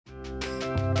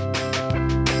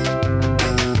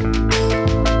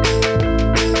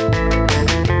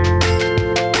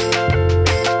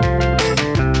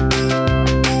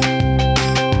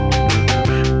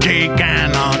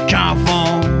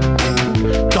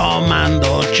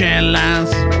chelas,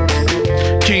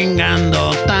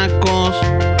 chingando tacos,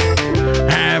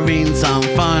 having some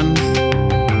fun,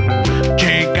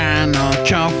 Chicano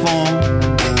shuffle,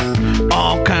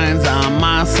 all kinds of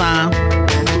masa.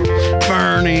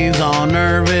 Bernie's all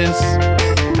nervous,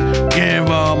 give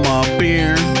him a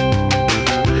beer,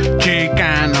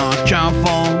 Chicano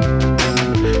shuffle,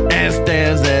 este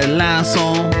es el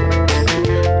lazo,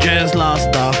 just lost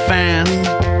a fan,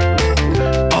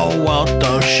 oh what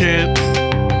the shit,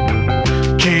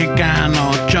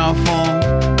 Chicano shuffle,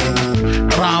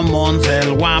 Ramon's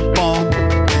el guapo,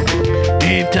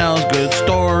 he tells good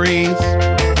stories,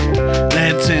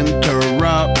 let's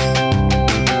interrupt,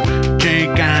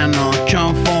 Chicano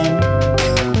shuffle,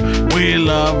 we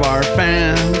love our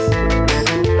fans,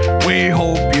 we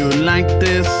hope you like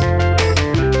this,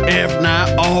 if not,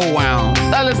 oh wow,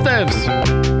 dale steps.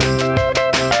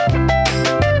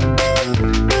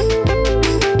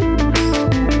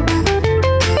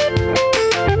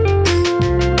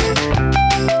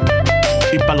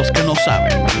 Y para los que no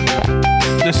saben,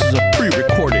 this is a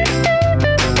pre-recorded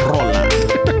rola.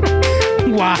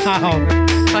 Wow.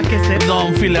 Pa' que sepa.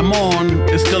 Don Filemon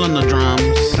is still on the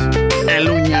drums. El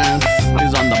Uñas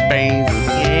is on the bass.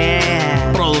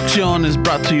 Yeah. Producción is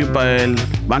brought to you by el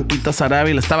Banquita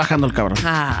Sarabi. Le está bajando el cabrón.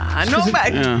 Ah, no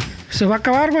back. Yeah. Se va a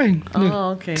acabar, güey.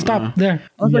 Oh, okay. Stop there.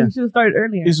 Also, you should have started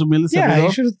earlier. Y su humilde Yeah, servidor,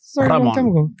 you should have started a long Ramon. time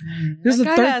ago. This is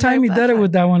the third time he did it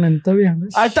with that one, and todavía.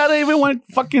 I thought I even went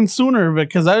fucking sooner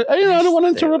because I don't want to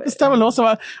interrupt this time. Luego se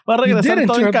va a regresar did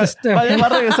todo interrupt this time. va a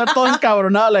regresar todo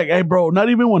encabronado. Like, hey, bro, not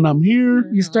even when I'm here.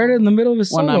 You started in the middle of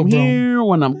his When solo, I'm bro. here,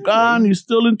 when I'm gone, you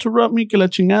still interrupt me. Que la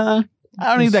chingada. I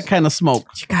don't need that kind of smoke.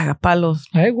 Chicago palos.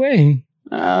 Ay, güey.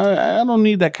 I don't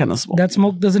need that kind of smoke. That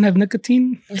smoke doesn't have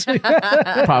nicotine.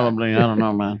 Probably. I don't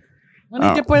know, man.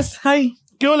 Bueno, ¿qué pues? Ay,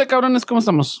 ¿Qué ole, cabrones? ¿Cómo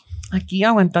estamos? aquí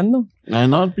aguantando. Ay,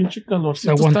 no, el pinche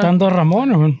calorcito está... Aguantando a Ramón,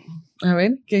 man. A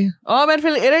ver, ¿qué? Oh, a ver,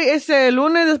 era ese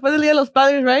lunes después del Día de los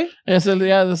Padres, right? Es el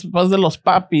día después de los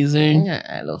papis,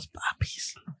 Los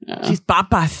papis. Yeah. Chis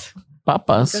papas.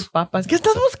 Papas. Las papas. ¿Qué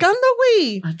estás buscando,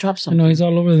 güey? I dropped I some. know he's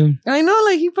all over them. I know,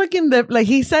 like, he fucking, like,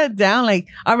 he sat down, like,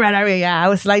 all right, yeah, I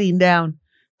was sliding down.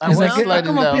 I was like, sliding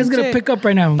como down. He's gonna pinche- pick up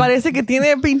right now. Parece que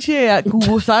tiene pinche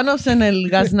gusanos en el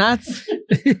gaznats.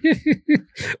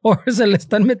 Or se le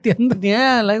están metiendo.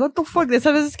 Yeah, like, what the fuck? De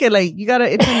esas veces que, like, you got an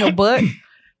itch in your butt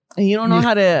and you don't know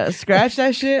how to scratch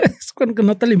that shit. Es cuando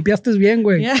no te limpiaste bien,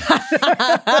 güey. Yeah.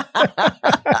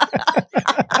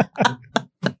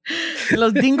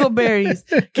 Los dingleberries.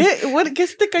 ¿Qué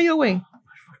se te cayó, güey?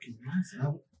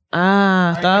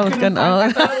 Ah, estaba buscando. Oh.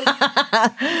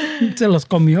 Se los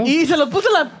comió. Y se lo puso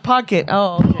en la pocket.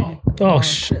 Oh, okay. Oh,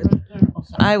 shit.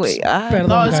 Ay, güey. Ah. Perdón,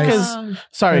 No, it's guys. because,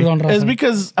 sorry, Perdón, Rafa. it's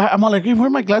because I'm all like, hey, where are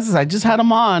my glasses? I just had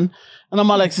them on. And I'm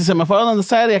all like, si se me fueron donde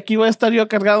sea, y aquí voy a estar yo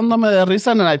cargándome de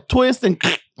risa, and I twist and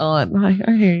Oh, no, I hear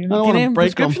you. I don't wanna ¿Tienen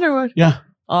break prescription or what? yeah,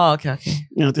 Oh, okay.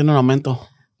 tiene un aumento.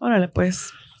 Órale,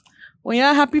 pues. Well,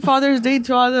 yeah, happy Father's Day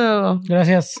to all the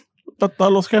Gracias.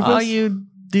 Todos los jefes. all you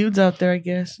dudes out there, I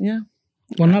guess. Yeah.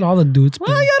 Well, not all the dudes, but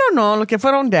Well, I don't know. Lo que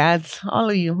fueron dads. All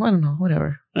of you. I don't know.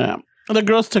 Whatever. Yeah. The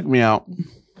girls took me out.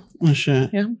 Oh, shit.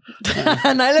 Yeah.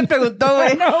 Nadie le preguntó,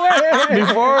 güey.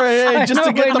 Before, just to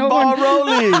No, get wait, the no ball one-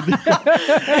 rolling.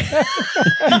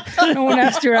 no one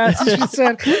asked your ass. She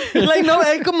said, Like, no,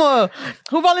 como,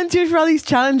 who volunteers for all these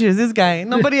challenges? This guy.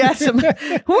 Nobody asked him.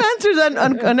 Who answers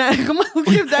who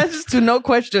gives answers to no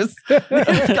questions?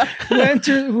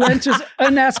 who answers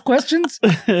unasked questions?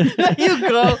 There you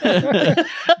go.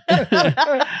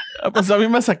 Pues a mí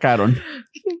me sacaron.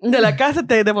 De la casa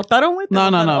te botaron, güey. No.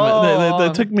 Oh. They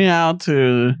took me out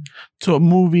to a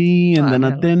movie and then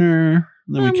a hell. dinner.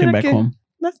 Then we Ah, came mira back que- home.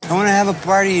 I want to have a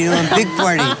party, a big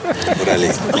party.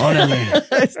 Órale.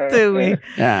 Güey.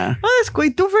 Yeah. Ah, es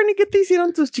güey. ¿Tú, Fernie, qué te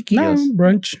hicieron tus No, chiquillos?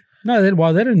 brunch. No, they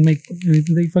didn't make.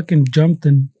 They fucking jumped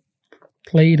and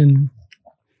played and.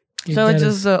 So it's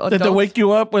just Did they adults? wake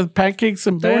you up with pancakes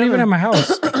and They weren't bed? even at my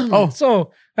house. Oh,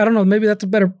 So I don't know. Maybe that's a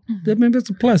better. Maybe that's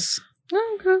a plus.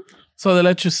 Oh, okay. so they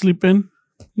let you sleep in?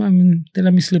 I mean, they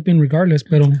let me sleep in regardless,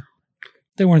 but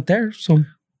they weren't there. So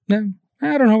yeah,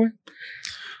 I don't know. Güey.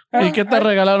 ¿Y qué te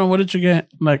regalaron? What did you get?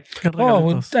 Like, ¿qué Oh,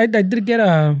 regalitos? I did get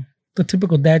the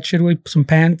typical dad shit, güey. Some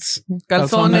pants.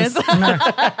 Calzones.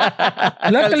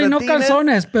 Luckily, no Calcetines.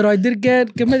 calzones, pero I did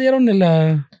get. ¿Qué me dieron de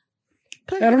la?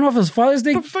 I don't know if it was Father's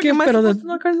Day What the fuck gift, am I pero supposed to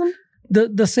know, Carson?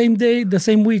 the same day, the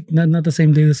same week, not the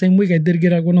same day, the same week, I did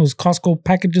get one of those Costco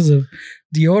packages of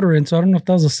deodorant. So I don't know if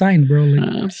that was a sign, bro.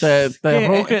 Like,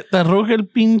 Te ruge el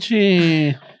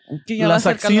pinche... Que ya Las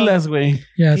va a ser calor. axilas, güey.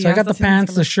 yeah. Sí, So I ya got the está haciendo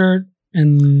pants, the calor. shirt,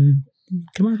 and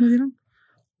 ¿qué más me dieron?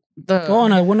 Oh,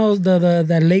 no, one of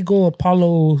the Lego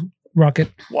Apollo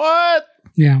rocket. What?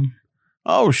 Yeah.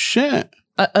 Oh, shit.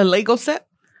 A Lego set?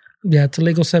 Yeah, it's a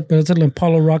Lego set, but it's an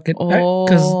Apollo rocket.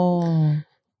 Because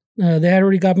they had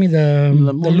already got me the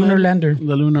lunar lander.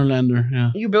 The lunar lander,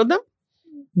 yeah. You build them?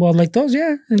 Well, like those,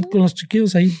 yeah. And con los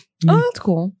chiquillos ahí. Oh, that's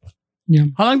cool. Yeah.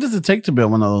 How long does it take to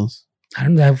build one of those? I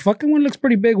don't know. That fucking one looks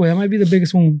pretty big, güey. That might be the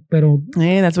biggest one, pero...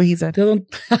 Yeah, that's what he said. Te don't...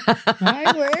 Ay,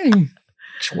 güey.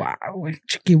 Wow, güey.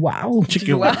 Chiqui wow.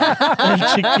 Chicky wow.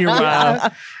 Chicky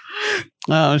wow.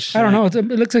 Oh, shit. I don't know. It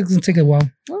looks like it's going to take a while.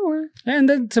 Oh, And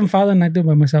then some father and I do it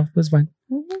by myself. But it's fine.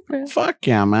 okay. Fuck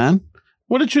yeah, man.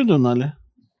 What did you do, Nale?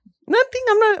 Nothing.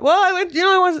 I'm not. Well,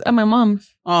 I was at my mom's.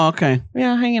 Oh, okay.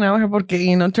 Yeah, hanging out with her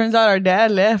porque, turns out our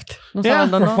dad left. Nos Yeah,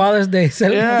 For abandonó. Father's Day.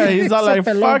 Yeah, he's all like,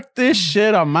 fuck this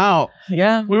shit, I'm out.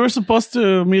 Yeah. We were supposed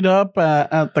to meet up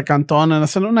at the Canton and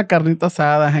hacer una carnita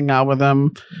asada, hang out with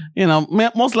them.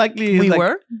 Most likely. We like,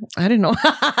 were? I didn't know.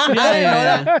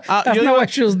 Yeah. That's Yo not why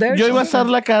she was there. iba a hacer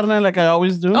la carne like I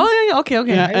always do. Oh, yeah. Okay.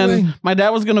 Yeah, Ay, and güey. my dad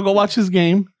was going to go watch his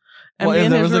game. And Well, be if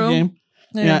in there his was a room. game.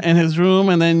 Yeah, in his room,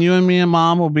 and then you and me and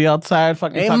mom will be outside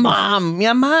fucking Hey, talking. mom. Mi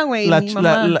mamá, güey. Mi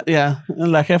mamá.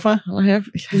 La jefa.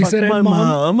 You said my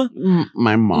mom.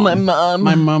 My mom. My mom.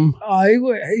 My mom. Ay,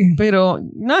 güey. Pero,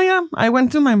 no, yeah. I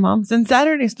went to my mom's. And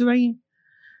Saturday estuve ahí.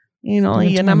 Went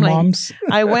to And my I'm like, mom's.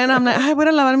 I went, I'm like, voy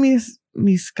a lavar mis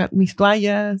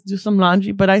toallas, do some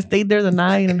laundry. But I stayed there the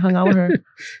night and hung out with her.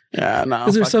 Yeah, no.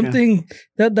 Is there fucking- something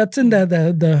that's in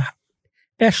the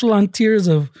echelon tiers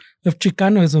of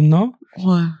Chicanoism, no?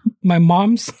 What? My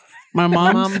mom's. My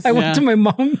mom's. I went to my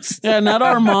mom's. Yeah, not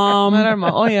our mom. Not our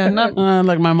mom. Oh, yeah. Not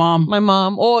Like my mom. my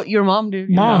mom. Oh, your mom, dude.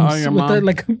 Mom's. your with mom.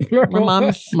 like a plural. My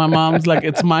mom's. My mom's like,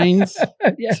 it's mine's.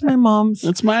 Yeah. It's my mom's.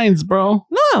 It's mine's, bro.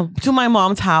 No, to my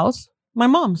mom's house. My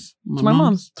mom's. To my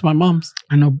mom's. To my mom's.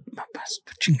 I know.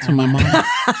 To my mom.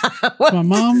 To my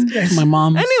mom. To my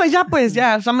mom. Anyway, ya pues,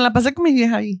 ya. O sea, me la pasé con mi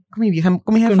vieja ahí. Con mi vieja,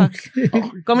 con mi jefa.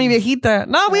 Con mi viejita.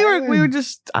 No, we were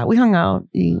just, we hung out.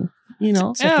 Y,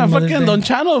 Yeah, Second Mother's fucking Day. Don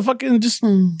Chano, fucking just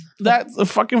that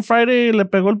fucking Friday le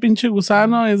pegó el pinche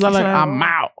gusano. He's all like, I'm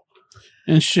out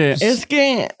and shit. Es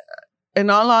que, in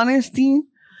all honesty,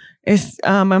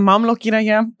 my mom lo quiere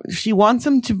allá. She wants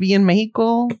him to be in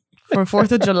Mexico for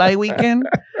 4th of July weekend.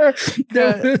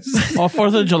 There was- Oh,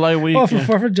 4th of July week. for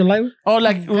 4th of July. Oh,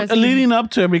 like leading up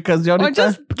to it because Or ahorita,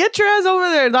 just get your ass over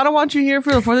there. I don't want you here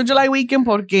for the 4th of July weekend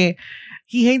porque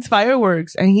he hates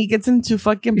fireworks and he gets into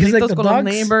fucking He's like pleitos the con los dogs.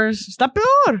 neighbors. Está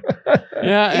peor.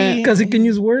 yeah, and, Because he can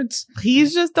use words.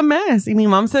 He's just a mess. Y mi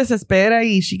mom se desespera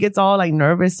y she gets all like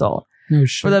nervous. So No for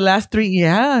shit. the last 3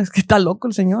 years, es que está loco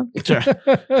el señor. sure.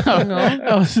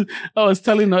 I was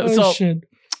telling her. Oh, So shit.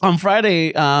 on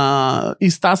Friday,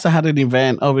 Istasa had an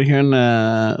event over here in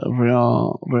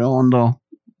Rio Hondo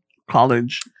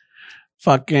College.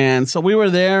 Fucking, so we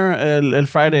were there el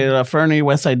Friday, Fernie,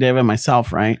 Westside Dave, and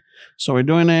myself, right? So we're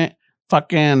doing it.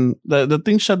 Fucking, the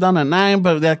thing shut down at 9,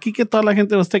 but de aquí que toda la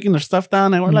gente was taking their stuff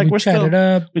down, and we're like, we we're still, chatted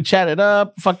up. we chatted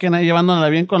up, fucking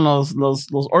llevándola bien con los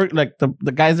like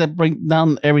the guys that break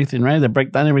down everything, right? They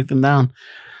break down everything down.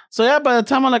 So yeah, by the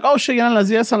time I'm like, oh shit, ya eran las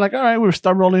 10, I'm like, all right, we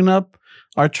start rolling up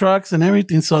our trucks and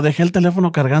everything. So dejé el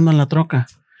teléfono cargando en la troca.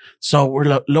 So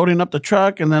we're loading up the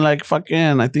truck, and then like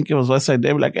fucking, I think it was Westside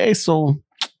Dave, like, hey, so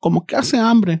como que hace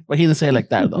hambre. But he didn't say it like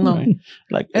that though, No. right?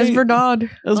 Like, Es hey, verdad.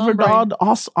 es verdad,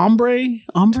 hombre.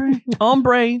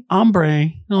 Hombre. I'm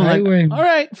like, güey. all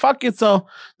right, fuck it. So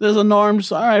there's a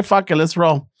norms. All right, fuck it, let's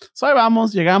roll. So ahí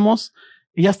vamos, llegamos,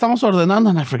 y ya estamos ordenando,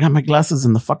 and I forgot my glasses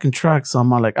in the fucking truck. So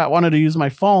I'm all like, I wanted to use my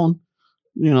phone,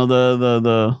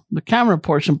 the camera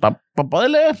portion, pa poder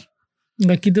leer.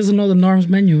 Like he doesn't know the Norm's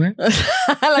menu, eh?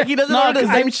 Like he doesn't No, order the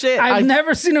 'cause same shit. I've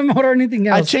never seen him order anything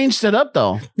I else. changed it up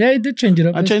though. Yeah, he did change it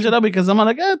up. I changed it up because I'm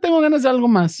like, tengo ganas de algo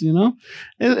más,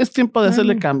 Es tiempo de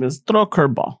hacerle cambios. Throw a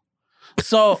curveball.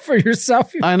 So For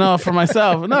yourself. I know for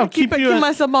myself. No, keep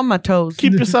myself on my toes.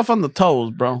 keep yourself on the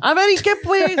toes, bro. A ver, ¿y qué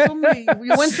pues, hombre?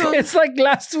 You went to... It's like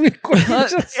last week. when you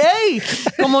just- Hey,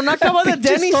 como no acabó the Pinche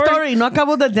Denny story. story. No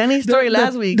acabó the Denny story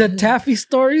last week. The taffy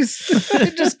stories.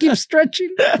 It just keeps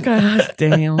stretching. God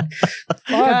damn.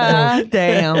 God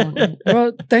damn.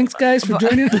 Well, thanks guys for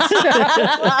joining us.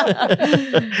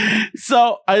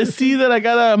 So I see that I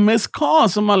got a missed call.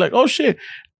 So I'm like, oh shit.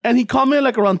 And he called me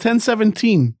like around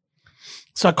 10:17.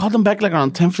 So I called him back like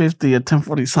around 10:50 or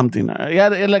 10:40 something.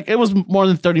 Yeah, it was more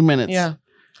than 30 minutes. Yeah.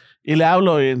 Y le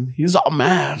hablo and he's all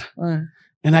mad.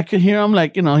 And I could hear him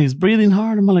like, he's breathing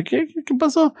hard. I'm like, ¿qué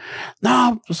pasó?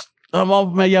 No, pues,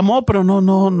 me llamó, pero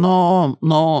no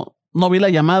vi la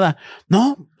llamada.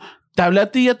 No, te hablé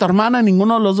a ti y a tu hermana,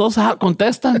 ninguno de los dos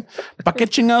contestan. ¿Para qué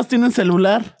chingados tienen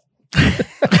celular?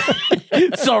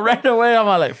 So right away, I'm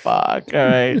all like, fuck, all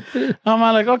right. I'm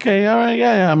all like, okay, all right,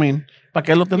 yeah. I mean, ¿para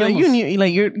qué lo tenemos? You knew,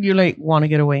 like, you like want to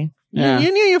get away. Yeah.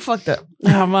 You knew you fucked up.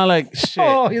 I'm all like, shit.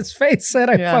 Oh, his face said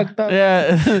I fucked up.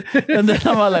 Yeah. And then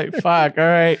I'm all like, fuck, all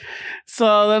right.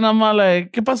 So then I'm all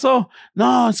like, ¿qué pasó?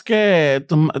 No, es que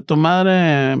tu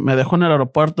madre me dejó en el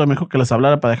aeropuerto y me dijo que les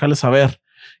hablara para dejarles saber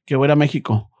que voy a ir a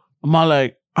México. I'm all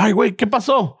like, ay, güey, ¿qué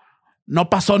pasó? No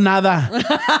pasó nada.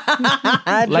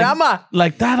 Drama.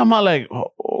 Like that, I'm all like,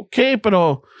 okay,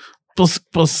 pero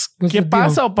pues, ¿qué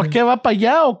pasa? ¿O para qué va para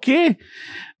allá o qué?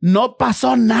 No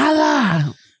pasó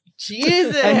nada.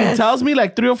 Jesus. And he tells me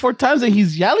like 3 or 4 times and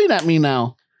he's yelling at me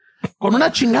now. Con una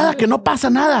chingada que no pasa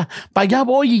nada. Para allá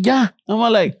voy y ya. I'm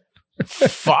all like,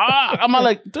 fuck. I'm all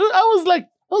like, dude, I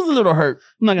was a little hurt.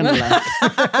 I'm not gonna lie.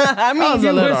 I mean, I was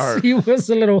a little hurt. He was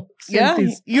a little. yeah.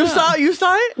 You saw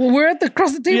it? Well, we're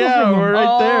across the table Yeah, from him. we're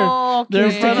right there. Oh, They're in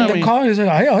okay. front In of the me. car, he's like,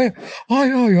 ay.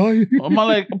 I'm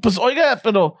like, pues oiga,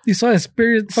 pero You saw his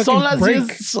spirit fucking son las break.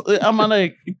 10. I'm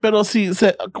like, pero si,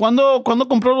 ¿cuándo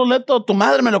compró el boleto? Tu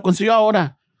madre me lo consiguió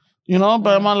ahora. You know,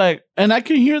 but I'm like, and I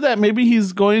can hear that maybe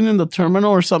he's going in the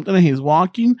terminal or something and he's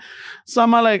walking. So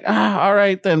I'm like, all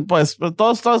right, then, pues,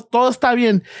 todo está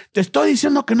bien. Te estoy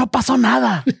diciendo que no pasó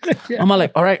nada. I'm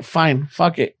like, all right, fine,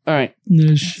 fuck it. All right.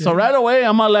 No shit. So right away,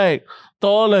 I'm like,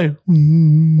 todo like,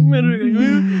 Me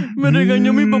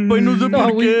regañó mi papá y no sé No,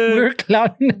 por we qué. were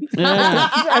clowning.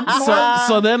 yeah.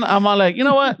 So then I'm like, you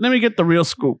know what? Let me get the real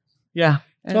scoop. Yeah.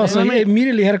 So he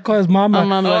immediately had to call his mom. I'm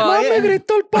Mom, like, me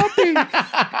gritó el papi.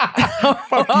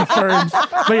 fuck you, Ferns.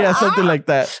 But yeah, something like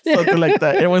that. Something like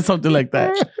that. It was something like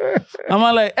that. I'm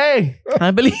all like, hey. I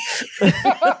believe.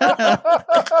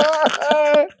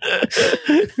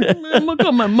 I'm gonna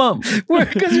call my mom.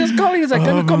 Because he was calling. He's like,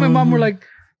 let me call my mom. We're like,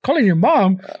 calling your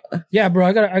mom? Yeah, bro,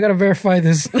 I gotta verify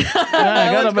this. Yeah,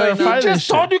 I gotta verify I this just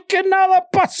told you que nada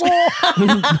pasó.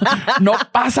 No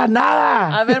pasa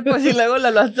nada. A ver, pues, y luego le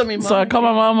hablaste a mi mamá. So I call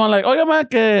my mom, I'm like, oiga, ma,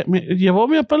 que me llevó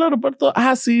mi papá al aeropuerto.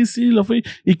 Ah, sí, lo fui.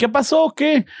 ¿Y qué pasó?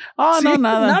 ¿Qué? Ah, Sí, no,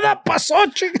 nada. Nada pasó,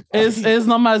 chico. Es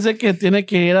nomás de que tiene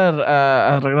que ir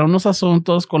a arreglar unos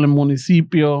asuntos con el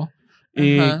municipio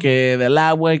y Ajá. que del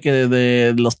agua y que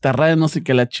de los terrenos y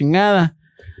que la chingada.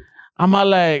 I'm all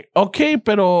like, okay,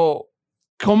 pero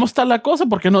 ¿cómo está la cosa?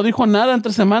 Porque no dijo nada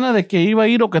entre semana de que iba a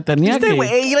ir o que tenía Just que ir.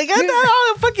 wait. Like, I got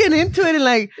all fucking into it and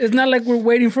like, It's not like we're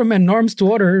waiting for Norms to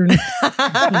order.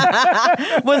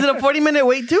 was it a 40-minute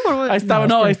wait too? Or what? Ahí estaba,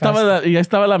 No, it's pretty ahí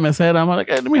estaba la mesera. I'm like,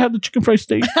 hey, let me have the chicken fried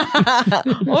steak.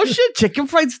 Oh shit, chicken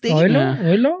fried steak. Oilo,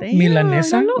 oilo. Damn,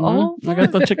 Milanesa. oilo. I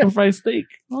got the chicken fried steak.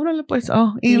 Órale pues.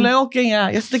 Oh, y luego que ya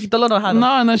se te quitó lo enojado.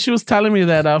 No, and then she was telling me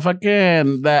that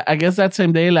I guess that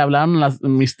same day le hablaron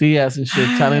mis tías and shit,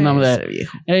 telling them that, Ese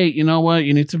viejo. hey, you know what,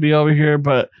 you need to be over here,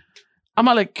 but I'm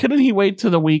like, couldn't he wait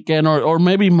till the weekend or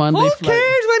maybe Monday? Who flight?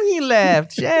 cares when he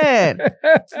left? Shit.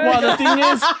 Well, the thing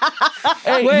is,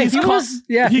 hey, Wait, he's he call- was-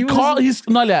 yeah, he he was- called.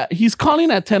 He's calling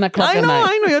at 10 o'clock I at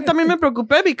night. know. Yo también me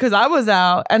preocupé because I was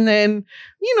out and then,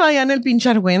 you know, allá en el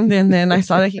pinche wind and then I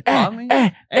saw that he called me.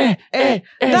 Dale,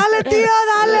 tío,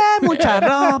 dale. Mucha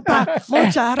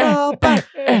ropa.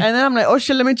 And then I'm like, oh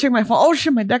shit, let me check my phone. Oh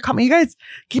shit, my dad called me. You guys,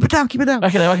 keep it down.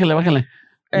 Bájale.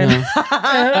 And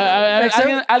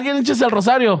Alguien eches el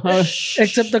rosario. A ver.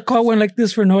 Except the call went like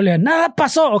this for Nolia. Nada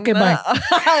pasó. Okay, bye.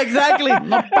 Exactly.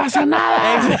 No pasa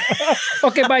nada.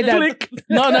 Okay, bye, Dad. Click.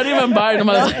 No, not even bye.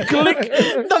 Nomás click.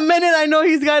 The minute I know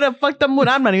he's got a fucked up mood,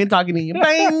 I'm not even talking to you.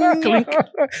 Bang. Click.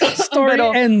 Story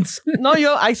Pero- ends. No,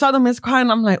 I saw the missed call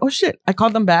and I'm like, oh shit. I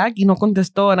called him back. Y no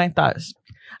contestó. And I thought,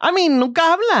 I mean, nunca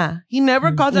habla. He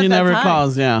never calls at He that never time.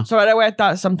 calls, yeah. So right away, I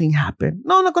thought something happened.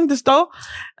 No contestó.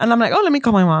 And I'm like, oh, let me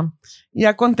call my mom.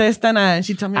 Ya contestan and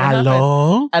she told me what happened.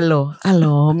 ¿Aló?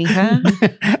 Aló, mija.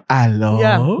 ¿Aló?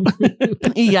 Yeah.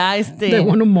 Y ya, De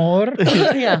buen humor.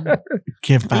 yeah.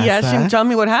 ¿Qué Y ya, she pasa? told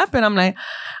me what happened. I'm like,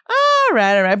 all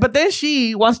right. But then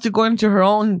she wants to go into her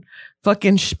own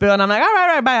fucking spiel. And I'm like, all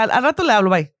right, bye. Al rato le hablo,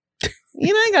 bye. You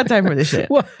know, I ain't got time for this shit.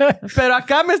 What? Pero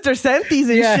acá Mr. Sentis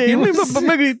and Yeah, shit. he Mi was- papá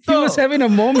me gritó. He was having a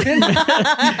moment.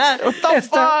 What the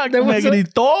fuck? there Me was a-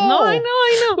 gritó. No, I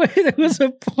know. Wait, there was a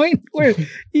point where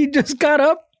he just got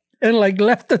up and like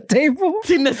left the table.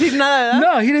 Sin decir nada, ¿verdad?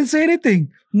 No, he didn't say anything.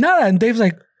 Nada. And Dave's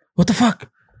like, what the fuck?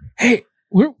 Hey,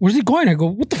 where's he going? I go,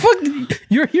 what the fuck?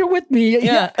 You're here with me.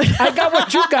 Yeah. I got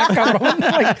what you got, cabrón.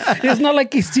 Like, it's not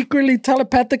like he secretly,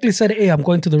 telepathically said, hey, I'm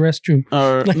going to the restroom.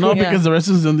 Or, Like, no, yeah. because the rest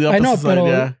is on the I opposite know, side, pero-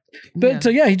 yeah. But so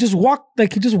yeah, he just walked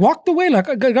away, like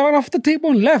got off the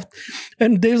table and left.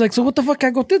 And Dave's like, so what the fuck?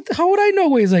 I go, how would I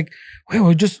know? He's like,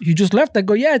 wait, he just left. I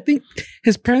go, yeah, I think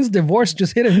his parents' divorce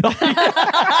just hit him.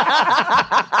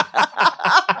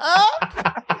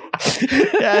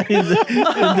 Yeah, he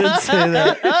did say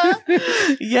that.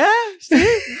 Yeah, sí,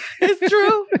 it's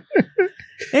true.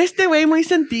 Este güey muy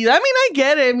sentido. I mean, I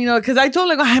get him, you know, because I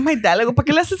told him, like, ay, my dad, like, ¿para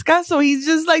qué le haces caso? He's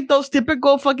just like those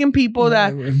typical fucking people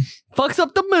that fucks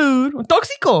up the mood.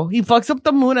 Tóxico. He fucks up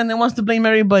the mood and then wants to blame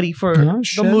everybody for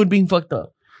the mood being fucked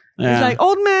up. Yeah. It's like,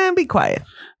 old man, be quiet.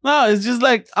 No, it's just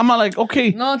like, I'm like, okay.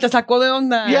 No, te sacó de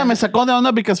onda. Yeah, me sacó de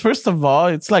onda because first of all,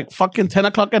 it's like fucking 10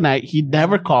 o'clock at night. He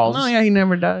never calls. No, yeah, he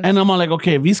never does. And I'm like,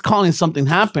 okay, if he's calling, something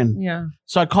happened. Yeah.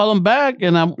 So I call him back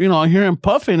and I'm, you know, I hear him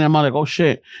puffing and I'm like, oh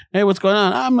shit. Hey, what's going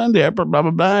on? I'm in the airport, blah, blah,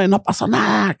 blah. No pasa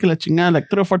nada. Que la chingada. Like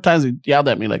 3 or 4 times he yelled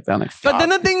at me like that. I'm like, fuck. But then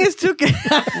the thing is too que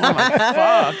I'm like,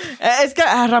 fuck. Es que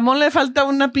a Ramón le falta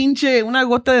una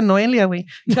gota de Noelia, güey.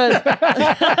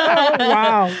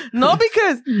 Wow. No,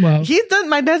 because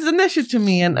my dad's done that shit to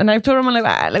me. And I've told him, I'm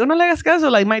like, no le hagas caso.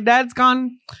 Like, my dad's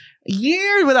gone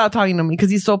years without talking to me because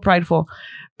he's so prideful.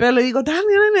 Pero le digo, Dad,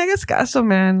 no le hagas caso,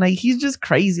 man. Like, he's just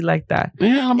crazy like that.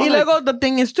 Yeah, Y luego, the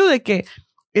thing is, too, de que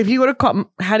if he would have called,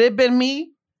 had it been me,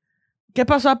 ¿qué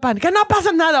pasó, papá? Que no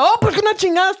pasa nada. Oh, pues una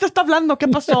chingada te está hablando.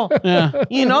 ¿Qué pasó? Yeah.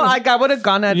 You know, like, I would have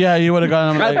gone at... Yeah, you would have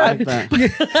gone like that.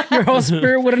 Your whole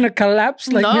spirit wouldn't have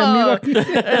collapsed like mi No, amigo.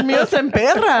 el mío se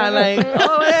emperra. Like,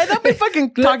 oh, hey, don't be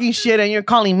fucking talking shit and you're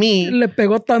calling me. Le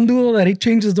pegó tan duro that he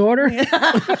changed his order.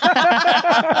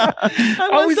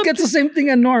 Always gets the same thing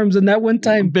at Norm's, and that one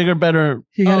time Bigger, better.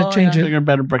 he got to change it. Bigger,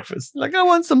 better breakfast. Like, I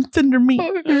want some tender meat.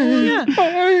 Yeah.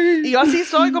 Y yo así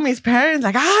soy con mis parents.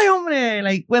 Like, ay, hombre.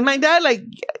 Like, with my dad, like,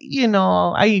 you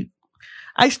know, I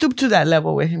stoop to that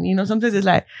level with him. You know, sometimes it's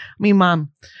like, mi mom,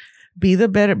 be the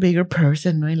bigger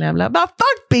person, no? Y le habla, but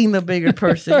fuck being the bigger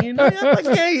person, you know? Yeah,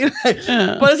 okay.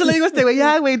 Por eso le digo a este güey,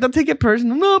 yeah, güey, don't take it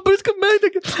personal. No, but it's que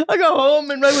I go home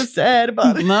and I was sad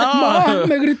about it. No.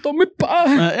 Me gritó mi pa.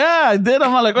 Yeah, I did.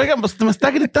 I'm like, oiga, pues me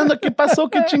está gritando. ¿Qué pasó?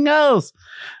 ¿Qué chingados?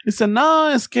 Dice, no,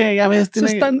 es que ya ves, Se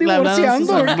están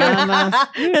divorciando.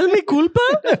 ¿Es mi culpa?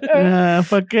 Yeah,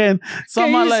 fucking. So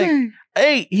I'm like,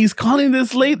 hey, he's calling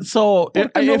this late. So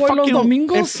it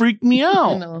freaked me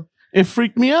out. No. It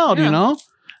freaked me out, you know?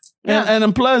 Yeah.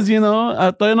 And plus, you know,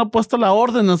 todavía no he puesto la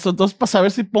orden. Entonces, para saber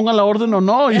si ponga la orden o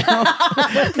no, you know?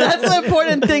 That's the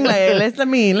important thing. Like, let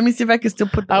me see if I can still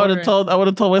put the I would order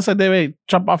have told Westside David,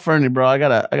 chop off Fernie, bro. I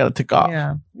gotta take off.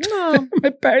 Yeah. No. My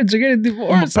parents are getting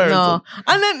divorced. No.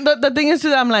 And then the thing is,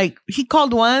 too, I'm like, he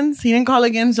called once, he didn't call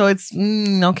again, so it's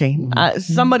okay.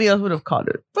 Somebody else would have called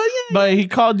it. But yeah. But he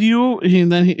called you, and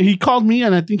then he called me,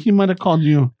 and I think he might have called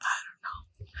you.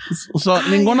 So,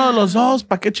 ninguno de los dos,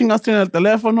 ¿para qué chingados tienen el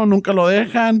teléfono? Nunca lo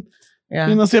dejan. Yeah.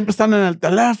 Y no siempre están en el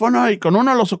teléfono y con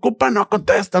uno los ocupan, no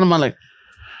contestan. Nomás like,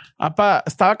 papá,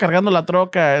 estaba cargando la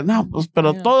troca. No, pues,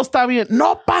 pero todo está bien.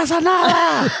 ¡No pasa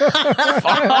nada!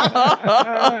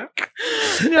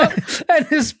 And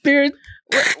his spirit.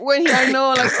 When he, I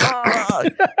know, like,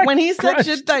 when he said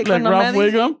shit like Ralph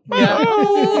Wiggum?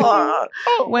 Yeah.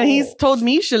 When he's told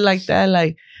me shit like that,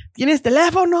 like, ¿tienes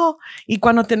teléfono? Y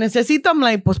cuando te necesito, I'm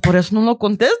like, pues por eso no lo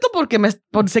contesto, porque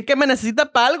sé que me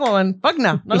necesita para algo. And fuck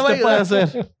no lo voy a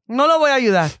ayudar. No lo voy a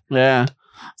ayudar. Yeah.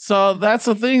 So that's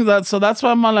the thing. So that's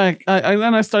why I'm like,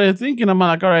 then I started thinking, I'm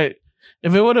like, all right,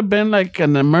 if it would have been like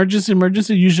an emergency,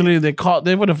 usually they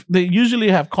usually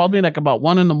have called me like about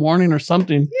 1 a.m. or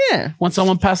something. Yeah. When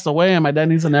someone passed away and my dad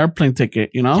needs an airplane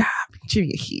ticket, you know? Yeah, pinche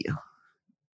viejillo.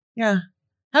 Yeah.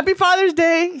 Happy Father's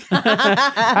Day.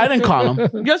 I didn't call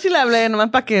him. Yo sí le hablé,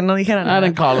 nomás para que no dijera nada. I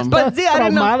didn't call him. But see, I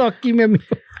didn't know. Aquí, mi amigo.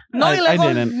 No, I y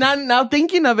luego, didn't. Now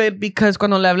thinking of it, because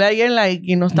cuando le hablé ayer, like,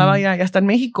 you know, estaba ya está en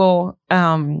México,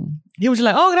 he was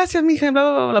like, oh, gracias, mija,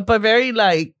 blah, blah, blah. But very,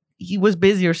 like, he was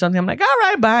busy or something. I'm like, all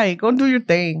right, bye. Go do your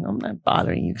thing. I'm not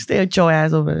bothering you. Stay at your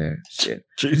ass over there. Shit.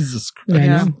 Jesus Christ.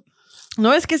 Yeah.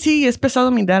 No, es que sí, es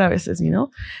pesado mi dad a veces, you know?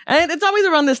 And it's always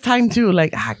around this time, too.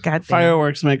 Like, goddamn.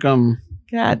 Fireworks make them...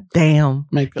 God damn.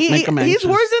 Make them anxious. He's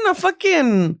worse than a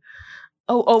fucking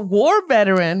a war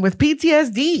veteran with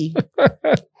PTSD.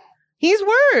 He's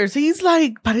worse. He's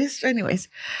like, anyways.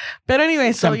 But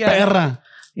anyway, so yeah. Perra.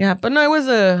 Yeah, but no, it was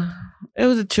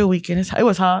a chill weekend. It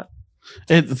was hot.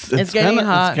 It's getting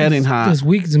hot. It's getting hot. This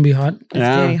week's gonna be hot. It's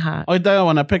getting hot. Ahorita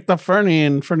when I picked up Fernie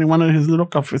and Fernie wanted his little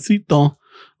cafecito,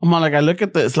 I'm like, I look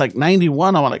at this, it's like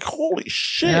 91. I'm like, holy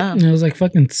shit. Yeah. It was like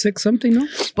fucking 6 something, no?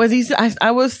 But I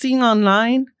was seeing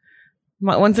online,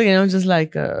 once again, it was just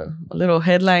like a little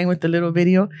headline with the little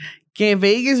video. Que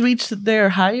Vegas reached their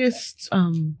highest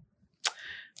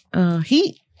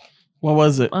heat. What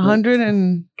was it?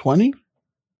 120?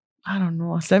 I don't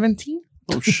know, 17?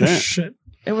 Oh, shit.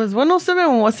 It was 107 or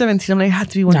 117. I'm like, it had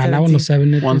to be 117. Nah, not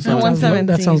 107. 117.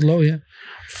 That sounds low, yeah.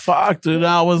 Fuck, dude.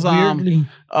 I was Weirdly.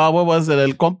 what was it?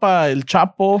 El compa, El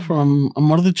Chapo from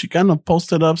Amor de Chicano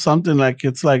posted up something like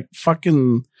it's like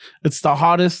fucking, it's the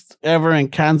hottest ever in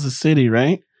Kansas City,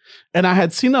 right? And I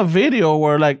had seen a video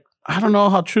where like, I don't know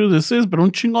how true this is, but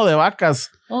un chingo de vacas,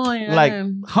 Oh, yeah. like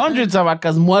hundreds of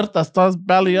vacas muertas, todas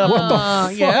belly up. What the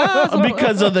fuck? Yeah.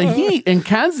 Because of the heat in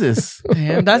Kansas.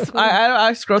 Damn, that's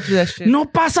I scroll through that shit. No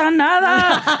pasa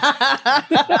nada.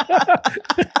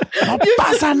 No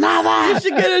pasa nada. You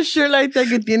should get a shirt like that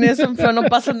que tiene eso en front, no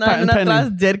pasa nada, Patent and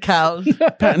atrás dead cows.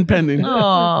 Patent pending.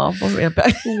 Oh,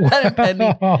 patent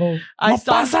pending. I No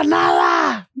saw, pasa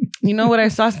nada. you know what I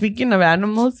saw, speaking of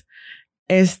animals?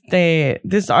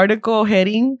 This article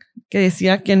heading que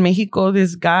decía que en Mexico,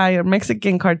 this guy, or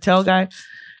Mexican cartel guy,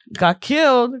 got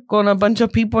killed con a bunch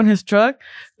of people in his truck,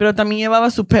 pero también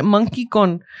llevaba su pet monkey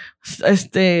con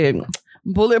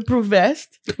bulletproof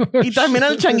vest. Y también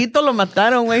al changuito lo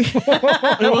mataron, güey.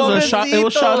 It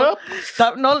was shot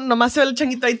up? No, nomás se ve el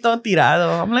changuito ahí todo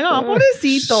tirado. I'm like, oh,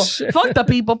 pobrecito. Fuck the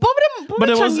people. Pobre But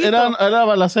it was, changuito. era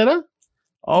balacera?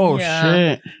 Oh,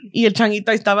 Yeah. shit. Y el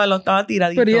changuito ahí estaba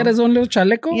tiradito. Pero ya eres un little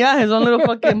chaleco. Yeah, his own little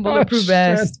fucking bulletproof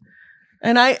vest.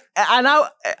 And I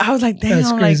was like, That's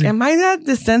damn, like, crazy. am I that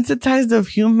desensitized of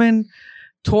human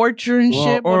torture and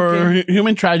shit? Or Porque-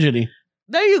 human tragedy.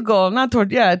 there you go, not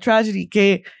torture, yeah, tragedy.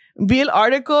 Que vi el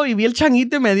article y vi el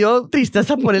changuito y me dio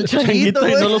tristeza por el changuito. Changuito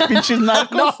y güey. no los pinches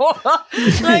narcos. No.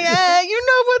 Like, you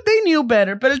know what? They knew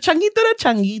better. Pero el changuito era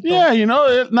changuito. Yeah, you know,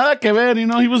 nada que ver. You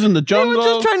know, he was in the He jungle. was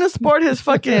just trying to sport his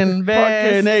fucking vest.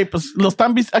 Fucking, hey, pues lo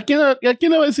están ¿A quién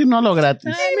le va a decir no lo gratis?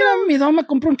 Ay, mira, mi don me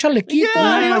compró un chalequito.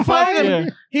 Yeah, Yeah, fuck yeah.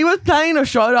 he was planning to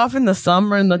show it off in the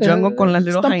summer in the jungle con las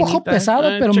little Está un poco jainitas.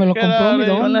 pesado, pero me lo check it compró out, mi eh.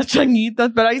 Con don. las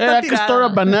changuitas, pero ahí Hey, está I could store a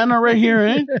tirada. banana right here,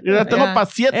 eh? Mira, tengo Yeah. pa'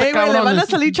 7 Ey, güey, le van a cabrones.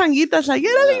 salir changuitas. Like,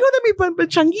 era el hijo de mi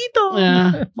changuito.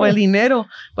 Yeah. O el dinero.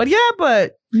 But yeah,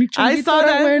 but Mi I changuito saw era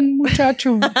that. buen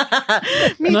muchacho.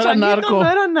 mi No era changuito narco. no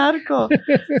era narco.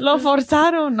 Lo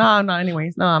forzaron. No,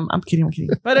 anyways. No, I'm kidding.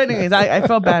 But anyways, I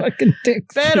felt bad. Fucking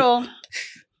dicks. Pero,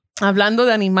 hablando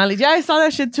de animales. Yeah, I saw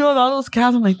that shit too. All those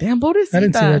cows. I'm like, damn, pobrecita. I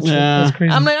didn't see that shit. Yeah. That's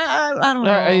crazy. I'm like, I don't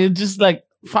know. It just like,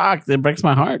 fuck, it breaks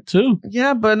my heart too.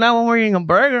 Yeah, but now when we're eating a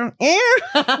burger.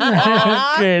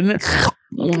 Fucking.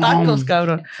 Tacos,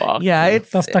 cabrón. Fuck. Yeah,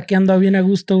 Estás taqueando bien a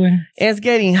gusto, güey. it's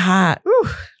getting hot.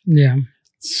 Oof. Yeah.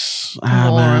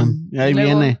 Ah, man. Y ahí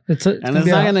Luego- viene. It's And it's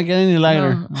not gonna get any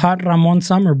lighter. No. hot Ramon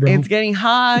summer, bro. It's getting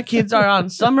hot. Kids are on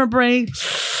summer break.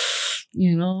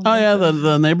 You know. Oh, yeah,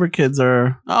 the neighbor kids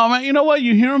are. Oh, man, you know what?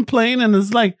 You hear them playing and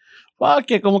it's like, fuck,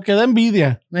 que como que da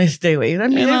envidia. Güey. I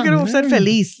mean, Yeah. they're gonna ser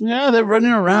feliz. Yeah, they're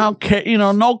running around, you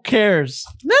know, no cares.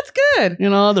 That's good. You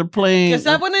know, they're playing. Que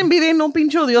sea buena envidia y no un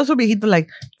pinche odioso viejito like,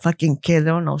 fucking kid, they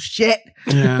don't know shit.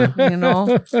 Yeah. You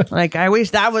know? Like, I wish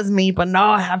that was me, but no,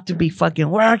 I have to be fucking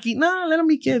working. No, let them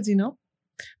be kids, you know?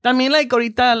 También, like,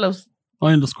 ahorita los...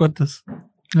 Oye, los cuates.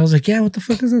 I was like, yeah, what the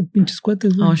fuck is that? Pinches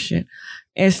cuates, güey. Oh, shit.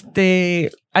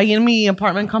 Ahí en mi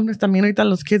apartment complex también ahorita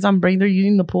los kids on break, they're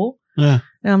using the pool. Yeah.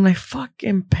 And I'm like,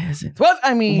 fucking peasants. What?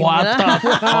 I mean... What the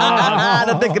fuck?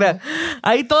 No te creas.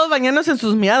 Ahí todos bañándose en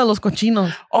sus miados, los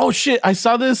cochinos. Oh, shit. I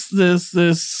saw this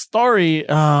story.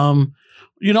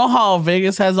 You know how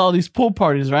Vegas has all these pool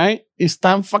parties, right?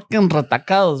 Están fucking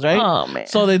retacados, right? Oh, man.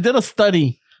 So they did a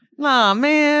study. Nah,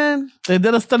 man. They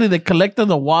did a study. They collected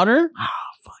the water.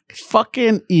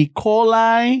 Fucking E.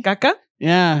 coli. ¿Caca?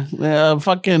 Yeah.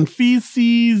 Fucking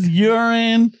feces,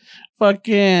 urine,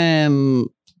 fucking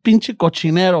pinche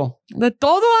cochinero. De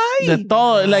todo hay. De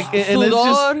todo. Like, and it's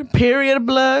just. Sudor, period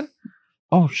blood.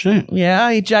 Oh, shit. Yeah,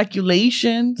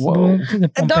 ejaculations. Whoa. De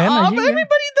Pompena, allí,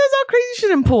 Everybody does all crazy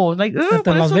shit in pools. Like, Hasta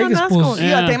por Las eso no Vegas nazco. pools. Yeah,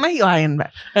 Yeah. te imagino. Ay,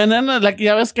 And then, like,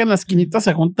 ya ves que en la esquinita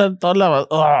se junta toda la.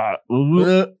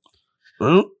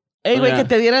 Ey, güey, Yeah. que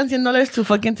te dieran $100 to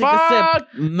fucking take a Fuck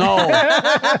no.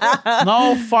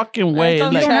 No fucking way.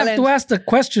 Entonces- You Like, don't have to ask the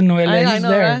question, Noelia. I He's know,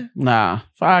 there. right? nah,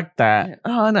 fuck that.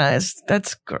 Oh, no,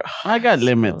 that's gross. I got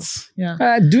limits.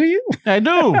 Yeah. Do you? I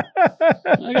do.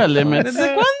 I got limits.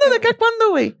 ¿Desde cuándo? ¿De qué cuándo,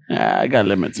 güey? Yeah, I got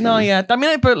limits. No, man. yeah.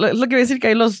 También hay, pero es lo que voy a decir que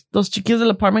hay los chiquillos del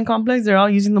apartment complex, they're all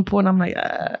using the pool, and I'm like,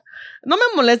 no me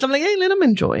molesta. I'm like, hey, let them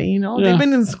enjoy, you know? Yeah. They've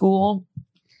been in school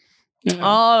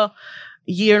all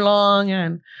year long,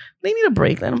 and they need a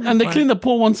break. Let them have And they fun. clean the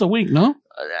pool once a week, no?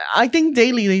 I think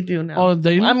daily they do now. Oh,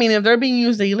 daily? I mean, if they're being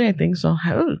used daily, I think so.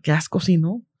 Qué asco, sí,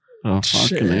 ¿no? Oh,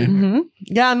 fucking A. Mm-hmm.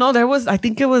 Yeah, no, I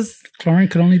think it was Chlorine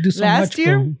could only do so Last much,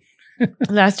 year? bro.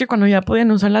 last year cuando ya podían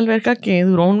usar la alberca que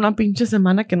duró una pinche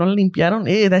semana que no la limpiaron.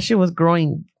 That shit was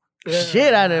growing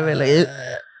shit out of it. Like,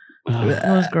 it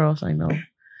was gross, I know.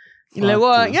 Y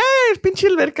luego, pinche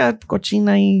alberca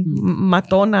cochina y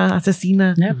matona,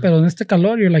 asesina. Yeah, pero en este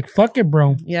calor, you're like, fuck it,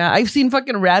 bro. Yeah, I've seen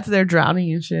fucking rats there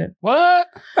drowning and shit. What?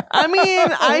 I mean,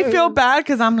 I feel bad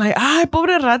because I'm like, ay,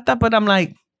 pobre rata, but I'm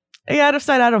like, hey, out of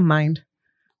sight, out of mind.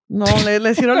 No, le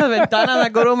cierro las ventanas. I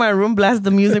go to my room, blast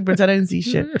the music, pretend I didn't see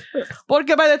shit.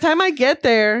 Porque by the time I get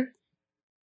there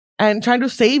and trying to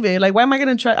save it, like, why am I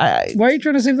going to try? Why are you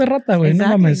trying to save the rata, güey? No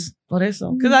Exactly. mames. Por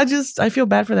eso. Because I feel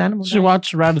bad for the animals. She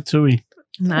watched Ratatouille.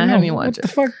 Nah, I haven't watched What the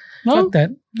it. fuck? No? Fuck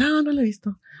that. No lo he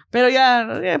visto. Pero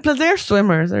yeah, plus they're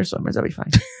swimmers. They're swimmers. They'll be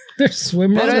fine. They're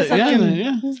swimmers. Pero esa-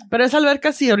 Yeah. Pero esa alberca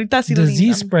sí, ahorita sí.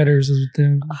 Disease spreaders. Is what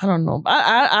they're- I don't know.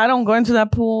 I don't go into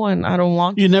that pool and I don't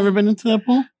want. You never been into that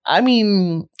pool? I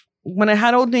mean, when I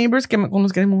had old neighbors con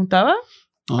los que me juntaba,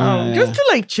 Oh, just to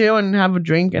like chill and have a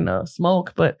drink and a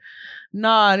smoke, but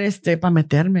not para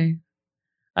meterme.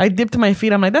 I dipped my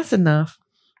feet. I'm like, that's enough.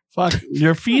 Fuck.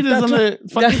 Your feet is on the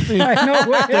fucking thing. I know,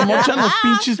 güey. Te mochan los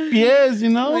pinches pies, you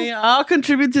know? I'll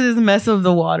contribute to this mess of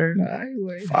the water. Ay,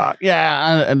 güey. Fuck.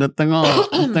 Yeah, and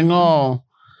tengo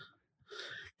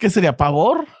 ¿qué sería?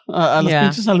 ¿Pavor? A las Yeah.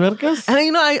 pinches albercas? And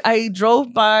you know, I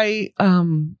drove by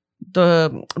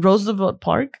the Roosevelt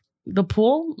Park, the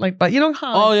pool, like, but you know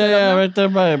how? Oh, yeah, right there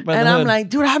by And the I'm hood. like,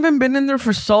 dude, I haven't been in there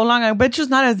for so long. I bet you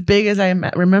it's not as big as I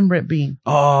remember it being.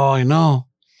 Oh, I know.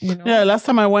 You know? Yeah, last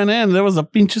time I went in, there was a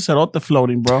pinche cerote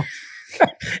floating, bro.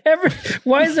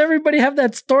 Why does everybody have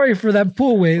that story for that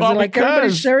pool, güey? Is Well, it like everybody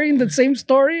because- sharing the same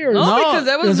story? Or No, because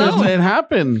there was because no. it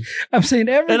happened. I'm saying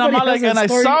everybody And I'm all like, has and a I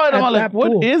story saw it, I'm at all like, that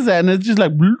what pool. is that? And it's just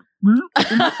like, bloop, bloop.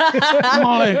 I'm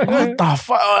all like, what the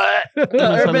fuck?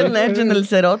 The urban legend, el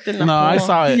cerote. en la No, I pool.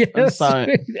 saw it. I Yes, saw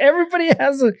it. everybody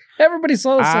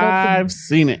saw the setup. I've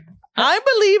seen it. I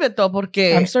believe it though,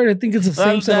 porque I'm starting to think it's the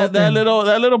same That, setup. that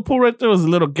little pool right there was a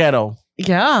little ghetto.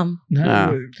 yeah, Yeah.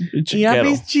 güey. Pinche yeah, ghetto.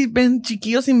 these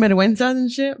chiquillos sinvergüenzas and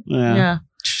shit. Yeah. Yeah,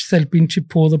 Ch, el pinche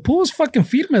pool. The pool was fucking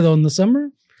firme though in the summer.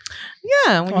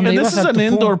 yeah. when On you- And the- this ibas is a an tu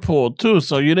pool. indoor pool too,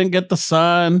 so you didn't get the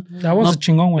sun. That was No, a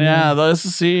chingón one. Yeah, this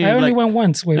is see. I only like, went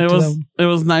once. Wait, it to was that. it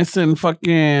was nice and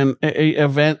fucking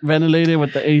ventilated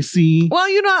with the AC. Well,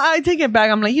 you know, I take it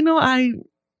back. I'm like, you know,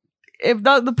 if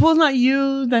the pool's not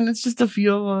used and it's just a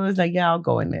few of us, like, yeah, I'll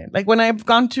go in it. Like when I've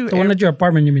gone to The one at your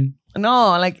apartment, you mean?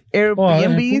 no, like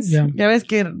Airbnbs. yeah. Ya ves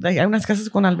que like, hay unas casas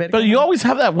con alberca. But you always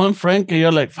have that one friend que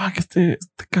you're like, fuck, este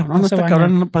cabrón, No se este baña.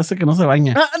 cabrón no parece que no se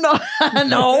baña.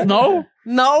 No, No?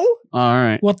 no. All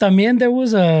right. Well, también there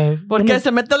was a. Porque se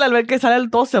mete a la alberca y sale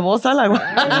todo cebosa la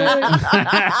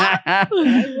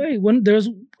Wait, there's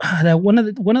that one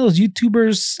of those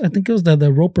YouTubers. I think it was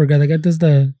the Roper guy. The guy does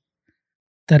that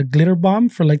glitter bomb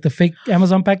for like the fake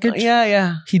Amazon package.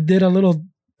 Yeah. He did a little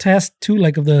test too,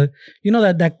 like of the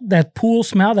that pool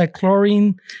smell, that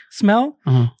chlorine smell.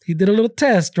 Uh-huh. He did a little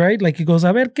test, right? Like he goes,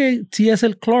 a ver que si es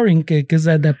el chlorine que is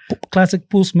that classic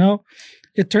pool smell.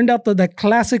 It turned out that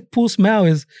classic pool smell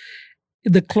is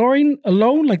the chlorine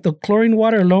alone, like the chlorine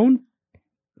water alone.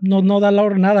 No da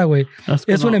olor nada, güey. That's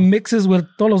It's when it mixes with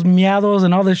todos los miados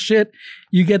and all this shit,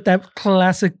 you get that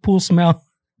classic pool smell.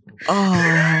 Oh.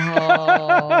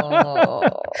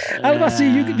 Algo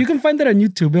así. You can find that on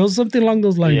YouTube. It was something along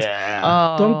those lines.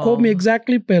 Yeah. Don't quote me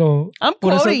exactly, pero I'm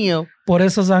por eso- quoting you. por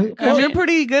eso san- Because you're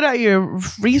pretty good at your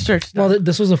research. well,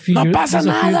 this was a few No years. pasa this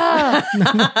was a few-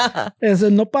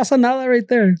 nada. No pasa nada right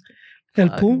there. El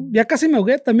pool. Ya casi me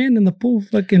ahogué también in the pool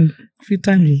fucking a few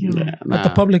times. At the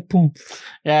public pool.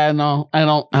 Yeah, no, I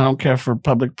don't care for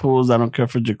public pools. I don't care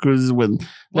for jacuzzis with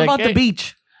What about the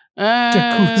beach?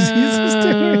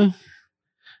 Jacuzzis,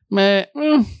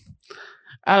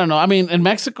 I don't know. I mean, in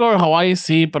Mexico or Hawaii,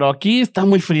 sí, pero aquí está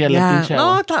muy fría la Yeah. pinche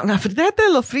No, agua. fíjate de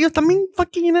los fríos también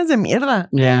fucking llenas de mierda.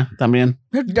 Yeah, también.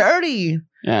 They're dirty.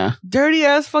 Yeah. Dirty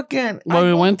as fucking. When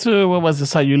we went to, what was it,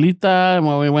 Sayulita, and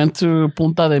when we went to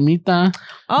Punta de Mita,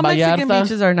 All Mexican Vallarta.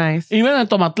 beaches are nice. even in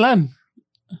Tomatlán,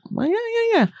 Well,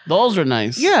 yeah. those are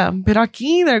nice. Yeah, but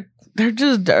aquí they're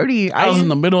just dirty. I was in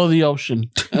the middle of the ocean,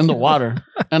 in the water,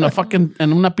 and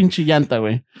and una pinche llanta,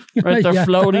 güey. Right there Llanta.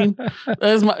 floating.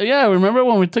 Remember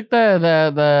when we took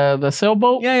the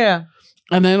sailboat? Yeah.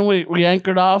 And then we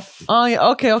anchored off. Oh, yeah.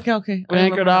 Okay. We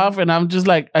anchored off, and I'm just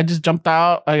like, I just jumped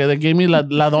out. They gave me la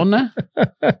dona.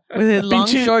 With his long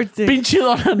shorts. Pinche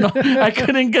dona. No, I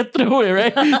couldn't get through it,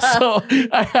 right? So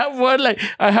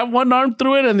I have one arm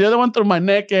through it and the other one through my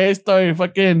neck. Yeah, I started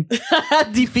fucking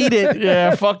Defeated.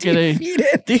 yeah, fuck it.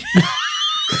 Eh.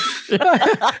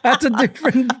 That's a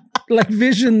different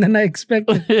vision than I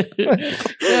expected.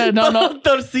 Yeah, no.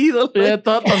 Torcido. Yeah,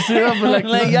 todo torcido, but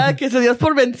Like, ya que se dio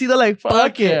por vencido, like,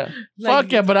 fuck it.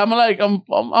 Fuck yeah. But I'm like, I'm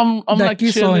De like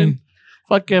aquí chilling. soy.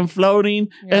 fucking floating.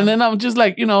 Yeah. And then I'm just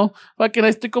like, you know, fucking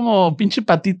estoy como pinche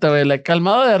patita, güey. Like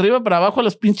calmado de arriba para abajo,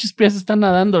 los pinches pies están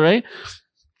nadando, right?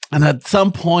 And at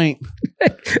some point,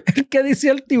 ¿Qué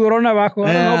decía el tiburón abajo?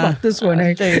 I don't know about this one,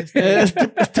 eh.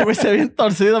 este güey se ve bien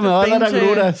torcido, me va a dar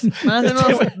agruras. Me van a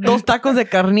hacer unos 2 tacos de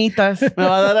carnitas. Me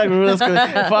va a dar agruras.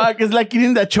 Fuck, it's like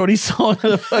eating that chorizo.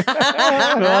 Fuck.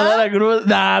 Me va a dar agruras.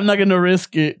 Nah, I'm not gonna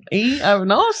risk it. Y,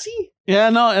 no, sí. Yeah,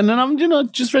 no, and then I'm, you know,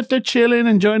 just right there chilling,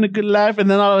 enjoying a good life, and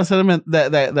then all of a sudden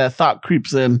that thought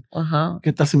creeps in. Ajá.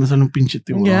 ¿Qué tal si me sale un pinche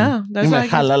tiburón? Yeah, that's y me why I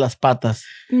jala las patas.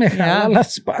 Me jala Yeah.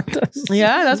 las patas.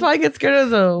 Yeah, that's why I get scared of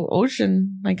the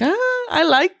ocean. Like, I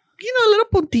like, you know, a little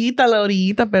puntita, la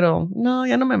orillita, pero no,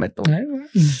 ya no me meto. Ay,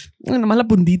 güey. Nomás la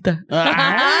puntita.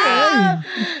 Ah,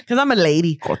 Because I'm a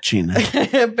lady. cochina.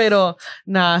 Pero,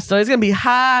 nah, so it's gonna be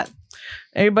hot.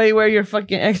 Everybody wear your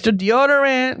fucking extra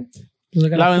deodorant. Pues I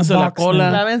got a Lávense full la box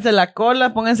cola. now. Lávense la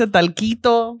cola, pónganse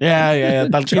talquito. Yeah,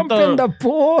 Jump in talquito. the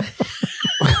pool.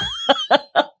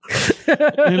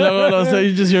 Y luego, so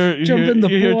you just hear Jump in the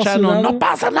pool, channel, sudado. no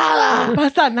pasa nada. No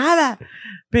pasa nada.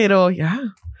 Pero, yeah,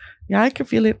 I can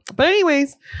feel it. But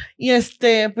anyways, y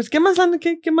pues, ¿qué más onda?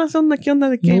 ¿Qué más onda? ¿Qué onda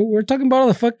de qué? No, we're talking about all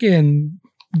the fucking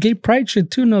gay pride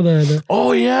shit too. No, the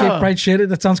Oh, gay yeah. pride shit.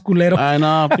 That sounds culero. I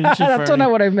know, pinche That's Fernie.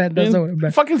 not what I meant. That's not what I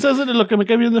meant. Fucking says it. Lo que me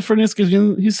cae bien de Fernie es que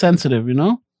he's sensitive, you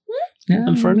know? Yeah.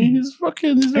 And Fernie, he's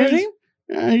very...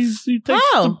 Yeah, he takes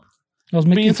Oh. I was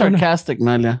being making fun of. sarcastic,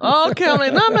 Nalia. Okay, I'm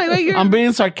like, no, I'm like, wait, you're... I'm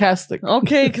being sarcastic.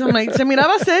 Okay, because I'm like, se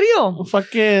miraba serio.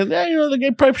 Fucking, yeah, you know, the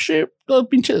gay pride shit. Todo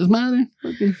pinche desmadre.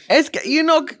 Fucking- Es que, you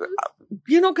know,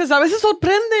 because a veces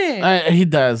sorprende. He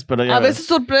does, but A veces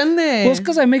sorprende. Well, it's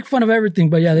because I make fun of everything,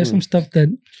 but yeah, there's some stuff that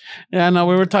yeah, no,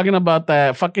 we were talking about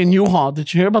that fucking U-Haul.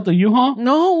 Did you hear about the U-Haul?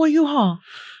 No, what U-Haul?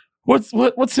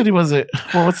 What city was it?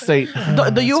 Or what state?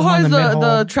 The U-Haul someone is in the mid-haul.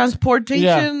 the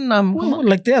transportation. well,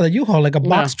 like the U-Haul, like a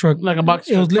box Yeah, truck. like a box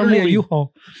It was truck. literally a Movie.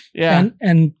 U-Haul. Yeah.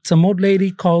 And some old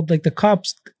lady called like the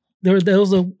cops. There was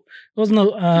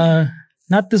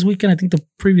not this weekend. I think the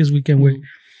previous weekend where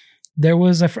there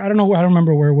was I don't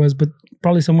remember where it was, but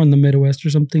probably somewhere in the Midwest or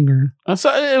something. Or So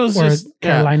it was Or just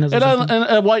Carolinas or in something.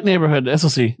 a white neighborhood, eso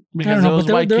sí. I Because don't it know, was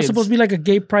but white there was kids. supposed to be like a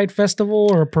gay pride festival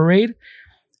or a parade.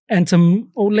 And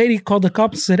some old lady called the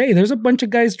cops and said, "Hey, there's a bunch of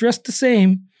guys dressed the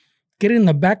same, getting in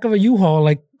the back of a U-Haul,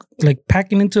 like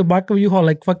packing into the back of a U-Haul,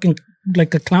 like fucking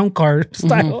like a clown car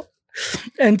style."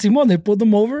 And Simon, they pulled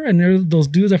them over, and there those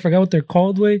dudes, I forgot what they're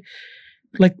called, way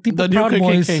like the people new Proud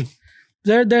Boys. KKK.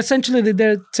 They're essentially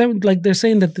they're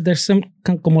saying that they're some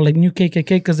como like new KKK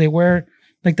because they wear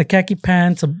like the khaki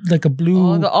pants, like a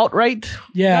blue, Oh, the alt-right.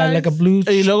 yeah, guys. like a blue,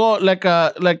 Y luego, like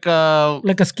like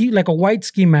a white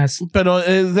ski mask. pero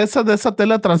es de esa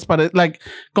tela transparente, like,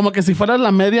 como que si fuera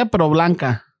la media, pero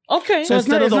blanca. Okay. So it's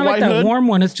instead not, of it's the not like white that hood- warm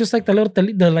one. It's just like the little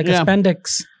like Yeah. a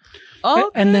spandex, Oh,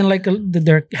 and then like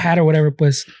their hat or whatever,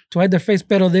 pues to hide their face.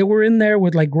 Pero they were in there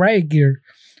with like riot gear,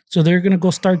 so they're gonna go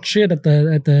start shit at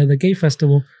the gay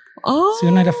festival. oh. So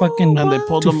you had to fucking And they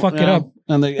pulled to them fuck it yeah, up.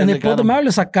 And they Pulled them out.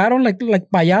 Le sacaron like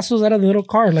payasos out of the little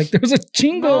car. Like there was a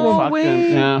chingo of them. No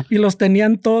way. Yeah. Y los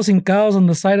tenían todos hincados on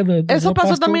the side of the Eso little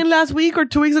pasó Costco. también last week or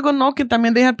 2 weeks ago, no, que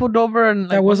también they had pulled over and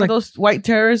like That was one of like- those white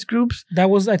terrorist groups. That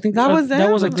was, I think, That was that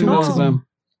them? was like 2 No. weeks ago.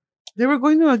 They were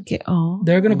going to a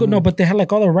They're gonna go no, but they had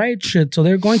like all the riot shit, so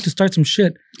they're going to start some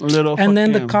shit. Little And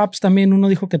then the fucking cops también uno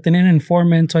dijo que tenían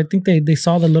informant, so I think they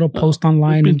saw the little post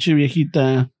online. And, pinche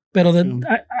viejita. pero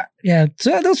yeah,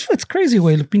 so it's crazy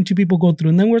way the pinche people go through.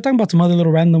 And then we're talking about some other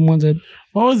little random ones that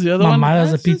What was the other one?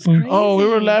 mamadas that That's just people. crazy. Oh, we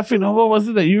were laughing. Oh, what was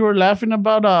it that you were laughing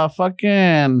about?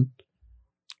 Fucking.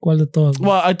 ¿Cuál de todos?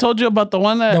 Well, I told you about the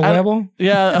one that. The huevo.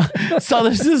 Yeah. So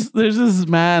there's this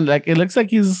man, like it looks like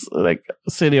he's like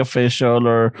a city official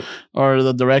or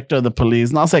the director of the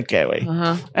police. No sé qué, güey.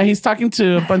 Uh-huh. And he's talking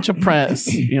to a bunch of press,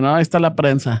 you know, ahí está la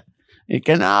prensa. Y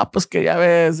que no, pues que ya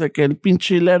ves, de que el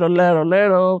pinche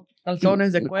lero,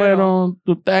 Calzones de cuero.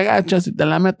 tú te agachas y te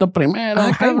la meto primero. Ay,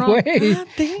 Ay, cabrón. güey. God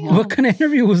damn. What kind of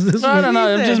interview was this? No, no,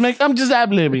 no. Jesus. I'm just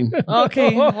ad-libbing.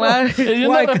 Okay. Well, Why?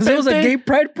 Because it was a gay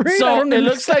pride parade? I So don't it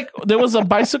looks like there was a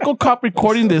bicycle cop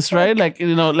recording this, right? Like,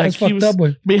 you know, like That's he fucked was up,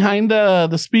 güey. behind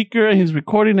the speaker and he's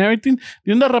recording everything.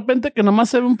 Y de repente que nomás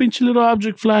se ve un pinche little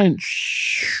object flying.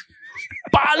 Shh.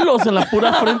 Palos en la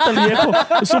pura frente al viejo.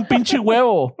 Es un pinche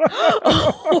huevo.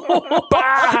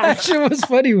 ¡Pah! That shit was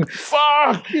funny. güey.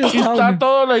 Fuck. Y was telling está me.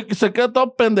 todo, like, se queda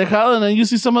todo pendejado. And then you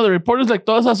see some of the reporters, like,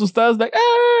 todas asustadas, like,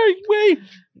 ¡ay, güey!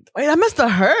 Wait, that must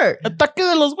have hurt. Ataque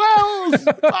de los huevos.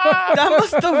 That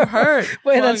must have hurt.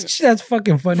 Wait, that's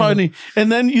fucking funny. Funny. And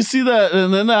then you see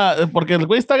porque el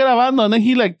güey está grabando, and then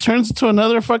he like turns to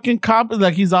another fucking cop,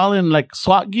 like he's all in like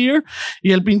SWAT gear,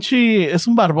 y el pinche es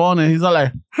un barbón, and he's all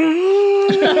like,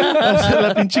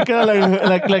 la pinche cara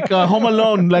like Home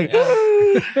Alone, like,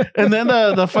 and then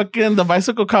the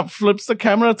bicycle cop flips the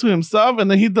camera to himself, and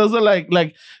then he does it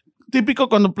like típico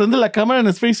cuando prende la cámara and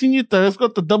it's facing you, te ves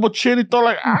con the double chin y todo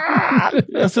like,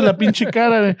 hace la pinche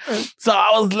cara. So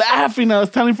I was laughing. I was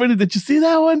telling Freddie, did you see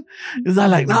that one? He's all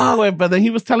like, no, way. But then he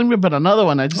was telling me about another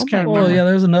one. I just can't remember. Oh, yeah,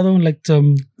 there's another one, like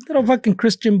some little fucking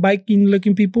Christian biking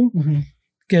looking people. Mm-hmm.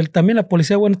 Que también la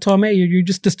policía went to tell me, you're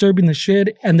just disturbing the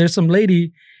shit. And there's some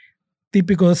lady,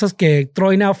 típico de esas que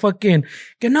throwing out fucking,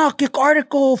 que no, que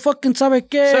article, fucking sabe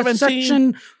qué, 17.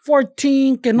 section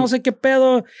 14, que no sé qué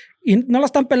pedo. Y no la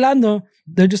están pelando.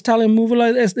 They're just telling him move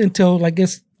like this until like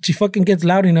she fucking gets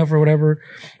loud enough or whatever.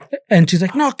 And she's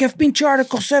like, no, que pinche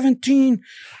article 17,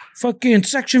 fucking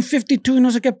section 52, no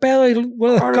sé qué pedo. Y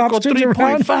one of the cops turns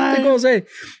around and goes, hey,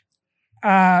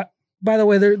 by the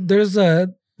way, there's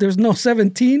no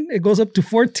 17. It goes up to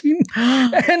 14.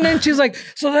 And then she's like,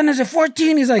 so then is it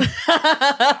 14? He's like,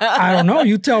 I don't know.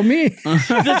 You tell me.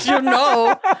 Did you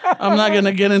know? I'm not going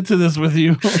to get into this with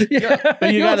you. Yeah.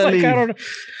 You got to leave. I don't know.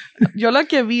 Yo la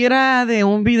que vi era de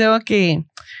un video que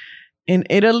in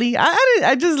Italy,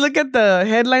 I just look at the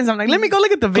headlines. I'm like, let me go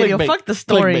look at the video. Clickbait. Fuck the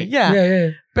story. Clickbait. Yeah.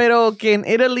 Pero que in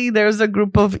Italy, there's a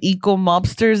group of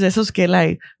eco-mobsters, esos que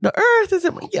like, the earth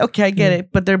isn't, okay, I get it,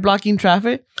 but they're blocking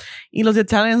traffic. Y los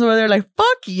Italians over there like,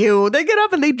 fuck you. They get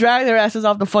up and they drag their asses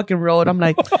off the fucking road. I'm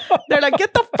like, they're like,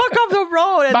 get the fuck off the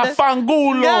road. And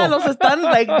Bafangulo. yeah, los están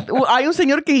like, hay un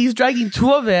señor que he's dragging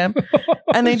two of them.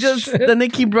 And they just, then they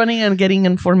keep running and getting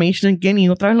information again. Y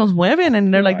otra vez los mueven.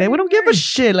 And they're like, we don't give a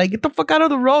shit. Like, get the fuck out of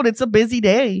the road. It's a busy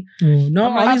day.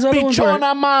 No, all these other ones are,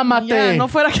 Pichona, mámate. Yeah,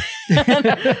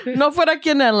 no fuera aquí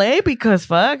en LA because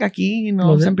fuck, aquí, you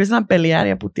know, se empiezan a pelear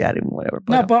y a putear y whatever.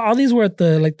 No, but all these were at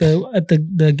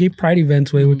the gay pride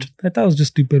events, way, which I thought was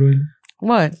just stupid, way.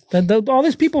 What? All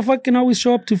these people fucking always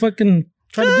show up to fucking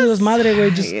try to do this madre,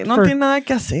 way, just no tiene nada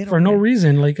que hacer. For no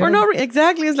reason. Like,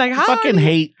 exactly. It's like, how? Fucking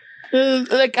hate.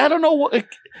 Like, I don't know.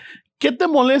 ¿Qué te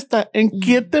molesta? ¿En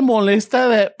qué te molesta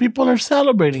that people are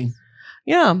celebrating?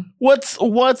 Yeah. What's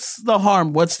the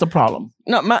harm? What's the problem?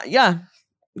 No,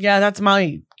 yeah, that's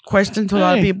my question to a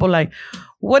lot of people. Like,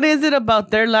 what is it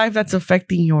about their life that's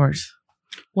affecting yours?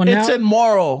 Well, it's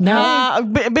immoral.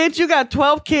 Bitch, you got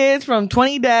 12 kids from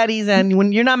 20 daddies, and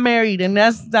when you're not married, and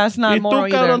that's not moral either. Y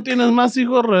tú, cabrón, tienes más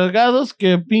hijos regados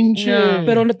que pinche. Yeah.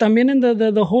 Pero también in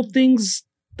the whole things,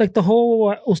 like the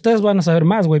whole, ustedes van a saber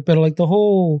más, güey, pero like the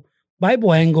whole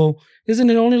Bible angle, isn't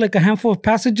it only like a handful of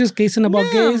passages casing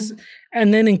about gays?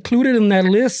 And then included in that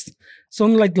list,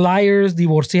 some like liars,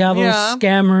 divorciados,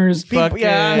 scammers, people,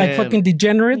 like fucking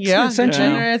degenerates, essentially.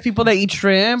 Degenerates, people that eat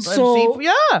shrimp. So,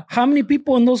 how many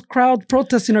people in those crowds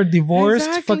protesting are divorced,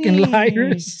 fucking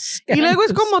liars? Y luego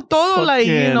es como todo, like,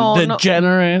 you know.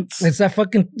 Degenerates. It's that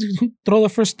fucking throw the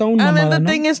first stone. And then the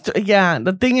thing is,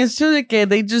 the thing is too, that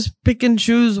they just pick and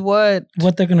choose what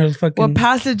they're gonna fucking. What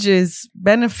passages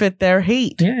benefit their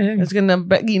hate. Yeah. It's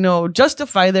gonna,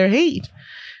 justify their hate.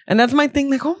 And that's my thing.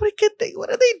 Like, what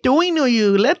are they doing to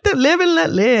you? Let them live and let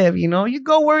live. You know, you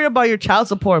go worry about your child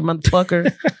support,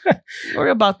 motherfucker.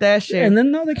 Worry about that shit. And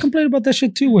then they complain about that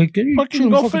shit too. Like,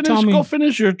 go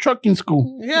finish your trucking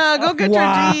school. Yeah, go get your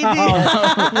GED.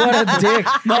 What a dick.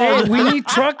 No, hey, we need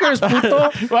truckers, puto.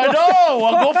 I know.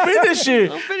 Well, go finish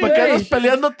it. ¿Por qué andas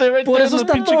peleándote? Por eso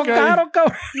está todo caro,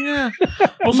 cabrón. Yeah.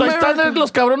 O sea, están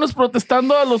los cabrones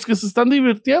protestando a los que se están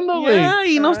divirtiendo, güey. Yeah,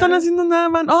 y no están haciendo nada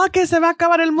más. Oh, que se va a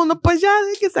acabar el mundo. Pues ya,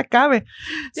 que se acabe.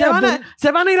 Se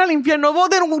van a ir al infierno. Well,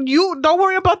 then you don't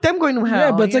worry about them going to hell.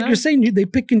 Yeah, but it's like you're saying, they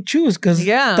pick and choose because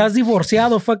estás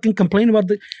divorciado fucking complain about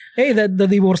the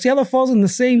divorciado falls in the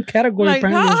same category. Like,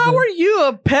 how are you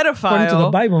a pedophile? According to the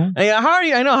Bible.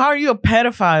 How are you a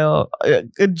pedophile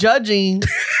judging?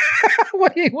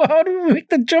 Wait, how do we make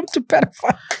the jump to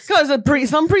pedophile? Because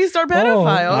some priests are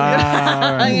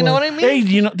pedophiles. You know what I mean? Hey,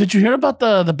 did you hear about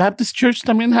the Baptist church?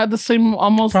 También had the same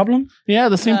almost problem. Yeah,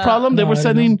 the same problem. They were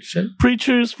sending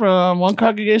preachers from one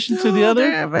congregation to the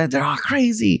other. They're all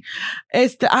crazy.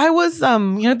 I was, te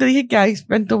dije que I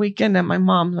spent the weekend at my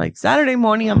mom. Like Saturday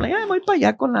morning, I'm like, voy para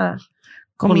allá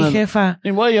con mi jefa.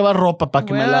 Y voy a llevar ropa para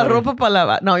que me lave. Ropa para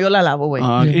lavar. No, yo la lavo, güey.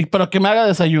 Pero que me haga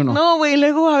desayuno. No, güey.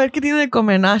 Luego a ver qué tiene de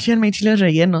comer. She had made chiles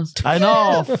rellenos. I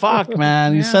know. Fuck,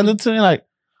 man. You send it to me like.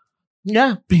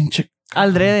 Yeah. Pinche.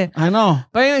 Aldrede. I know.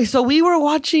 But anyway, so we were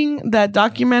watching that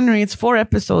documentary. It's 4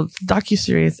 episodes,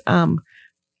 docuseries.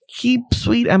 Keep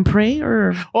Sweet and Pray?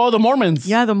 Or Oh, the Mormons.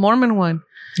 yeah, the Mormon one.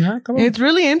 Yeah, come on. It's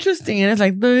really interesting. And it's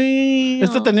like,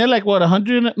 Este tenía like, what,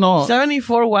 100? No.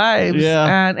 74 wives.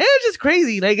 Yeah. And it's just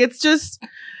crazy. Like, it's just,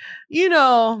 you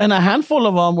know. And a handful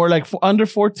of them were like under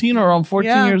 14 or around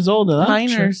 14 years old. Huh?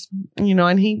 Minors. You know,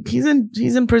 and he's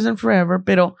in prison forever.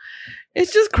 Pero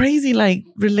it's just crazy, like,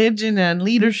 religion and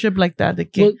leadership like that.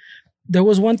 Well, there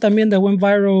was one también that went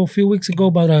viral a few weeks ago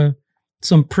about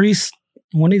some priest.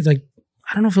 One is like,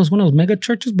 I don't know if it was one of those mega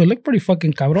churches, but it looked pretty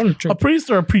fucking cabrón. A priest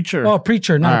or a preacher? Oh, a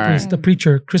preacher, not a priest. A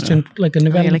preacher, Christian, like an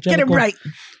evangelical. Get it right.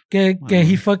 Que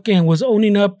he fucking was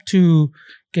owning up to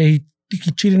que he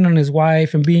cheating on his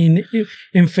wife and being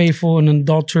unfaithful and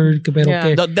adultered. Que, pero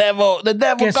que, The devil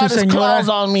got his claws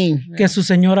on me. Que su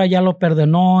señora ya lo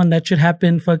perdonó, and that should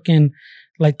happen fucking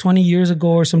like 20 years ago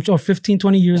or 15,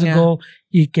 20 years ago.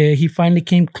 Y que he finally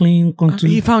came clean con su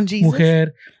he found Jesus?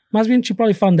 mujer. Más bien, she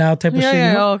probably found out type of shit.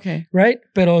 Yeah, you know? okay. Right?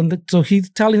 Pero, so he's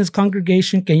telling his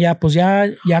congregation que ya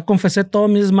confesé todo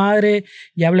mi desmadre,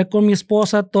 ya hablé con mi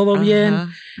esposa, todo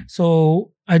bien.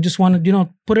 So I just want to,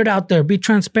 put it out there, be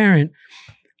transparent.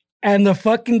 And the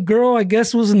fucking girl, I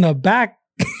guess, was in the back.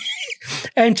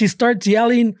 And she starts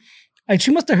yelling. And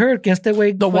she must have heard que este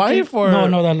güey. The wife or? No,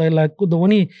 the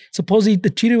one he supposedly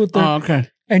cheated with her. Oh, okay.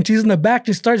 And she's in the back.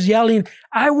 She starts yelling,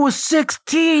 "I was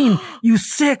 16, you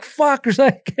sick fuckers!"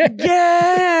 Like,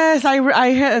 yes, I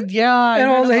heard. Yeah, and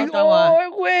I was like,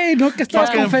 "Oh, wait, no que estás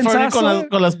confesando."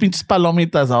 Con las pinches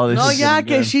palomitas. All this. No, yeah,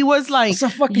 because she was like,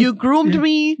 "You groomed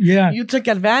me, you took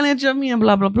advantage of me, and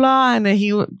blah blah blah." And then I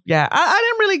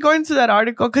didn't really go into that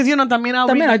article because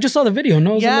también I just saw the video.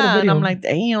 No, it was a little video. And I'm like,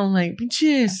 damn, like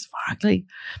bitches, fuck, like,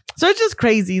 so it's just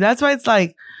crazy. That's why it's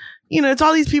like. It's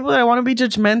all these people that want to be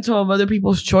judgmental of other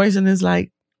people's choice, and it's like,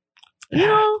 and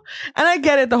I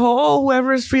get it. The whole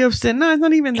whoever is free of sin. No, it's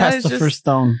not even that. It's the first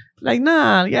stone. Like,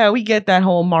 nah, yeah, we get that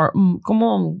whole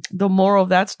the moral of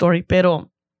that story, pero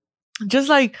just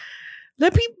like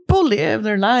let people live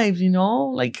their lives,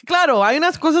 Like, claro, hay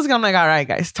unas cosas que I'm like, all right,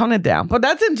 guys, tone it down. But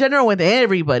that's in general with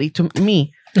everybody. To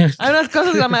me. Hay unas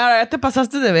cosas que I'm like, all right, te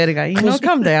pasaste de verga.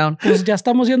 Calm down. Pues ya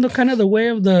estamos yendo kind of the way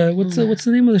of the what's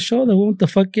the name of the show? The one with the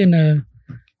fucking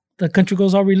the country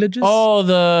goes all religious. Oh,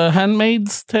 the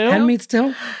Handmaid's Tale. Handmaid's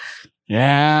Tale.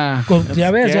 Yeah. Well,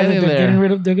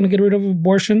 they're gonna get rid of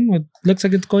abortion. It looks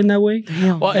like it's going that way.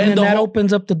 Well, and then that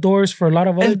opens up the doors for a lot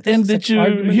of other things. And did you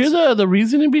hear the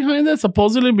reasoning behind that?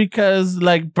 Supposedly because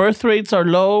like birth rates are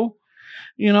low.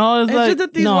 It's like just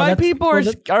that these white people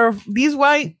are these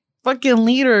white fucking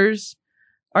leaders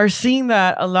are seeing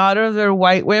that a lot of their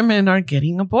white women are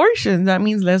getting abortions. That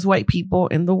means less white people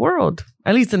in the world,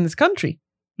 at least in this country.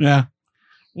 Yeah.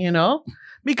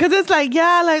 Because it's like,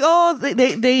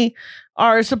 they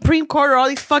our Supreme Court or all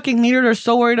these fucking leaders are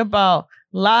so worried about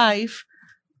life.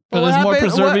 But it's more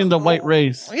preserving the white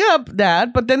race. Yeah,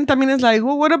 that. But then, it's like,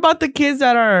 well, what about the kids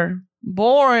that are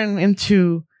born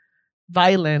into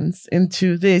violence,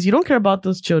 into this? You don't care about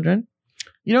those children.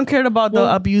 You don't care about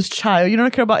the abused child. You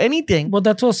don't care about anything. Well,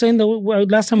 that's what I was saying.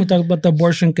 Last time we talked about the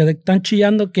abortion, que están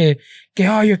chillando que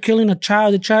you're killing a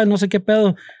child, no sé qué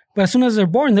pedo. But as soon as they're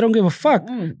born, they don't give a fuck.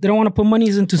 They don't want to put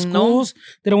monies into schools.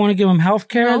 They don't want to give them health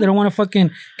care. They don't want to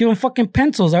fucking give them fucking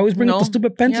pencils. I always bring up the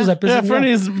stupid pencils. Yeah,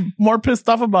 Freddie is more pissed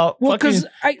off about fucking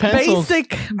pencils. Basic.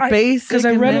 Because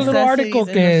I read a little article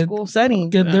in school setting.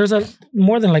 There's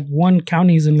more than like one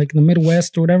counties in like the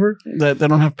Midwest or whatever that they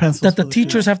don't have pencils. That the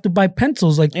teachers have to buy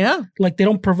pencils. Like they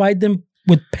don't provide them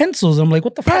with pencils. I'm like,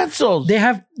 what the pencils? They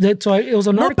have that. So it was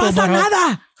an article about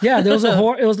nada. Yeah, there was I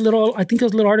think it was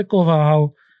a little article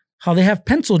about how they have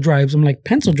pencil drives. I'm like,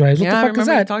 pencil drives? What the fuck is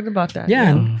that? We talked about that.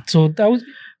 Yeah. And so that was...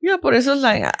 Yeah, but it's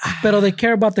like... Pero they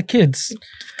care about the kids.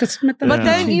 But then,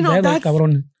 that's...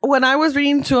 When I was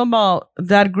reading too about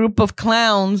that group of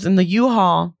clowns in the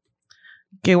U-Haul,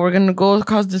 okay, we're going to go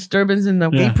cause disturbance in the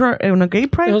gay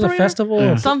pride. It was a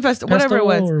festival. Some festival, whatever it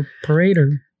was. Or parade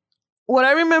or... What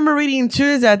I remember reading too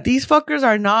is that these fuckers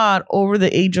are not over the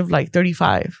age of like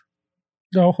 35.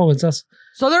 No, it's us.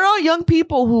 So they're all young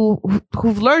people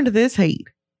who've learned this hate.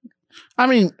 I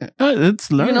mean, it's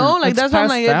learned. Like that's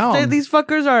what I'm like. These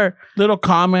fuckers are little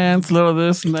comments, little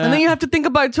this and that. And then you have to think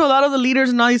about it too. A lot of the leaders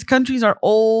in all these countries are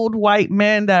old white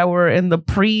men that were in the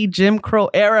pre-Jim Crow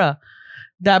era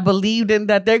that believed in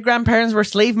that their grandparents were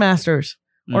slave masters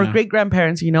or great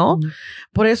grandparents. Mm-hmm.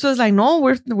 But it's just like, no,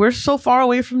 we're so far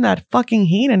away from that fucking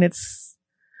hate, and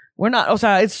we're not. O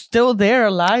sea, it's still there,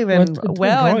 alive and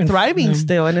and thriving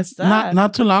still, and it's sad.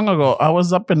 Not too long ago, I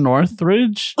was up in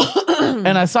Northridge,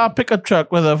 and I saw a pickup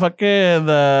truck with a fucking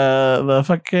the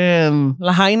fucking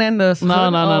Lahaina and the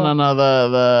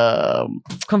the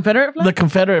Confederate flag. The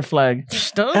Confederate flag,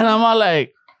 and I'm all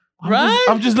like,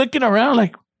 I'm just looking around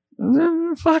like,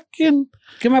 fucking.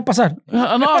 ¿Qué me va a pasar? No,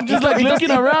 I'm just like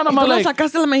looking around. I'm ¿Tú no like,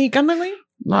 sacaste la mexicana, güey?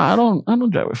 no, I don't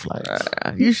drive with flags.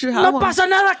 You should have No one. pasa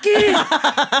nada aquí.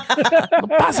 No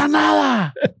pasa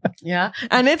nada. Yeah.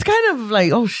 And it's kind of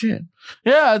like, oh, shit.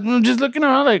 Yeah, I'm just looking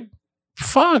around like,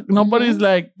 fuck. Nobody's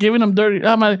like giving them dirty.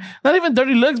 I'm like, not even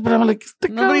dirty looks, but I'm like,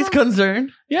 Nobody's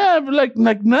concerned. yeah, but like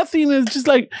nothing. It's just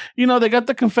like, you know, they got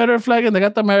the Confederate flag and they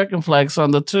got the American flags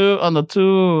on the two, and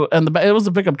the back. It was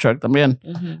a pickup truck también,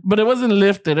 but it wasn't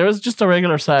lifted. It was just a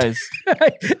regular size.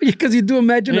 Because you do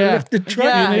imagine a Yeah. lifted truck.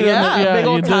 Yeah, need yeah. a- yeah, Big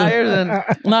you old do. tires and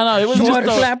No, it was Short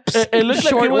just flaps. It looked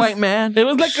short like it was, white man. It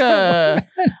was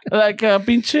like a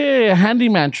pinche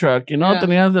handyman truck, you know? Yeah.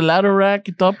 Tenía the ladder rack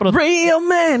y todo, pero Real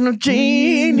man of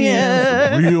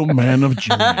genius. real man of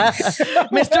genius.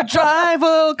 Mr.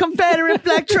 Driver, Confederate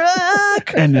flag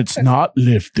truck. And it's not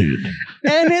lifted.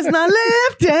 And it's not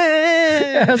lifted.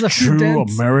 It has a few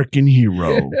dents. American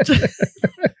hero.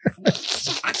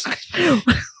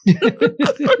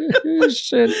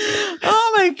 Shit.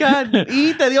 Oh my God.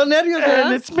 Y te dio nervios, And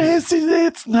 ¿verdad? it's messy.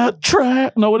 It's not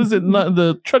track. No, what is it? Not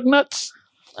the truck nuts?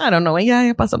 I don't know.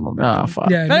 Ya pasó el momento. Ah, fuck.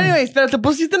 Yeah, I But know. anyways, pero te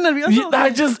pusiste nervioso.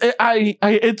 I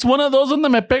it's one of those donde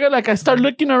me pega, like I start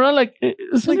looking around, like,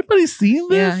 is anybody seeing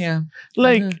this? Yeah.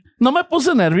 Like, no me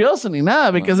puse nervioso ni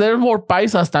nada, because there were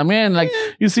paisas también. Like,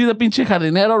 you see the pinche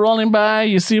jardinero rolling by,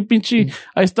 you see pinche,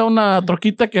 ahí está una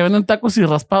troquita que venden tacos y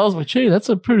raspados, but hey, that's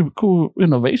a pretty cool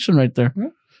innovation right there.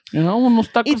 You know, unos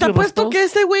tacos Y te y apuesto raspados. que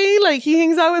ese güey, like, he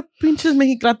hangs out with pinches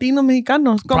latinos,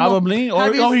 mexicanos. Como, Probably.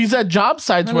 have you- He's at job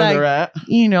sites where Like, they're at.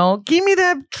 You know, give me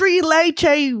that tree leche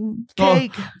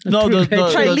cake. No, the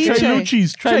Triluce.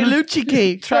 Trilucci's. Trilucci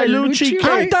cake. Trilucci Trilucci.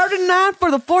 I'm cake. starting that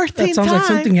for the 14th That sounds time. like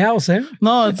something else, eh?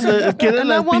 No, it's quieren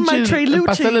And I las want my pinches Trilucci.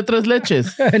 pastel de tres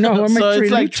leches. I know. What So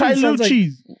it's like sounds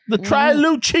Trilucci's. The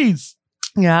Trilucci's.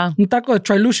 Yeah. un taco de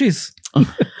Trilushis.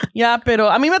 Yeah, pero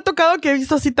a mí me ha tocado que he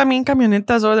visto así también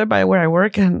camionetas over there by where I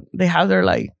work and they have their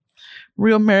like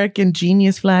real American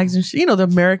genius flags and you know, the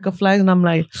America flags. And I'm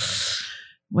like,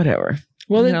 whatever.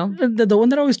 Well, You know? the one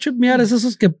that always tripped me out is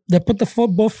esos que they put the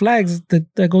both flags that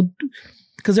go,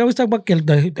 because they always talk about que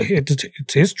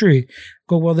it's history.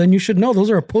 Go, well, then you should know those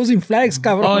are opposing flags,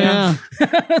 cabrón. Oh, yeah.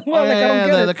 Well, like, I don't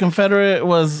get the it. Confederate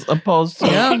was opposed to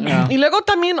Yeah. Y luego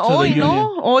también the hoy, Union.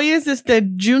 ¿no? Hoy es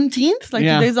Juneteenth. Like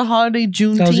Yeah. today's a holiday,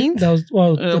 Juneteenth. That was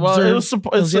well, Well, it was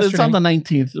it's on the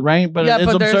 19th, right? But it's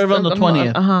there's observed on the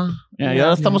 20th. Uh-huh. Yeah, y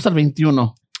ahora estamos al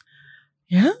 21.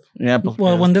 Yeah. Yeah, porque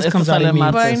well, when this esto comes out, sale it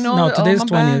means But I martes. know- no, today's oh, my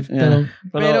bad. 20th. Yeah.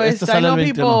 Pero este I sale know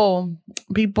el 21.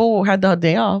 people had the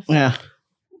day off. Yeah.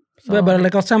 But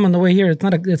like I was saying on the way here, it's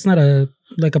not a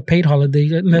like a paid holiday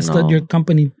unless No. your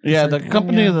company. Yeah, the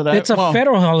company that I... It's a well,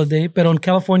 federal holiday, but in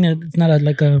California, it's not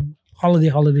like a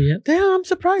holiday yet. Damn, I'm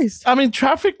surprised. I mean,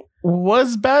 traffic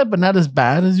was bad, but not as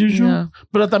bad as usual. Yeah.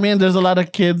 But I mean, there's a lot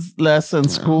of kids less in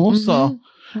school. So,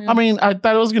 I mean, I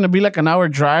thought it was going to be like an hour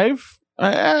drive.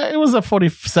 It was a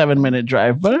 47-minute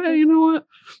drive. But you know what?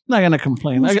 Not going to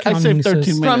complain. I Who's saved counting 13 this?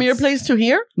 minutes. From your place to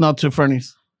here? No, to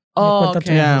Fernie's. Oh, cuenta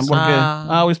okay. Yeah, Yes. porque Ah.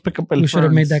 I always pick up el We should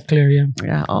have made Ferns. that clear, yeah.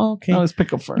 Yeah. Oh, okay. I always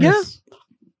pick up Fernie's. Yeah.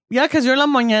 Yeah, because you're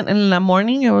in la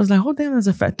morning, it was like, oh, damn, that's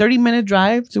a 30-minute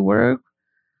drive to work.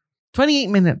 28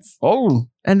 minutes. Oh,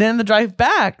 And then the drive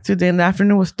back to in the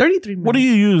afternoon was 33 minutes. what do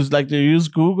you use? Like, do you use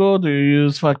Google? Do you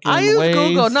use fucking I use Waze?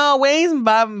 Google. No,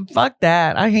 Waze, fuck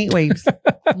that. I hate Waze.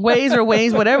 Waze or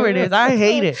Waze, whatever it is. I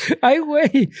hate it. I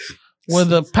wait. With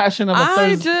the passion of a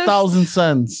I just- 1,000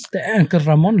 suns. Damn, because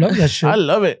Ramon loves that shit. I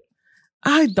love it.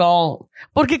 I don't.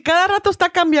 Porque cada rato está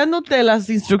cambiándote las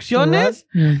instrucciones.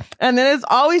 Yeah. And then it's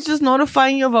always just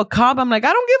notifying you of a cop. I'm like,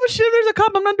 I don't give a shit if there's a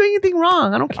cop. I'm not doing anything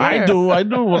wrong. I don't care. I do.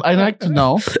 I like to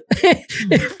know.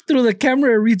 Through the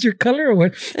camera, it reads your color or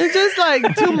what? It's just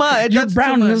like too much. It You're does brown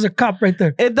too and much. there's a cop right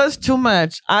there. It does too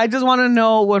much. I just want to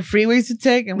know what freeways to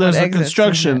take and There's what a exits.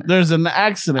 construction. There's an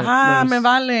accident. Ah, me There's-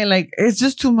 vale. Like, it's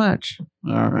just too much.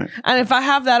 All right. And if I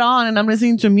have that on and I'm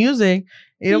listening to music,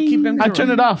 it'll keep him. I turn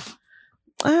it off.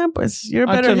 Ah, pues you're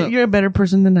I turn it- you're a better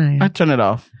person than I am. I turn it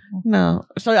off. No.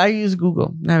 So I use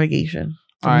Google navigation.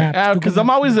 All right. Maps, Because Google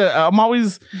I'm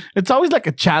always, it's always like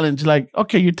a challenge. Like,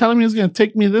 okay, you're telling me it's going to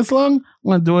take me this long? I'm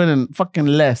going to do it in fucking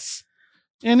less.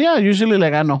 And yeah, usually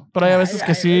like I know. Pero hay veces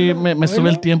que sí me sube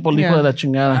el tiempo el hijo Yeah. de la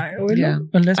chingada. Yeah.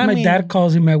 Unless I my mean- dad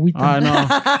calls him, agüita. I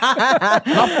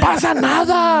know. No pasa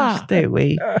nada. Stay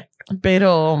away.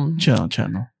 Pero,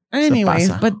 Chano. anyways,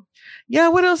 pasa. but yeah,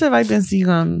 what else have I been seeing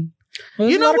on? Well,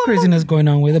 there's You a know lot of what, craziness going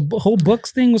on with it. The whole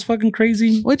books thing was fucking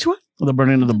crazy. Which one? The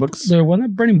burning of the books. They're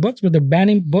not burning books, but they're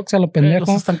banning books a lo Los pendejo.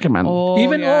 están quemando. Oh,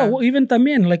 even yeah. even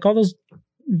también like all those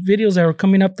videos that were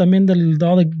coming up también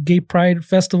all the gay pride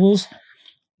festivals,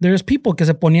 there's people que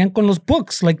se ponían con los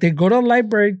books. Like they go to a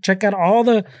library, check out all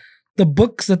the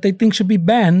books that they think should be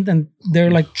banned, and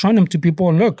they're like showing them to people.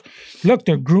 And look,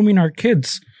 they're grooming our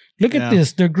kids. Look at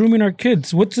this. They're grooming our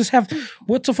kids. What's a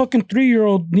fucking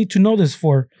 3-year-old need to know this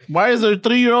for? Why is there a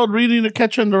 3-year-old reading The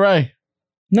Catcher in the Rye?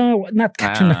 No, not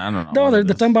catching. I don't know. No,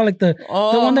 they're talking about like the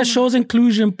one that shows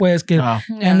inclusion, pues.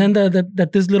 And then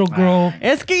that this little girl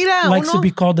Es que mira, likes to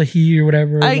be called a he or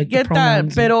whatever. I like get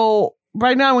that, pero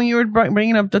right now when you were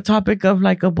bringing up the topic of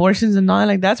like abortions and all that,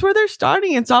 like that's where they're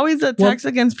starting. It's always attacks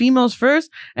against females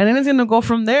first, and then it's gonna go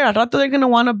from there. Al rato they're gonna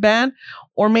want to ban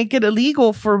or make it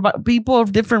illegal for people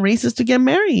of different races to get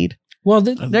married. Well,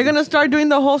 they're gonna start doing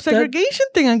the whole segregation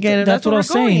thing again. That's what I was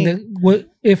saying.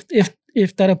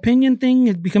 If that opinion thing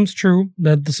it becomes true,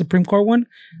 that the Supreme Court one,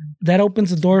 that opens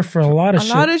the door for a lot of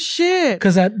shit.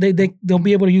 Because they'll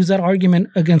be able to use that argument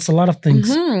against a lot of things.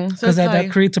 Because that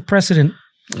creates a precedent.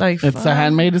 Like it's a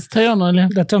Handmaid's Tale, ¿no?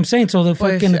 That's what I'm saying. So the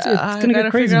fucking it's gonna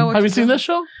get crazy. Have you seen that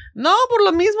show? No, por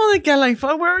lo mismo de que like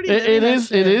fuck, we're already. It is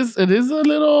a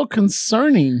little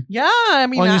concerning. Yeah, I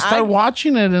mean, when you start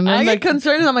watching it, and then I get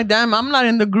concerned. I'm like, damn, I'm not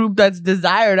in the group that's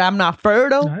desired. I'm not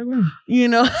fertile. You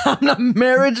know, I'm not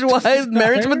marriage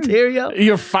material.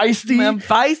 You're feisty. I'm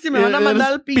feisty. Me van a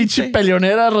mandar al pinche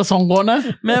peleonera rezongona.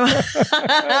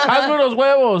 Hazme los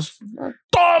huevos.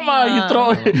 Toma, le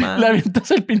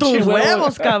avientas el pinche tus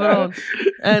huevos, cabrón.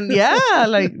 And yeah,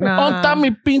 like, nah. Onta mi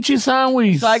pinche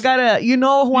sandwich. So I gotta, you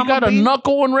know who you got a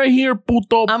knuckle one right here,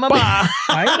 puto. I'm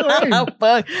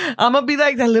gonna be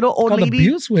like that little old lady.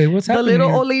 Abuse way. What's happening? The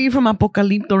little old lady from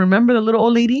Apocalipto. Remember the little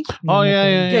old lady? Oh, yeah.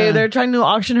 Okay, they're trying to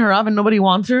auction her off and nobody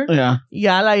wants her. Yeah.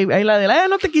 Yeah, la de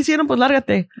no te quisieron, pues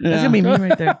lárgate. That's gonna be me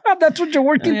right there. That's what you're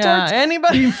working towards.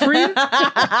 Anybody? Being free?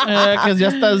 Because ya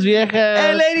estás vieja.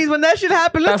 Hey, ladies, when that shit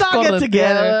happen, let's all get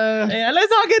together. Yeah,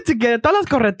 let's all get together. Todas las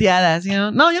correteadas, you know.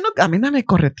 No, yo no, a mí no me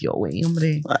correteó, güey,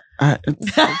 hombre. Wow.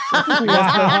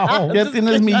 Ya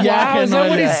tienes millaje, wow, is that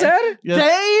what he said?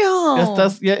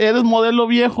 Damn. Ya eres modelo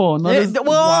viejo. ¿No?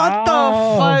 What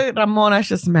the fuck? Ramon, I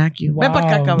should smack you. Ven pa'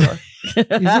 acá, cabrón. He's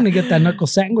gonna get that knuckle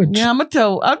sandwich. Yeah, I'm gonna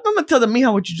tell the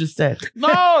mija what you just said. No.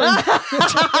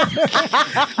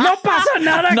 No pasa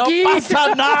nada aquí. No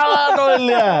pasa nada,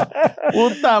 Noelia.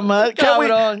 Puta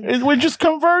madre. We're just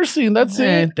conversing. That's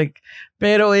it.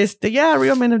 Pero yeah,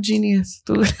 real men of genius.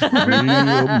 Real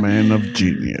man of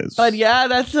genius. But yeah,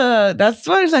 that's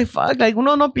why it's like fuck. Like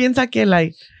uno no piensa que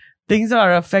like things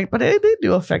are affect, but they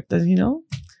do affect us, you know.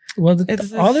 Well,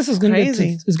 all this is going to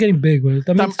it's getting big.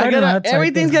 I mean,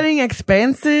 everything's getting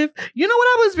expensive. You know what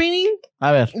I was reading?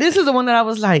 A ver. This is the one that I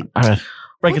was like, a ver.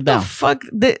 Break it down. The fuck?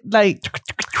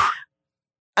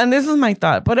 And this is my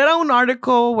thought. But era un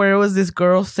article where it was this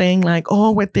girl saying like,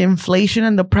 oh, with the inflation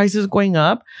and the prices going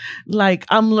up, like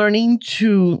I'm learning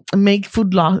to make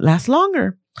food last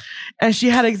longer. And she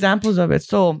had examples of it.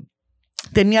 So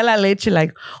tenía la leche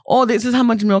like, oh, this is how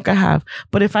much milk I have.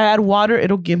 But if I add water,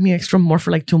 it'll give me extra more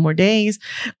for like 2 more days.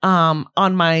 On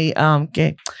my,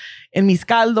 en mis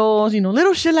caldos, you know,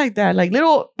 little shit like that. Like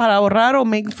little para ahorrar or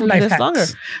make food last longer.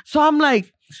 So I'm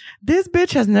like, this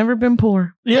bitch has never been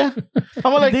poor. Yeah.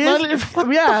 I'm like,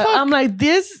 I'm like,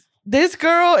 this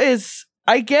girl is,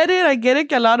 I get it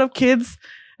que a lot of kids,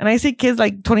 and I say kids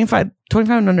like 25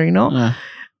 and under, you know,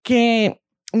 que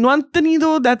no han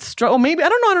tenido that struggle. Maybe, I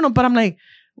don't know, but I'm like,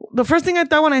 the first thing I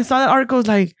thought when I saw that article was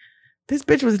like, this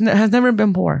bitch has never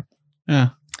been poor. Yeah.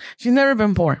 She's never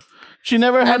been poor. She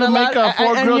never had to make a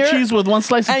 4 grilled cheese with 1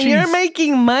 slice of cheese. And you're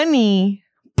making money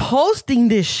posting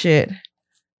this shit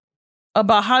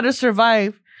about how to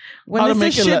survive when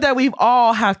this is shit that we've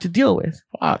all have to deal with.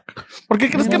 Fuck. ¿Por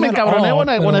qué crees que me encabroné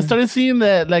when I started seeing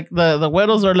that, like, the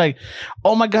güeros are like,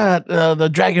 oh my God, the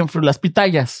dragon fruit, las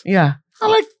pitayas. Yeah. I'm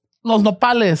like, los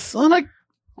nopales. I'm like,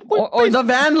 or the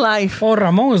van life. Oh,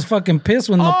 Ramon was fucking pissed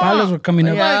when nopales were coming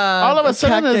up. Yeah, like, all of a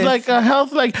sudden it's like a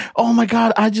health, like, oh my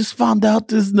God, I just found out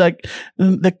this, like,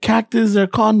 the cactus are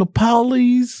called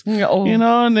nopales. You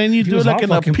know, and then you do like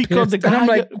in a pico de gallo.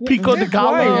 Like, pico de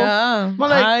gallo. Yeah.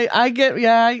 Like, I get,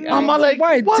 I'm like,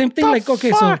 why? What same thing, like,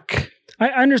 okay, fuck? So I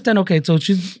understand, okay, so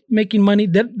she's making money.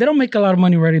 They don't make a lot of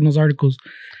money writing those articles.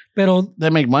 Pero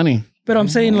they make money. But I'm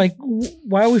saying, like,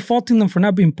 why are we faulting them for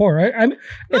not being poor?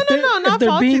 Not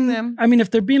faulting them. I mean, if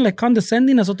they're being like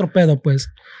condescending, es otro pedo, pues.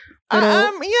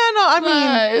 I mean,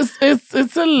 it's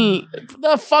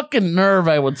the fucking nerve,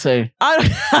 I would say. No,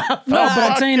 but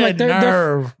I'm saying like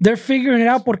they're figuring it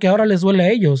out porque ahora les duele a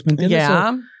ellos, ¿me entiendes?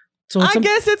 Yeah. So I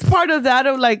guess it's part of that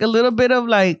of like a little bit of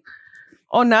like,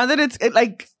 oh, now that it's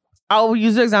like. I'll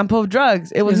use the example of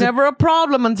drugs. It was never a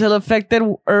problem until it affected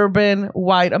urban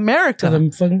white America.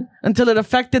 Until it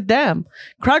affected them.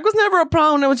 Crack was never a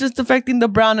problem. It was just affecting the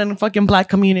brown and fucking black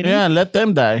community. Yeah, let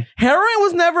them die. Heroin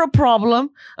was never a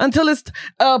problem until it's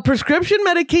prescription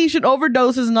medication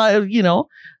overdoses. Not, you know,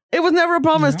 it was never a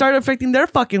problem. It started affecting their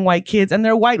fucking white kids and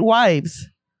their white wives.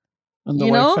 And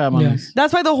the white families. Yeah.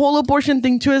 That's why the whole abortion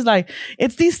thing too is like,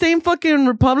 it's these same fucking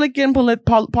Republican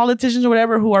politicians or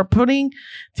whatever who are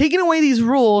taking away these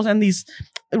rules and these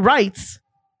rights.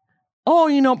 Oh,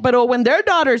 you know, but when their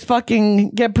daughters fucking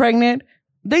get pregnant,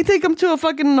 they take them to a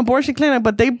fucking abortion clinic,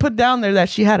 but they put down there that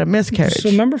she had a miscarriage.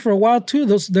 So remember for a while too,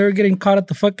 they're getting caught at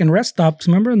the fucking rest stops.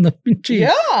 Remember in the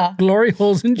glory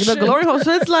holes and shit. The glory holes.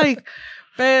 So it's like,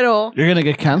 pero You're gonna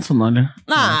get canceled, Nanya.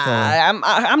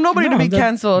 I'm nobody to be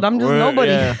canceled. I'm just nobody.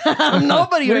 Yeah. I'm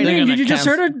nobody. What do you Right mean? now. You just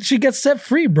heard her? She gets set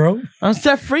free, bro. I'm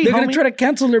set free. They're homie. gonna try to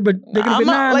cancel her, but they're gonna I'm be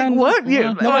not like what?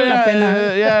 No vale la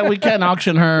pena. Yeah, we can't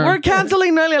auction her. We're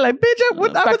canceling Nelia. Like, bitch, I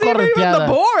wasn't even on the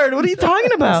board. What are you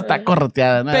talking about? Está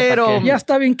correteada. ¿No? Pero- ¿Para qué? Ya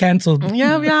está bien canceled.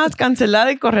 Ya, es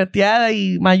cancelada y correteada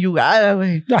y mayugada,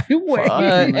 güey. Ay, güey.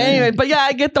 Anyway, but yeah,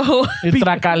 I get the whole... Y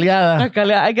tracaleada.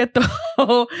 I get the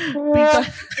whole...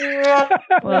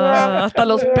 hasta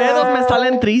los pedos me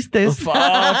salen tristes. Fuck.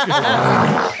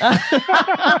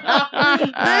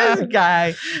 This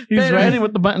guy. He's ready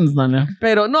with the buttons, Nanya.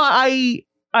 Pero no, I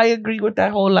agree with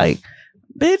that whole like,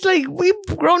 bitch, like we've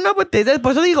grown up with this.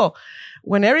 Por eso digo,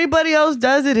 when everybody else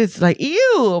does it, it's like,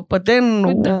 ew. But then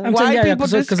I'm white saying, people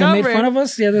because discover they made fun of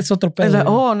us. Yeah, that's otro pedo. it's like,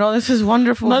 oh no, this is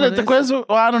wonderful. No, for ¿te this. acuerdas?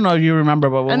 Well, I don't know if you remember,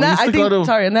 but when And we that, used to go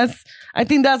to... I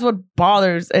think that's what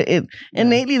bothers it.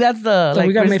 Innately, that's the So like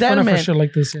we got made fun of resentment. for shit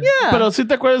like this. Yeah. Yeah, Pero si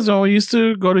te acuerdas when we used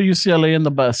to go to UCLA in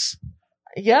the bus?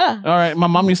 yeah. All right, my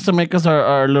mom used to make us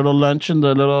our little lunch in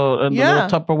the little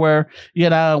Tupperware. Y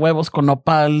era huevos con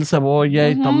nopal, cebolla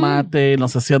y tomate.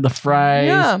 Nos hacía the fries.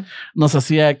 Yeah. Nos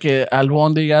hacía que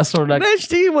albóndigas or like... Bitch,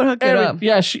 she would hook it up.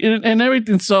 Yeah, and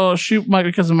everything. So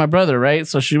because of my brother, right?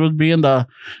 So she would be in the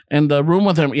room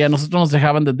with him. Yeah, nosotros nos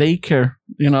dejaban the daycare,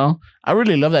 you know? I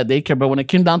really love that daycare, but when it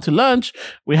came down to lunch,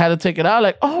 we had to take it out.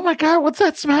 Like, oh my God, what's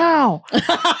that smell?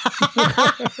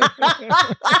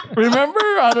 Remember?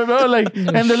 I don't know. Like,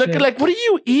 and they're looking like, what are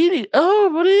you eating? Oh,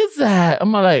 what is that?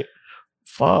 I'm like,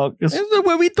 fuck. It's the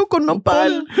huevito con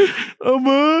nopal.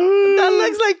 Oh, That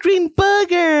looks like green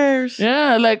burgers.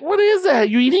 yeah, like, what is that?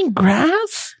 You eating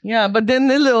grass? Yeah, but then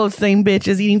the little same bitch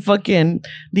is eating fucking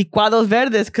licuados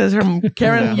verdes because her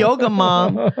Karen yoga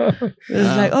mom is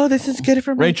like, oh, this is good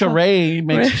for me. Rachel Ray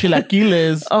makes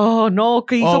chilaquiles. Oh, no,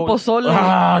 que hizo pozole.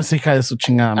 Ah, esa hija de su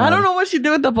chingada I don't madre. know what she did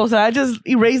with the pozole. I just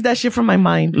erased that shit from my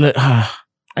mind. I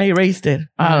I erased it.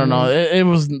 don't know.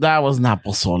 That was not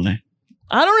pozole.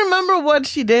 I don't remember what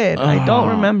she did. I don't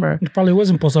remember. It probably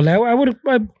wasn't pozole.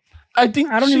 I think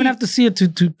I don't even have to see it to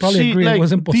probably agree it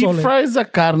wasn't pozole. Deep fries the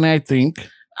carne, I think.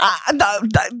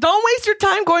 Don't waste your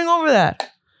time going over that.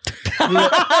 Le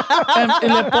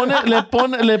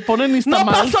ponen No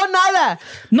nixtamal. pasó nada.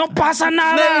 No pasa There you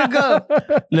nada.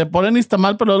 go. Le ponen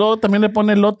nixtamal, pero luego también le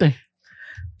ponen elote.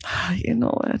 You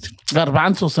know what?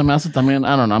 Garbanzo se me hace también.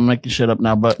 I don't know. I'm making shit up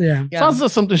now, but Yeah. sounds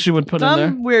like something she would put in there.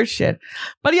 Some weird shit.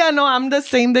 But yeah, no, I'm the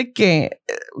same that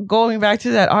going back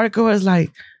to that article was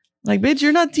like, bitch,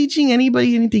 you're not teaching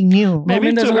anybody anything new. Maybe I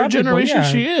mean, there's to a lot her of people, generation, yeah.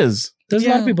 she is. There's a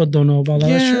lot of Yeah. people don't know about all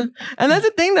that Yeah. shit. And that's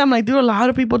the thing that I'm like, dude, a lot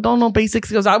of people don't know basic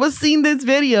skills. I was seeing this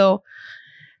video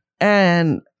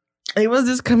and it was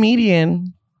this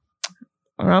comedian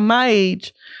around my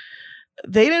age.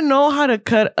 They didn't know how to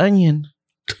cut onion.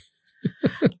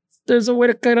 There's a way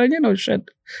to cut onion or shit.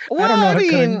 Well, I don't know how to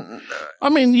cut onion. I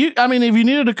mean, if you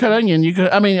needed to cut onion, you could.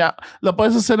 I mean, lo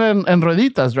puedes hacer en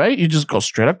rueditas, right? You just go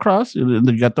straight across. You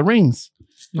got the rings,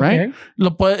 right?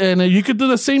 Okay. And you could do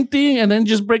the same thing, and then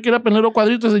just break it up in little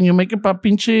cuadritos, and you make it pa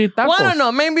pinche tacos. Well, I don't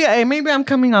know. Maybe I'm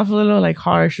coming off a little like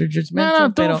harsh or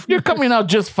judgmental. No, you're coming out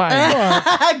just fine.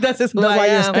 This is who The I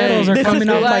am. ballesteros are This coming is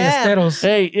out who I am. ballesteros.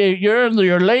 Hey, you're in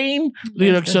your lane.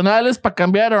 Direccionales para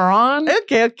cambiar are on.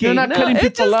 Okay. You're not cutting it's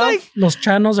people just off. like, Los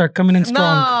chanos are coming in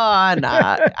strong.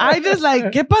 no. I just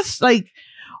like,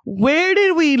 where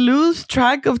did we lose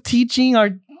track of teaching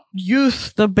our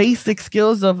youth the basic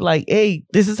skills of like, hey,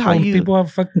 this is how When you. people are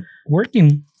fucking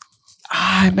working.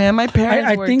 Man, my parents.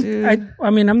 I were, think dude. I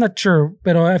mean I'm not sure,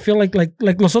 but I feel like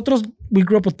nosotros we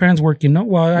grew up with parents working, no?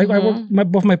 Well, I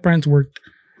worked, both my parents worked,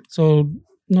 so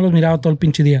no los miraba todo el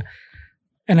pinche día.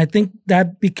 And I think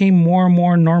that became more and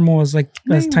more normal as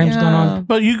time's gone on.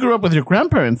 But you grew up with your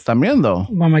grandparents también, though.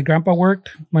 My grandpa worked,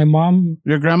 my mom,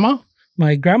 Your grandma?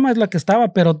 my grandma es la que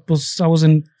estaba, pero pues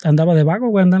andaba de vago,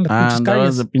 güey, andaba en las pinches Andabas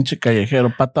calles. de pinche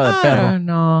callejero, pata de I perro. don't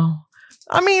know.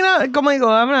 I mean, como digo,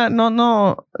 I'm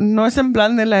not, no es en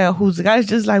plan de la juzgar. It's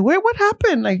just like, what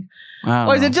happened? Like,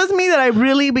 or is it just me that I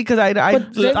really, because I out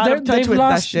of touch with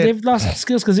that shit. They've lost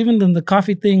skills because even in the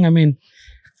coffee thing, I mean.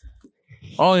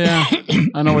 Oh, yeah.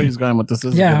 I know where he's going with this.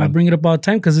 I bring it up all the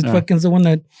time because it's fucking the one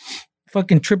that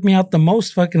fucking tripped me out the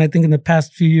most fucking, I think, in the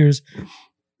past few years.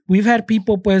 We've had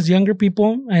people, pues, younger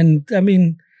people, and I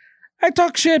mean, I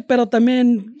talk shit, pero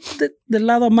también del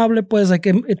lado amable, pues, like,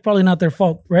 it's probably not their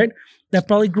fault, right? That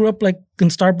probably grew up like in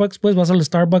Starbucks, pues, vas al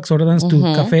Starbucks, ordenas tu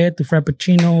café, tu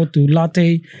frappuccino, tu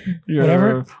latte,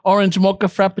 whatever. Orange mocha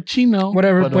frappuccino.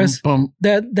 Whatever, pues.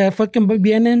 That fucking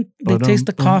vienen, they taste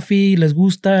the coffee, les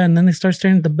gusta, and then they start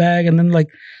staring at the bag, and then like,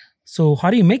 so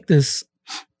how do you make this?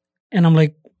 And I'm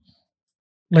like,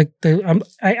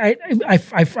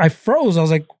 I froze. I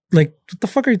was like, what the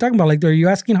fuck are you talking about? Like, are you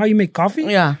asking how you make coffee?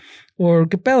 Yeah. Or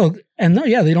qué pedo? And no,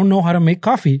 they don't know how to make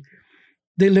coffee.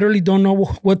 They literally don't know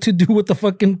what to do with the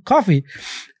fucking coffee.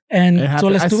 And so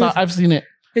I've seen it.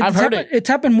 I've heard it. It's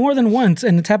happened more than once,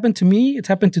 and it's happened to me. It's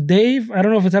happened to Dave. I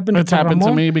don't know if it's happened to happened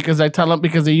to me because I tell them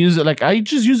because they use it. Like, I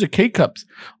just use the K-Cups.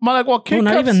 I'm like, well, K-Cups.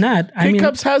 No, not even that.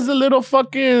 K-Cups has a little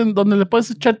fucking donde le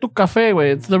puedes echar tu café,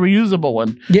 güey. It's the reusable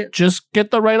one. Yeah. Just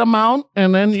get the right amount,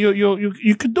 and then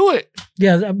you could do it.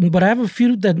 Yeah, but I have a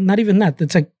few that not even that.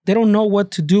 It's like they don't know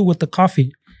what to do with the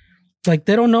coffee. Like,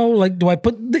 they don't know. Like, do I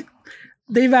put?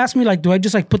 They've asked me, like, do I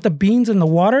just like put the beans in the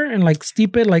water and like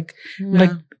steep it? Like,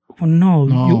 well,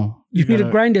 no. You need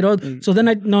to grind it. So then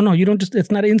you don't just,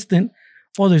 it's not instant.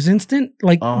 Oh, there's instant?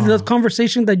 Like the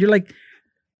conversation that you're like,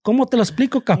 ¿cómo te lo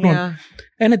explico, cabrón? Yeah.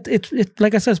 And it's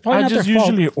like I said, it's probably not their fault. I just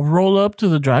usually roll up to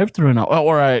the drive-thru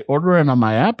or I order it on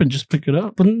my app and just pick it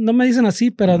up. But no me dicen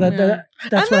así, pero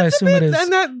that's what I assume it is.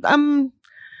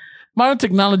 Modern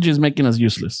technology is making us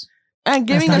useless. And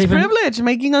giving us privilege,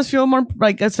 making us feel more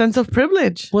like a sense of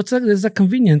privilege. What's that? There's a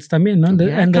convenience también, no?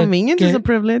 And convenience is a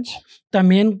privilege.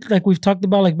 También, like we've talked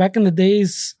about, like back in the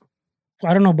days,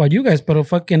 I don't know about you guys, but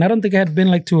fucking, I don't think I had been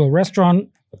like to a restaurant,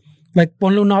 like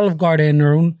ponle un Olive Garden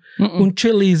or un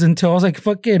Chili's until I was like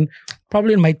fucking,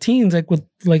 probably in my teens, like with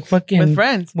like fucking. With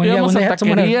friends. When they had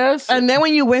someone and then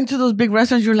when you went to those big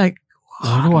restaurants, you're like,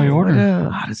 how do I order?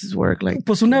 How does this work? Like,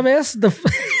 pues una vez,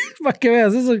 pa que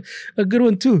veas, this is a good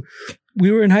one too. We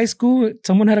were in high school.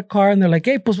 Someone had a car, and they're like,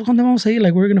 "Hey, pues ¿dónde vamos a ir?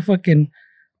 Like, we're gonna fucking,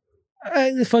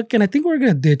 I think we're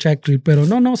gonna ditch actually, pero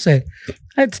no sé.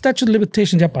 Statute of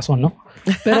limitations ya pasó, ¿no?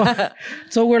 Pero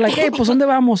so we're like, hey, pues ¿dónde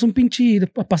vamos? Un pinche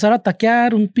pasar a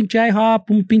taquear, un pinche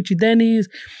IHOP, un pinche Denny's,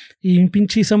 y un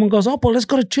pinche. Someone goes, oh, pues let's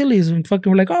go to Chili's. And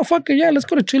fucking we're like, oh, fuck it, yeah, let's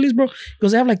go to Chili's, bro.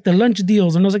 Because they have like the lunch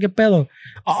deals and no sé qué pedo.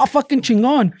 Oh, fucking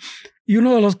chingón. Y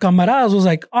uno de los camaradas was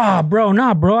like, bro,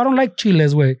 I don't like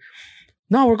chiles, güey.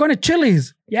 No, we're going to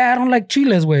Chili's. Yeah, I don't like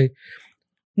chiles, güey.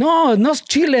 No es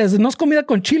chiles, no es comida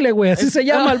con chile, güey. Así se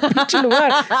llama el pinche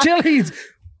lugar. Chili's.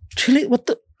 Chile, what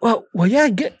the? Well, yeah,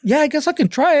 I guess I can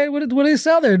try it. What do they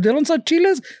sell there? They don't sell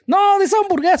chiles? No, they sell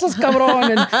hamburguesas,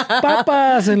 cabrón, and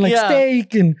papas and like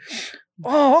steak and.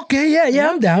 Oh, okay, yeah,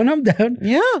 I'm down.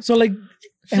 Yeah. So like.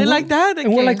 Shit like that.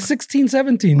 And we're like 16,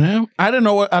 17. Yeah. I didn't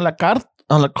know what a la carte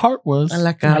was. A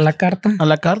la carta. A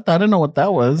la carta. I didn't know what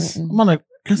that was. I'm like,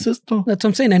 ¿qué es esto? That's what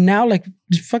I'm saying. And now, like,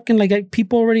 fucking, like,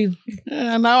 people already.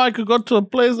 Yeah, now I could go to a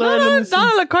place. No,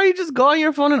 la car. You just go on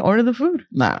your phone and order the food.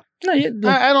 Nah. No,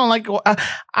 I don't like.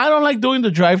 I don't like doing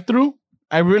the drive-through.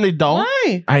 I really don't.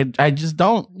 Why? I just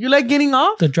don't. You like getting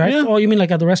off the drive? Yeah. Oh, you mean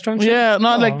like at the restaurant? Yeah,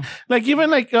 no, like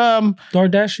even like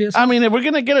DoorDash. Yes. I mean, if we're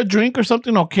gonna get a drink or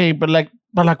something, okay, but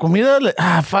la comida,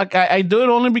 fuck. I do it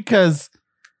only because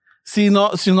si no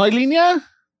hay línea,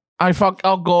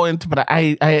 I'll go into. But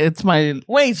it's my.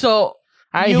 Wait, so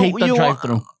I hate the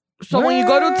drive-through. So when you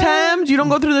go to Tams, you don't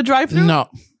go through the drive-through? No.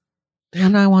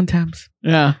 Damn, I want Tams.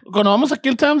 Yeah. Cuando vamos aquí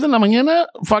al Tams en la mañana,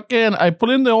 fucking, I put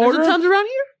in the order. There's a Tams around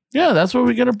here? Yeah, that's where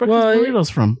we get our breakfast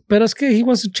burritos from. Pero es que he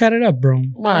wants to chat it up, bro.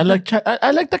 Well,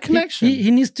 I like the connection.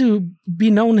 He needs to be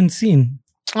known and seen.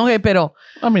 Okay, pero.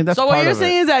 I mean, that's so what you're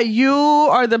saying is that you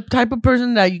are the type of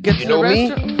person that you get to the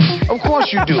restaurant? Of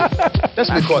course you do. That's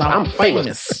because I'm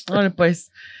famous. Vale, pues.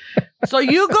 So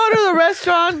you go to the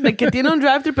restaurant de que tiene un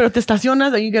drive-thru, pero te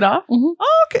estacionas and you get off? Mm-hmm.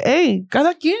 Oh, okay. Hey,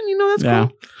 cada quien, that's cool.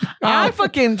 I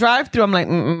fucking drive-thru. I'm like,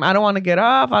 I don't want to get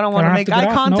off. I don't want to make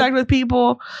eye contact with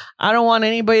people. I don't want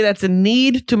anybody that's in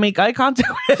need to make eye contact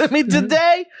with me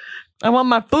today. I want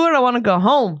my food. I want to go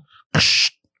home.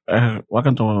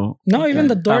 Welcome to... No, even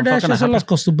the DoorDash, eso las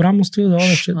acostumbramos too, all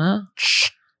that shit.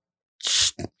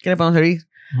 ¿Qué le podemos servir?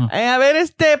 A ver,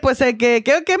 pues,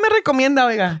 ¿qué me recomienda,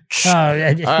 oiga?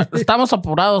 Estamos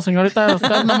apurados, señorita.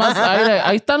 Usted nomás,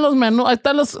 ahí están los menús, ahí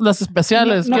están los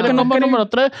especiales. No, ¿Quiere que no combo quiere. número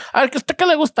 3? A ver, ¿qué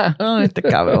le gusta? Oh, este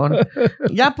cabrón.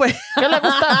 Ya, pues. ¿Qué le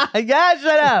gusta? Ya,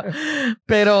 shut up.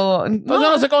 Pero... Pues yo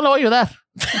no sé cómo le voy a ayudar.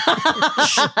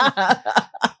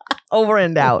 Over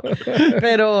and out.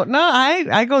 Pero, no,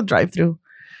 I go drive-through.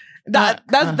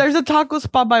 There's a taco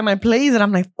spot by my place, and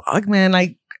I'm like, fuck, man.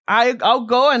 Like, I'll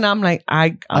go, and I'm like, I'll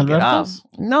get up. ¿Alberto's?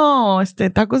 No,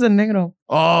 tacos de negro.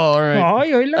 Oh, all right.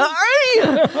 Ay, oíla.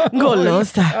 ¡Ay!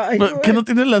 Golosa. Ay, ¿Qué no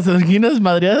tiene las anginas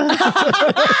madreadas?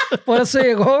 por eso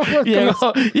llegó.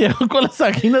 Llegó con las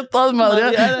anginas todas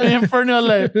madreadas. Me Fernie was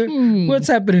like, What's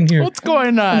happening here? what's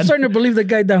going on? I'm starting to believe the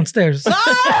guy downstairs.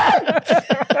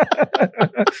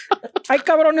 Hay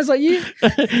cabrones allí.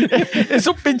 Es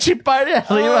un pinche party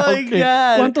arriba. Oh my okay.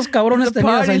 God. ¿Cuántos cabrones It's a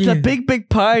tenías party. allí? It's a big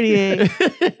party. Eh?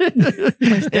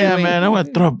 Yeah, man, I'm going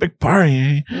to throw a big party.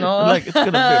 Eh? No. Like, it's going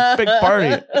to be a big party.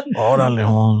 Órale,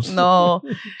 Holmes. No.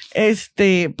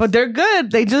 But they're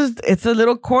good. It's a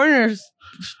little corner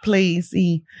place.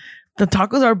 Y the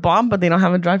tacos are bomb, but they don't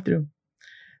have a drive-thru.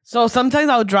 So sometimes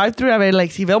I'll drive through. I mean,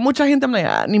 like, si veo mucha gente, I'm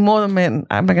like, ni modo, man.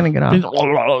 I'm not going to get off.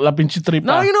 La pinche tripa.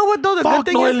 No, you know what, though? The Fuck, good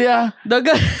thing is... Noelia. The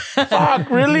good... Fuck,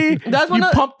 really? That's you one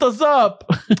of- pumped us up.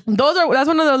 That's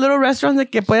one of the little restaurants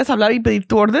that que puedes hablar y pedir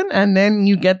tu orden, and then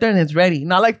you get there and it's ready.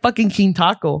 Not like fucking King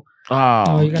Taco.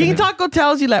 Oh, you gotta King Taco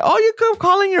tells you like, oh, you could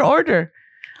call in your order.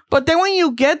 But then when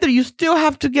you get there, you still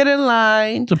have to get in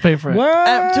line To pay for it.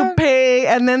 What? to pay.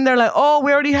 And then they're like, oh,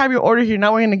 we already have your order here.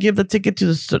 Now we're going to give the ticket to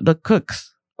the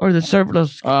cooks or the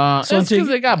servers. So It's it's- because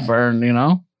they got burned, you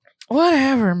know?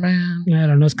 Whatever, man. I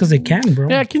don't know. It's because they can, bro.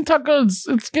 Yeah, King Taco,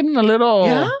 it's getting a little...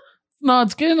 Yeah? No,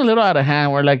 it's getting a little out of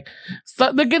hand. We're like,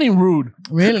 they're getting rude.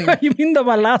 Really? You mean the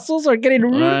balazos are getting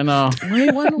rude? I know.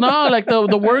 Wait, what? No, like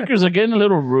the workers are getting a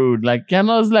little rude. Like, you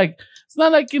know, it's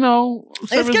not like, you know. Es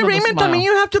service que with a Raymond, smile. también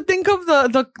you have to think of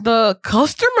the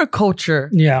customer culture.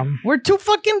 Yeah, We're too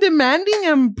fucking demanding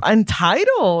and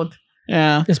entitled.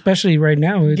 Yeah. Especially right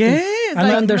now. Yes, And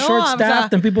like, then they're no,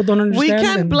 short-staffed and people don't understand. We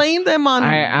can't and- blame them on.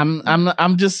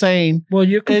 I'm just saying. Well,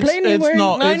 you're complaining, it's güey.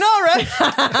 no, I it's- know,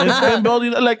 right? It's been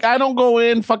building. Like, I don't go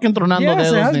in fucking tronando Yes,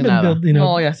 it dedos has ni been nada. built, you know.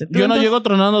 No, ya sé. Yo no llego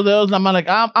tronando dedos, nada más, like,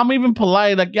 I'm even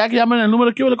polite. Like, ya que llamen el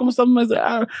número, ¿qué huele? ¿Cómo están? Me dice,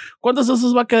 ¿cuántas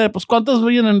salsas va a querer? Pues, ¿cuántas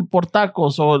vienen por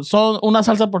tacos? O son una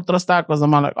salsa por 3 tacos. Nada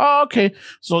más, like, ok.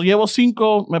 So, llevo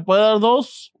 5. ¿Me puede dar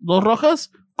 2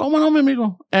 rojas? ¿Cómo no, mi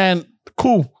amigo? And,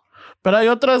 cool. Pero hay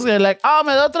otras que, like,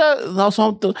 me da otra. No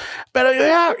son. Pero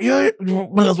yo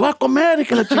me las voy a comer y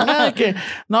que la chingada. Y que,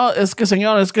 no, es que,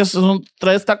 señor, es que son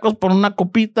 3 tacos por una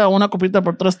copita o una copita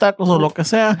por 3 tacos o lo que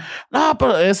sea. No,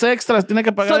 pero es extra, tiene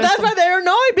que pagar. So that's esto. why they're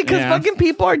annoyed because Yeah. fucking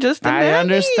people are just demanding. I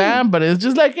understand, but it's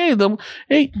just like, hey,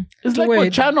 it's like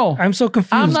Wait, Chano. I'm so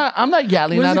confused. I'm not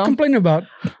yelling What is at he him. complaining about?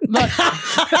 No.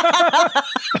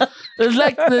 It's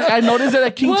like I noticed that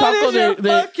at King What Taco, is your they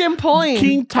fucking point?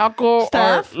 King Taco,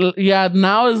 Staff? yeah,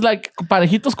 now it's like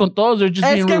parejitos con todos. They're just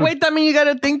Es being que, rude. wait, I mean, you got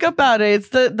to think about it. It's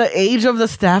the age of the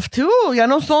staff, too. Ya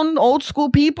no son old school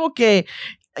people que,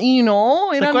 you know,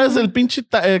 ¿Te eran... acuerdas del pinche,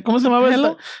 ¿cómo se llamaba?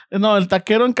 Hello? El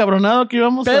taquero encabronado que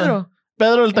íbamos Pedro.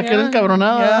 Pedro, el taquero Yeah,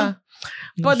 encabronado. yeah. ¿verdad?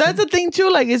 But that's the thing, too.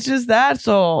 Like, it's just that.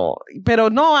 So, pero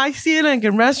no, I see it like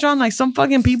in restaurants, like some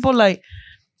fucking people like,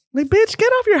 bitch, get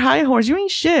off your high horse. You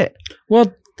ain't shit.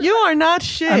 Well, You are not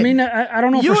shit. I mean, I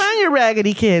don't know you for and your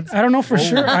raggedy kids. I don't know for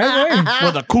sure.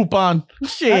 With a coupon.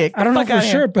 Shit. I don't know Fuck for outta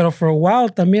here. sure, but for a while,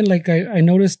 también, like I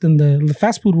noticed in the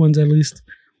fast food ones at least,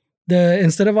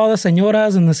 instead of all the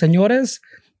señoras and the señores,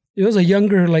 it was a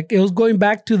younger, like it was going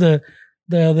back to the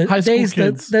High school days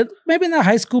kids. that maybe not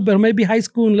high school, but maybe high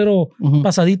school and little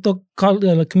pasadito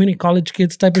community college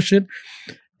kids type of shit.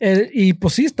 Y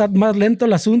pues sí, está más lento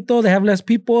el asunto. They have less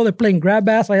people. They're playing grab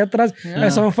ass allá atrás. I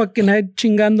saw them fucking ahí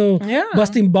chingando, Yeah.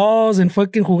 busting balls and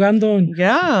fucking jugando.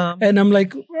 Yeah. And I'm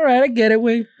like, all right, I get it,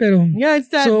 güey. Pero, Yeah, it's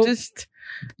that So- just...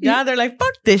 Yeah, they're like,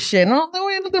 fuck this shit. No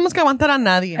tenemos que aguantar a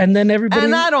nadie. and then everybody...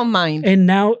 And I don't mind. And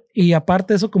now, y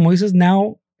aparte eso, como dices,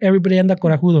 now everybody anda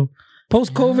corajudo.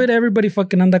 Post-COVID, everybody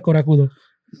fucking anda corajudo.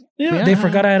 Yeah. They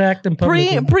forgot how to act in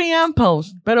public. Pre and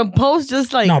post. But post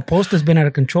just like... No, post has been out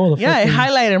of control. The yeah, it fucking-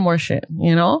 highlighted more shit,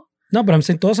 you know? No, but I'm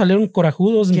saying todos salieron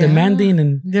corajudos and Yeah. demanding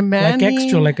and Demanding, like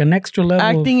extra, like an extra level.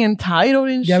 acting entitled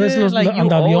and Ya shit. ves los like you owe them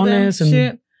andaviones and-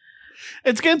 shit.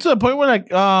 It's getting to the point where,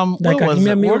 like, Like what was aquí mi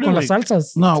it? amigo Where did con we- las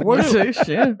salsas. No,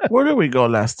 where did we go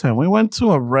last time? We went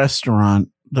to a restaurant,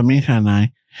 the mija and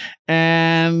I.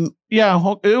 And yeah,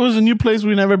 it was a new place.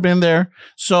 We never been there.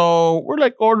 So we're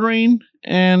like ordering,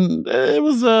 and it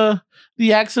was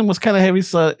the accent was kind of heavy.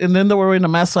 So, and then they were wearing a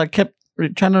mask. So I kept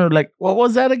trying to like, what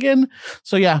was that again?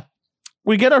 So yeah,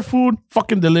 we get our food,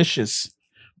 fucking delicious.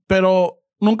 Pero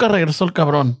nunca regresó el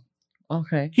cabrón.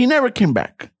 Okay. He never came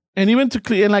back. And even to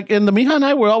clean, like, in the mija and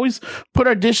I, we always put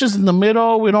our dishes in the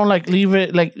middle. We don't like leave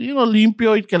it, like,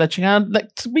 limpio y que la chingada,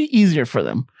 like, to be easier for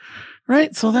them.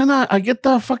 Right? So then I get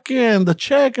the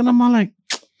check and I'm all like,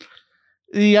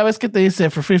 ya ves que te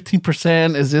dice for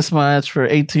 15% is this much, for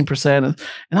 18%.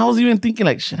 And I was even thinking,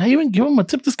 like, should I even give him a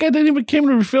tip? This guy didn't even came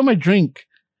to refill my drink.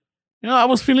 I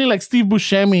was feeling like Steve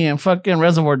Buscemi and fucking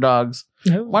Reservoir Dogs.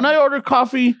 When I order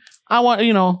coffee, I want,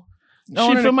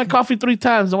 she filled my coffee 3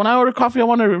 times. And when I order coffee, I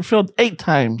want it refilled 8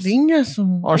 times.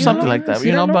 Or something like that,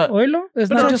 but... Oilo, it's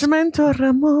not just...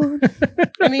 Ramón.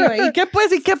 Anyway, ¿y qué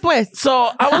pues?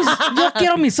 So I was... Yo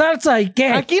quiero mi salsa, ¿y qué?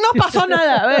 Aquí no pasó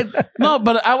nada. A ver. No,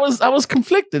 but I was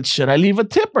conflicted. Should I leave a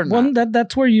tip or not? Well,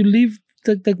 that's where you leave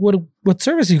what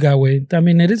service you got with. I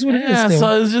mean, it is what it is. Yeah, Still.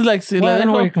 so it's just like... Well, I don't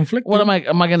know where you're conflicted. What am I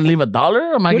going to leave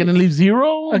 $1? Am I going to leave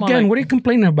 0? Again, what are you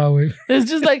complaining about? Wait?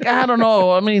 It's just like, I don't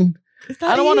know. I mean...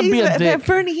 I don't want to be a dick.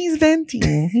 Fernie, he's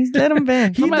venting. He's let him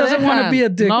vent. He doesn't want to be a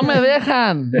dick. No me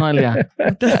dejan, Noelia.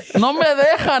 No me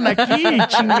dejan aquí,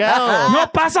 chingado. No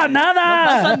pasa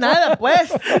nada. No pasa nada,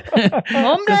 pues.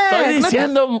 Hombre. Te estoy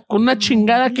diciendo con una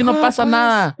chingada aquí no pasa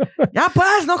nada. Ya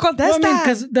pues, no contesta. Well, I mean,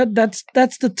 because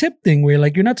that's the tip thing where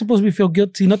like you're not supposed to be feel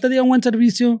guilty. No te dieron buen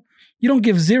servicio. You don't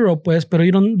give 0, pues, pero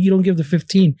you don't give the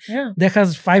 15. Yeah.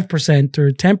 Dejas 5%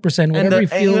 or 10%, whatever you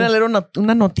feel una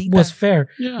notita. was fair.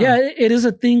 Yeah, it is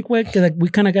a thing, güey, que we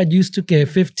kind of got used to que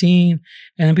 15,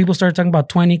 and then people start talking about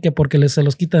 20, que porque se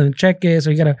los quitan en cheques,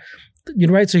 or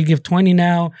you're right, so you give 20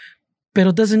 now. But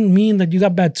it doesn't mean that you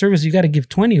got bad service. You got to give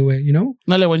 20 away, No,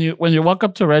 when you walk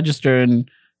up to register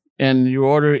and you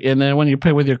order, and then when you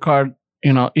pay with your card,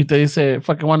 y te dice,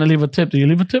 fucking want to leave a tip. Do you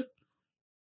leave a tip?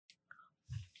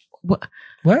 What?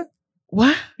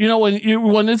 What?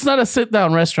 When it's not a sit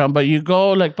down restaurant, but you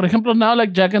go like, por ejemplo, now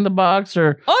like Jack in the Box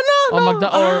or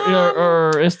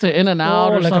or In and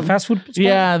Out or like something. a fast food spot?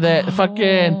 Yeah, that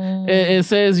fucking it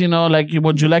says like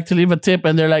would you like to leave a tip,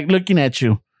 and they're like looking at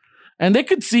you, and they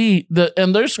could see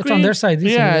and their screen. It's on their side.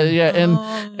 Yeah,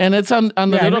 and it's on the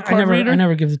little card reader. I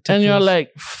never give the tip. And you're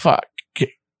like, fuck.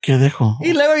 ¿Qué dejo?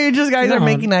 Y luego you just guys are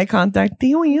making eye contact.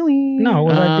 No,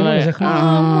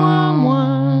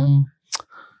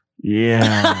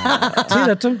 yeah. Sí,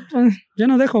 that's yo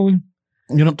no dejo, güey.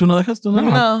 ¿Tú no dejas? ¿Tú no?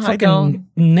 No, I don't.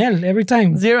 Nel every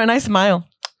time. 0, and I smile.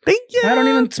 Thank you. I don't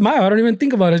even smile. I don't even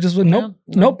think about it. Just nope.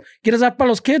 ¿Quieres dar para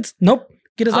los kids? Nope.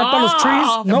 ¿Quieres dar para los trees?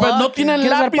 Nope. But no tienen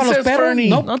lápices, Fernie.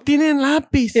 Nope. No tienen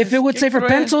lápiz. If it would say for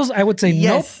pencils, I would say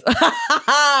yes. Nope.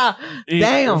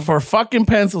 Damn. For fucking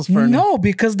pencils, Fernie. No,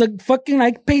 because the fucking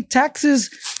I pay taxes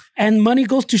and money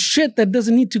goes to shit that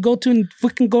doesn't need to go to and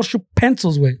fucking goes to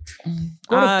pencils with.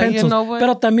 Go to pencils. You know what?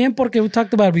 Pero también porque we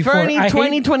talked about it before. Fernie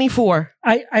 2024.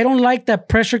 I don't like that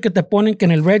pressure que te ponen que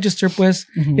en el register, pues,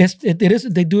 it is,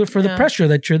 they do it for the pressure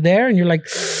that you're there and you're like,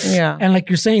 and like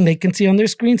you're saying, they can see on their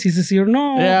screens, si sí or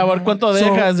no. Yeah, a ver, ¿cuánto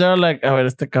dejas? They're like, a ver,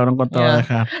 este cabrón, ¿cuánto va a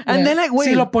dejar? And then like, wait.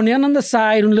 Si lo ponían on the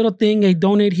side, un little thing, they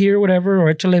donate here, whatever,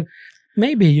 or échale,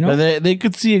 maybe, But they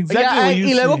could see exactly what you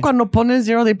y luego see. cuando pones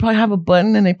 0, they probably have a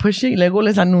button and they push it y luego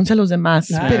les anuncia a los demás.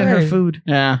 Spit in her food.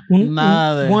 Yeah.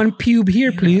 Nada de... One pube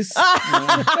here, please.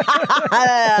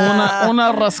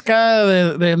 una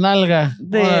rascada de nalga.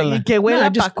 Y que huele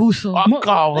a pacuso.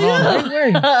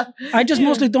 Cabrón. I just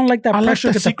mostly don't like that pressure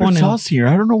like the que te secret ponen. sauce here.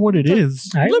 I don't know what it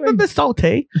is. A little bit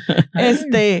salty.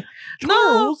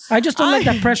 No. I just don't like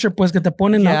that pressure, pues, que te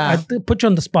ponen. I put you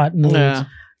on the spot. In other words.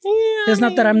 It's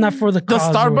not that I'm not for the cause.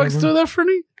 Does Starbucks do that,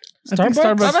 Fernie?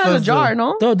 Starbucks has a jar,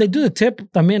 no? Though they do the tip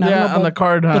también. I don't know about, on the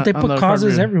card. But they put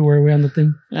causes everywhere on the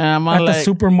thing. Yeah, I'm at like, the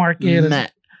supermarket. Nah.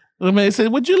 Let me say,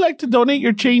 would you like to donate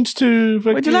your change to...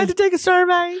 Would you like to take a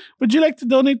survey? Would you like to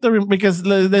donate because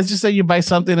let's just say you buy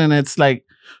something and it's like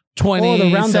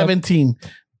 17.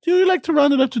 Do you like to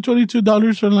round it up to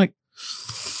 $22 and like...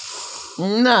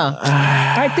 No.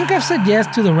 I think I've said yes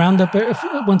to the roundup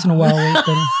once in a while.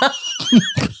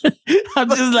 I'm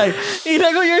just like... Y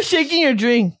luego you're shaking your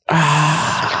drink.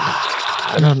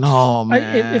 I don't know,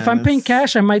 man. If I'm paying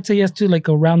cash, I might say yes to like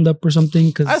a roundup or something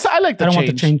because I like the I don't change. want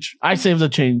the change. I save the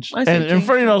change. And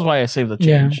Fernie knows why I save the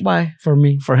change. Yeah. Why? For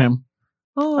me. For him.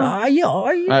 Oh.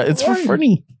 It's for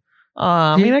Fernie.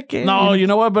 Mira que... No, you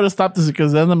know what? Better stop this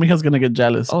because then the mija's gonna get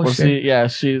jealous. Oh,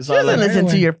 shit. She's... She doesn't listen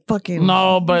to your fucking...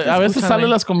 No, but a veces salen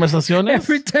las conversaciones.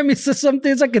 Every time he says something,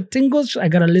 it's like a tingle. I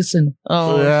gotta listen.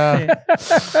 Oh, yeah.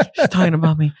 She's talking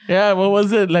about me. Yeah, what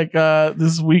was it? Like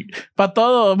this week. Pa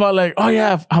todo, about like, oh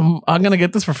yeah, I'm gonna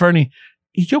get this for Fernie.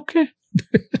 ¿Y yo qué?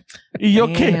 Y yo,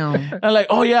 ¿qué? Damn. I'm like,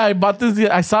 oh yeah, I bought this.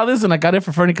 I saw this and I got it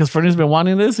for Fernie because Fernie's been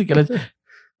wanting this. Y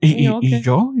yo,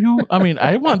 I mean,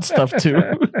 I want stuff too.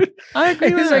 I agree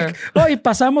with He's her. like, oh, y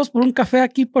pasamos por un café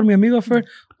aquí por mi amigo Fer.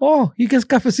 Oh, he gets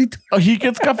cafecito. Oh, he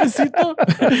gets cafecito.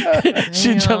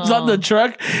 She jumps on the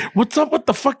truck. What's up with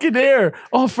the fucking air?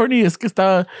 Oh, Fernie, es que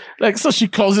está like, so she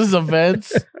closes the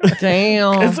vents.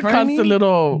 Damn. It's a Fernie. constant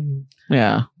little,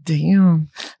 yeah. Damn.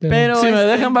 Pero Si me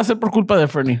dejan, va a ser por culpa de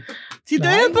Fernie. si te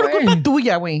ves por culpa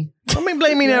tuya, güey. Don't be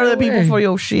blaming other people for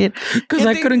your shit. Because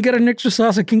I couldn't get an extra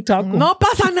sauce at King Taco. No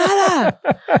pasa nada.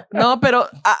 No, pero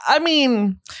I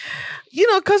mean, you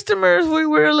know, customers,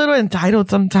 we're a little entitled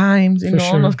sometimes. You For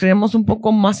know, sure. nos creemos un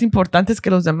poco más importantes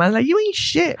que los demás. Like, you ain't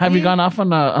shit. Have you gone off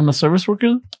on a service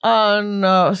worker? On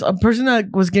a person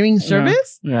that was giving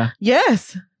service? Yeah.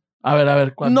 Yes. A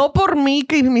ver, ¿cuándo? No por mí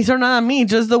que me hicieron nada a mí,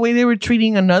 just the way they were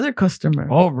treating another customer.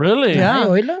 Oh, really? Yeah. Ay,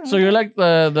 oíla. So you're like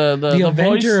the voice,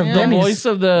 Avenger of the Dennis. voice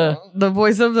of the. The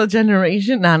voice of the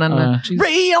generation. No. She's-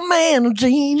 Real man,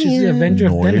 genius. She's the Avenger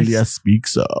of Dennis.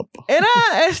 speaks up. Era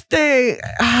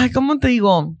ay, ¿cómo te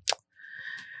digo?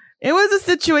 It was a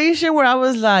situation where I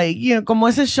was like, you know, como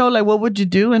ese show, like, what would you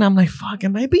do? And I'm like, fuck,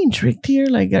 am I being tricked here?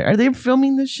 Like, are they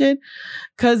filming this shit?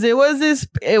 Because it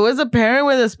was a parent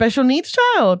with a special needs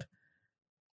child.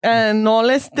 And no ay,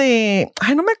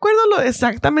 no me acuerdo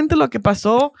exactamente lo que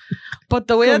pasó, but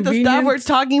the way that the staff were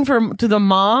talking to the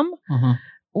mom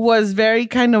was very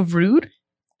kind of rude.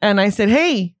 And I said,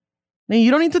 hey, you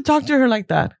don't need to talk to her like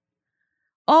that.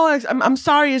 Oh, I'm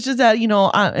sorry. It's just that, you know,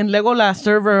 and luego la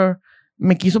server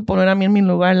me quiso poner a mí en mi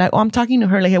lugar. Like, oh, I'm talking to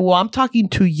her. Like, well, I'm talking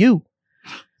to you.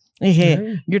 Le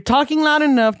dije, you're talking loud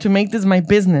enough to make this my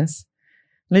business.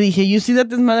 Le dije, you see that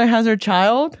this mother has her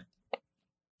child?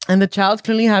 And the child's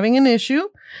clearly having an issue.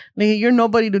 Le dije, you're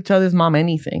nobody to tell this mom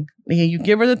anything. Le dije, you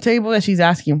give her the table that she's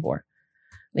asking for.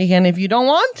 Le dije, and if you don't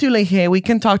want to, le dije, we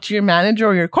can talk to your manager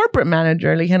or your corporate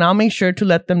manager. Le dije, and I'll make sure to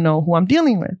let them know who I'm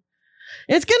dealing with.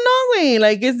 It's que no, güey.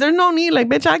 Like, there's no need. Like,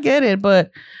 bitch, I get it.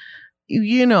 But,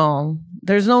 you know,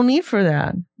 there's no need for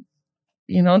that.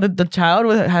 You know, the child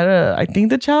I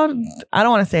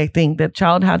don't want to say I think, the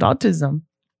child had autism.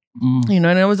 You know,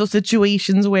 and there was those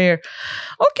situations where,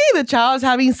 okay, the child's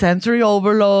having sensory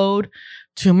overload,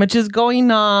 too much is going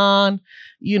on.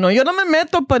 You know, yo no me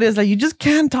meto, but it's like, you just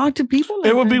can't talk to people like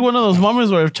It would that. be one of those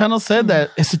moments where if Channel said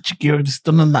that, ese chiquillo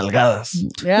necesita unas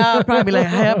nalgadas. Yeah, I'll probably be like,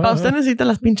 ay, pa, usted necesita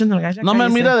las pinches nalgas. Ya No me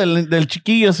cállese. mira del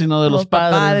chiquillo, sino de los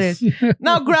padres.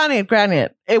 Now,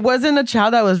 granted, it wasn't a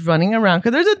child that was running around,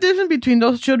 because there's a difference between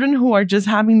those children who are just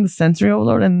having the sensory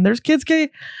overload, and there's kids que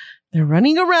they're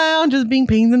running around just being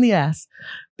pains in the ass.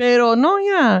 Pero no,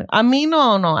 yeah. I mean,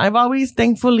 no. I've always,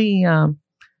 thankfully,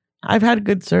 I've had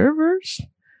good servers.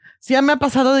 Sí, me ha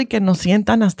pasado de que nos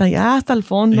sientan hasta allá, hasta el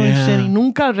fondo y shit, y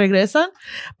nunca regresan.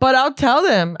 But I'll tell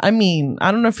them, I mean,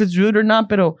 I don't know if it's rude or not,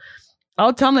 pero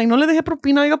I'll tell them, like, no le deje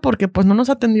propina, oiga, porque pues no nos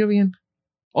atendió bien.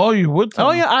 Oh, you would tell Oh,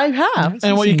 them. yeah, I have.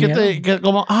 And when you get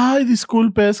como, ay,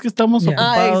 disculpe, es que estamos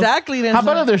ocupados. Exactly. How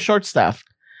about if they're short-staffed?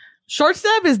 Short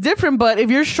staff is different, but if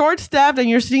you're short staffed and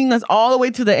you're seeing us all the way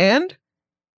to the end,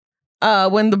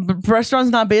 when the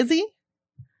restaurant's not busy,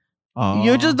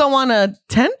 you just don't want to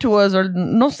tend to us, or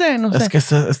no sé. Es que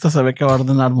esta se ve que va a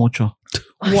ordenar mucho.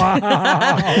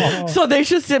 Wow. So they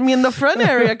should sit me in the front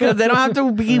area because they don't have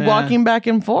to be walking back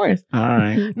and forth. All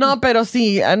right. No, pero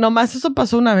sí, nomás eso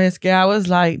pasó una vez que I was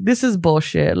like, this is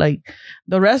bullshit. Like,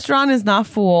 the restaurant is not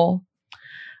full.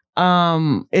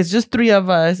 It's just 3 of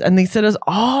us, and they sit us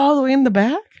all the way in the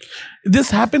back. This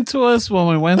happened to us when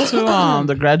we went to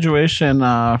the graduation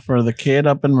for the kid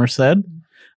up in Merced.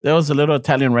 There was a little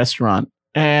Italian restaurant,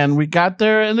 and we got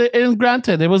there, and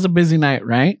granted, it was a busy night,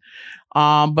 right?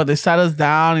 But they sat us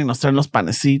down y nos traen los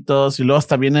panecitos, y luego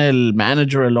hasta viene el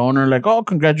manager, el owner, like, oh,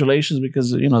 congratulations,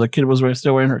 because, you know, the kid was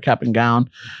still wearing her cap and gown,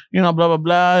 you know, blah, blah,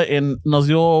 blah, and nos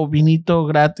dio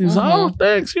vinito gratis. Oh,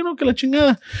 thanks, you know, que la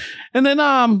chingada. And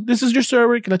then, this is your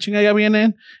server, que la chingada ya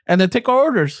viene, and then take our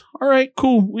orders. All right,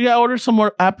 cool. We got ordered some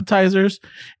more appetizers,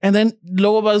 and then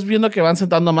luego vas viendo que van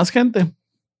sentando más gente.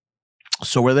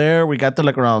 So we're there. We got to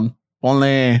like around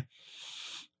only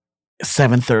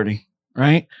 7:30,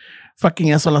 right?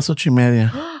 Fucking eso a las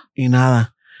 8:30 y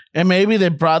nada. And maybe they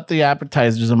brought the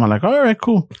appetizers. I'm like, all right,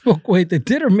 cool. Oh, wait, they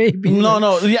did or maybe?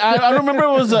 No. Yeah, I don't remember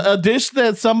it was a dish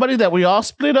that we all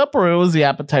split up, or it was the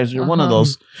appetizer, one of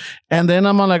those. And then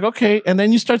I'm like, okay. And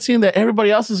then you start seeing that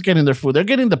everybody else is getting their food. They're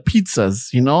getting the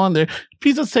pizzas, you know, and their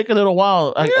pizzas take a little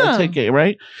while. I take it,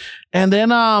 right? And then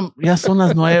ya son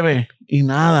las 9 y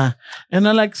nada. And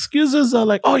they're like, excuse us. They're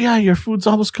like, oh yeah, your food's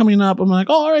almost coming up. I'm like,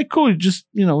 oh, all right, cool. Just,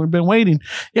 you know, we've been waiting.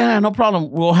 Yeah, no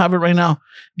problem. We'll have it right now.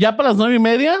 Ya para las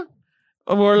 9:30,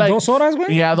 We're like 2 horas,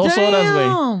 güey? Yeah, 2 horas,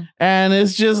 güey. And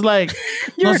it's just like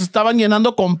nos estaban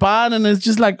llenando con pan, and it's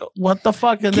just like, what the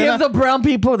fuck? And Give the brown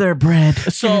people their bread.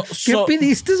 so ¿Qué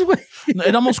pediste, güey?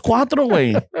 éramos 4,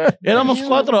 güey. Éramos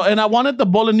 4, and I wanted the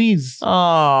bolognese.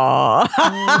 Oh.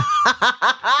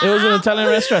 It was an Italian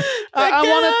restaurant. I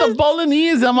wanted the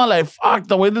bolognese. I'm like, fuck,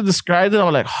 the way they described it,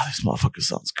 I'm like, oh, this motherfucker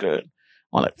sounds good.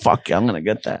 I'm like, fuck yeah, I'm gonna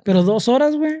get that. Pero 2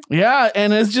 horas, güey. Yeah,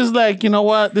 and it's just like, you know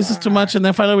what, this is too much. And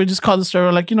then finally we just called the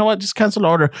server, like, you know what, just cancel the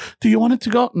order. Do you want it to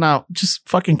go? No, just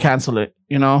fucking cancel it.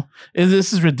 You know,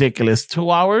 this is ridiculous.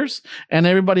 2 hours, and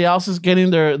everybody else is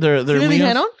getting their ¿Sí le meals.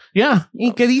 dijeron? Yeah.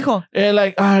 ¿Y qué dijo?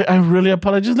 Like, I really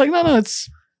apologize. Like, no, it's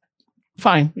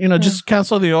fine. You know, just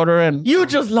cancel the order and You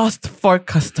just lost 4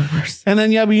 customers. and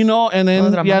then ya vino, and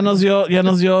then ya nos dio.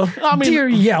 I mean, Dear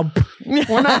Yelp.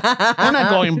 we're not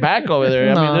going back over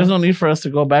there. I No. mean, there's no need for us to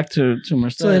go back to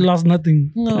Merced. So they lost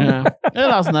nothing. No. Yeah, it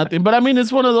lost nothing. But I mean,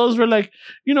 it's one of those where, like,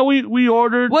 you know, we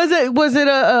ordered. Was it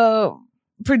a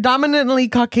predominantly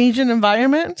Caucasian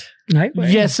environment? Right,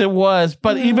 güey? Yes, it was.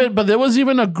 But there was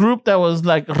even a group that was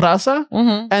like raza,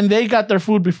 Mm-hmm. and they got their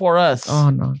food before us. Oh,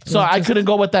 no. So I couldn't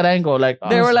go with that angle. Like,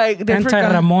 They were like, they forgot.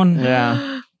 Anti-Ramon.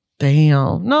 yeah.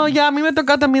 Damn. No, yeah, a mí me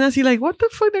tocó también así, like, what the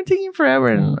fuck? They're taking forever.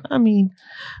 And, I mean,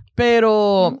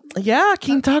 pero, yeah,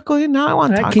 King Taco. Now I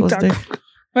want tacos. King Taco. there.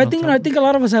 I think a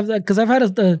lot of us have that because I've had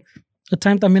a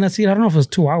time también así. I don't know if it was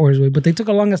 2 hours, güey, but they took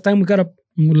a longest time. We got up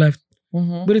and we left.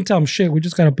 Mhm. We didn't tell them shit. We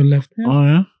just got up and left. Yeah. Oh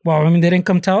yeah. Well, I mean, they didn't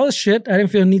come tell us shit. I didn't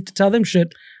feel the need to tell them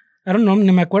shit. I don't know.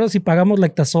 Ni me acuerdo si pagamos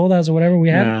like the sodas or whatever we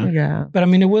had. Yeah. Yeah. But I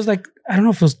mean, it was like, I don't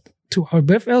know if it was 2 hours,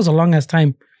 but it was a long ass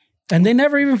time. And they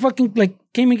never even fucking like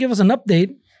came and gave us an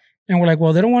update. And we're like,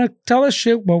 well, they don't want to tell us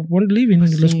shit. Well, we're leaving.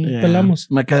 Los Yeah. pelamos.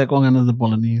 Me quedé con ganas de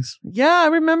bolognese. Yeah, I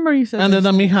remember you said And then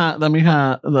this. the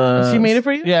mija, She made it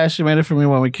for you? Yeah, she made it for me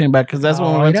when we came back because that's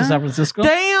when we went to Mira. San Francisco.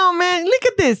 Damn, man. Look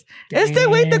at this. Este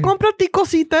güey te Damn. compra a ti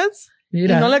cositas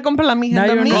Mira. y no le compra a la mija. Now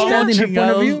The you mija- understand in her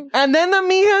point of view. And then the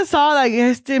mija saw like,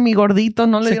 mi gordito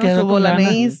no le Se dieron quedó su con ganas.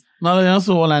 bolognese. No le dieron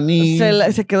su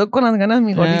bolognese. Se quedó con las ganas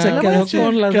mi gordito. Se Yeah. quedó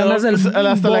con las ganas del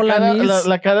hasta la cara, bolognese.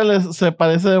 la cara se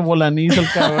parece de bolognese el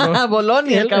cabrón.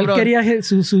 Bolonia, Él cabrón. quería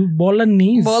su ball and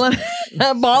knees.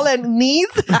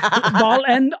 Bolognese. Ball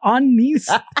and on knees.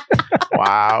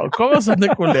 Wow, cómo son de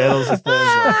culeros ustedes.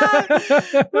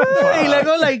 Y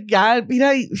luego, like, ya,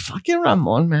 mira, fucking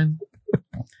Ramon, man.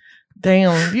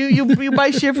 Damn. You buy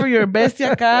shit for your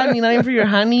bestia acá, ni nadie for your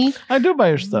honey. I do buy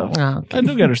her stuff. Ah, okay. I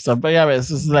do get her stuff, but yeah,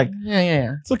 it's like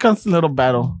Yeah. it's a constant little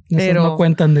battle. Esos Pero- no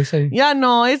cuentan, they say. Yeah,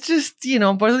 no, it's just,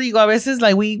 por eso digo, a veces,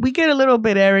 like, we get a little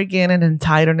bit arrogant and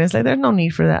entitled. And it's like, there's no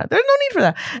need for that. There's no need for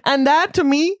that. And that, to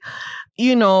me,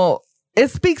 it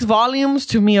speaks volumes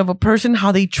to me of a person,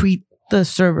 how they treat the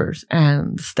servers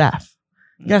and the staff.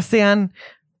 Ya sean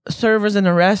servers in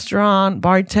a restaurant,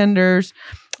 bartenders,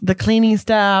 the cleaning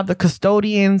staff, the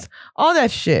custodians, all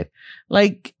that shit.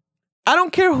 Like, I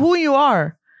don't care who you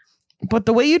are, but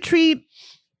the way you treat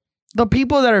the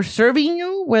people that are serving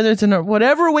you, whether it's in a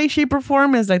whatever way, shape, or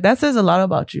form, is like, that says a lot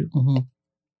about you.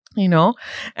 Mm-hmm.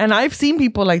 And I've seen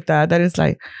people like that it's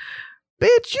like,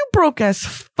 bitch, you broke as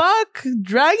fuck,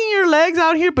 dragging your legs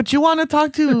out here, but you want to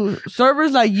talk to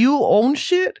servers like you own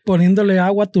shit? Poniéndole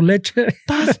agua a tu leche.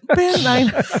 That's been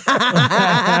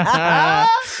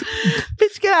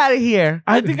bitch, get out of here.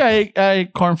 I think I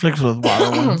ate cornflakes with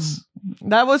water once.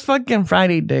 That was fucking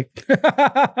Friday, dick. No,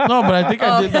 but I think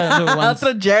I did that once.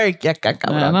 Otro Jerry. Yeah,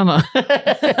 No.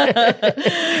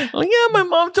 Well, yeah, my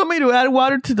mom told me to add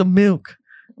water to the milk.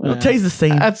 It'll taste the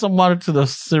same. Add some water to the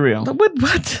cereal.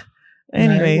 What?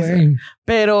 Anyways. Ay, güey.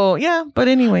 Pero, yeah, but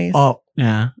anyways. Oh,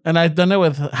 yeah. And I've done it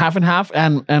with half and half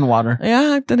and water.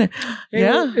 Yeah, I've done it. Hey,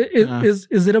 Yeah. Is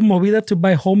it a movida to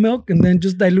buy whole milk and then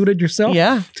just dilute it yourself?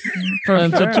 Yeah.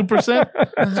 And so 2%.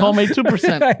 It's homemade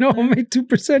 2%. I know, made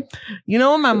 2%. You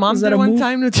know what my mom Is that did a one move?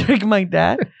 time to trick my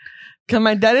dad? Because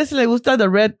my dad le gusta the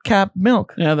red cap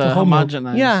milk. Yeah, the whole milk.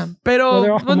 homogenized. Yeah. Pero Well,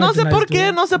 they're all pues no sé por qué.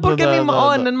 homogenized, No sé por qué. The- mi the-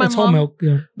 and then my It's whole mom. milk,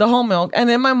 yeah. The whole milk. And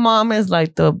then my mom is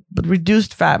like the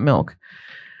reduced fat milk.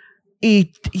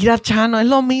 Y era Chano, es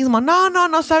lo mismo.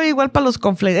 No sabe igual para los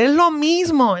conflictos. Es lo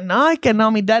mismo. No, que no,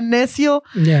 mi dad necio.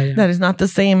 Yeah. That is not the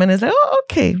same. And it's like, oh,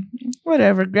 okay,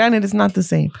 whatever. Granted, it's not the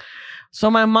same. So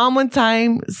my mom one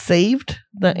time saved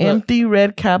the empty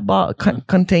red cap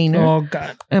container Oh,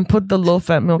 God. and put the low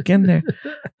fat milk in there.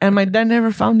 And my dad never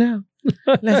found out.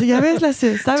 Le hace, ya ves, le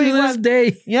hace, sabe To igual. this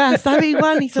day. Yeah, sabe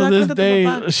igual. Y se To da this cuenta tu day,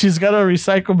 papá. she's got to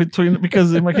recycle between,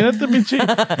 because imagínate, pinche,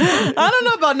 I don't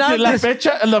know about now. la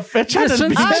fecha This del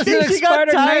one's I pinche. think she got expired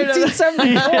in tired of it.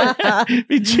 1974.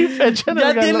 Pinche fecha en Ya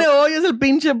el tiene galón. hoyos el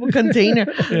pinche container.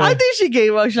 I think she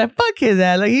gave up. She's like, fuck his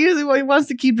ass. Like, he wants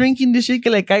to keep drinking this shit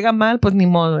que le caiga mal, pues ni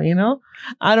modo, you know?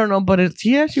 I don't know, but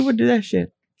yeah, she would do that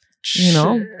shit. You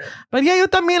know? But yeah, yo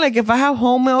también, like, if I have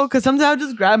whole milk, because sometimes I'll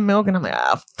just grab milk and I'm like,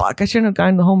 fuck, I shouldn't have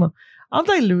gotten the whole milk. I'll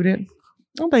dilute it.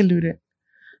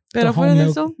 Pero The whole fuera de milk.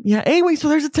 eso, yeah. Hey, wait, so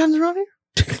there's a Tams around here?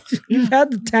 You've had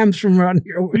the Tams from around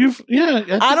here.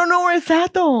 I don't know where it's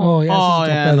at, though. Oh, yeah. Oh, eso está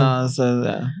yeah,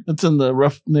 pedo. no, it's in the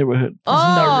rough neighborhood.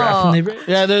 Oh.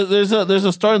 Yeah, there's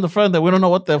a store in the front that we don't know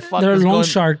what the fuck They're is loan going.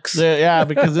 sharks. Yeah,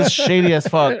 because it's shady as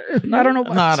fuck. I don't know.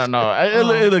 No, I don't know.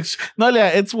 It looks no, yeah.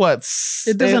 It's what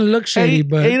It doesn't look shady,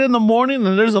 but 8 in the morning,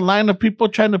 and there's a line of people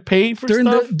trying to pay for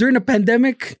stuff. during the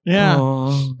pandemic. Yeah,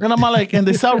 Oh. and I'm all like, and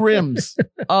they sell rims.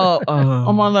 Oh.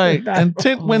 I'm all like, and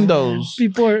tint windows.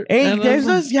 People are. Hey, And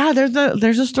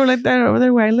there's a store like that over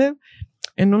there where I live,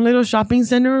 in un little shopping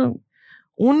center.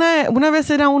 Una vez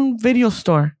era un video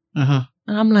store, Uh-huh.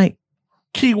 and I'm like,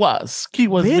 Key was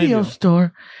video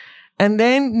store, and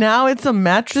then now it's a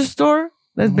mattress store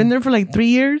that's been there for like 3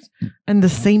 years, and the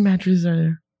same mattresses are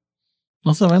there.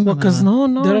 No se venden. Because No,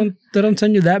 they don't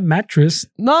send you that mattress.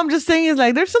 no. I'm just saying, it's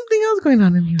like there's something else going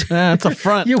on in here. Yeah, it's a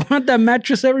front. You want that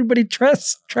mattress everybody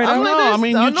trusts? Try it I'm out. like, No, I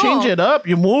mean, you no. change it up,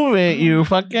 you move it, you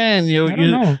fucking, you I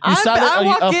don't know. you sell I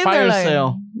walk it in a fire there like,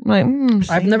 sale. Like,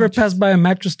 I've never passed by a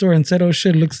mattress store and said, "Oh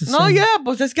shit, looks the same." No, yeah,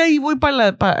 pues es que ahí voy para la.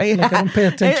 Like, I don't pay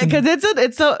attention. Because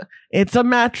it's a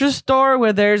mattress store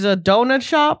where there's a donut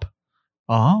shop,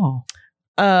 Oh.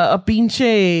 a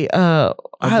pinche un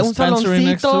dispensary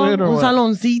next to saloncito, it or un what?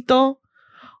 saloncito,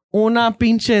 una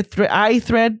pinche eye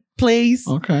thread place,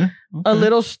 Okay. a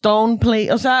little stone place.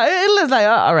 O sea, it looks like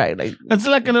all right, like It's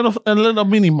like a little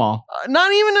mini mall.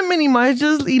 not even a mini mall. It's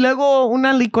just y luego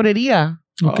una licorería.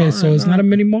 Okay, so it's not a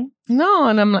mini mall, No,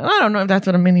 and I'm like, I don't know if that's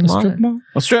what a mini a mall strip is. mall.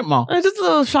 A strip mall. It's just a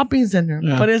little shopping center.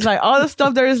 Yeah. But it's like all the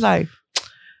stuff there is like,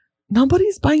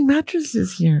 nobody's buying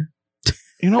mattresses here.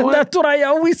 You know And what? that's what I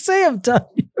always say. I'm telling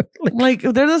you. Like,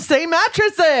 they're the same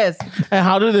mattresses. And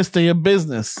how do they stay in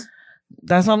business?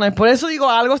 That's what I'm like. Por eso digo,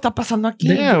 algo está pasando aquí.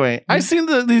 Yeah, wait. I seen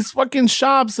these fucking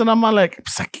shops and I'm all like,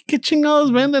 pues aquí qué chingados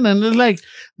venden? And it's like,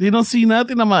 they don't see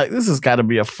nothing. I'm like, this has got to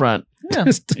be a front. Yeah.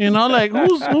 You know, like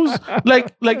who's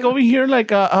like over here,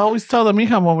 like I always tell the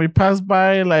mija when we pass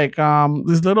by like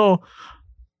this little,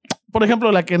 por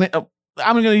ejemplo, like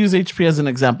I'm gonna use HP as an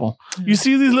example. You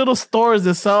see these little stores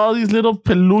that sell all these little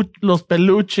los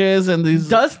peluches and these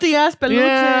Dusty ass peluches,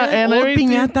 Yeah, and old everything.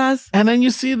 piñatas. and then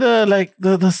you see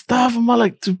the stuff. I'm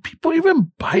like, do people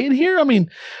even buy it here? I mean,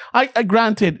 I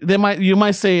granted you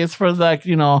might say it's for like,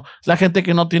 you know, la gente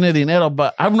que no tiene dinero,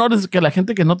 but I've noticed que la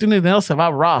gente que no tiene dinero se va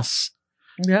a Ross.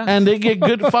 Yeah. And they get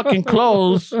good fucking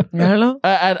clothes Míralo.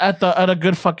 at a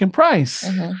good fucking price,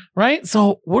 right?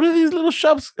 So what are these little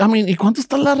shops? I mean, ¿y cuánto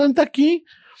está la renta aquí?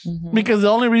 Because the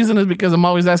only reason is because I'm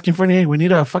always asking for, hey, we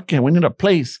need a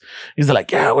place. He's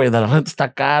like, yeah, wait, the renta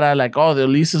está cara, like, oh, the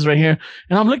lease is right here.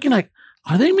 And I'm looking like,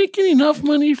 are they making enough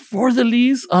money for the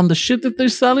lease on the shit that they're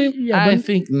selling? Yeah, I but-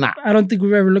 think not. I don't think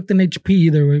we've ever looked in HP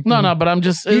either way. No, but I'm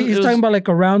just. He's talking about like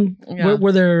around Yeah.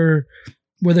 where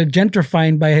they're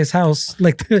gentrifying by his house,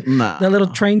 like the Nah. little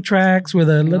train tracks where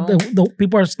the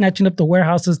people are snatching up the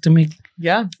warehouses to make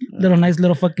Yeah. nice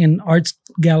little fucking arts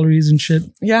galleries and shit.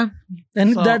 Yeah.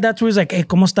 And So- that's where he's like, hey,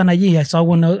 ¿cómo están allí? I saw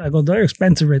one. I go, they're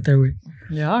expensive right there. Güey.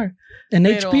 They are. And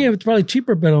Pero- HP, it's probably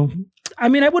cheaper, but I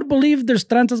mean, I would believe there's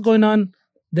tranzas going on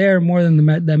there more than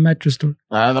that mattress store.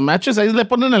 The matches, ahí le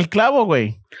ponen el clavo,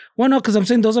 güey. Well, no, because I'm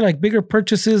saying those are like bigger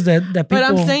purchases that people But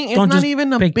I'm saying it's don't not just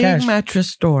even a pay big cash. mattress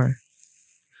store.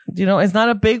 You know, it's not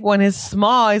a big one. It's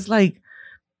small. It's like,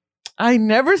 I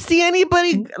never see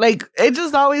anybody, like, it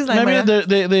just always like, Maybe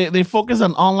man, they focus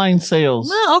on online sales.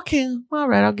 no, okay. All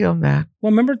right. I'll give them that.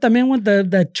 Well, remember también when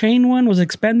that chain one was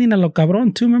expanding a lo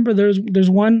cabrón too. Remember there's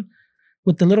one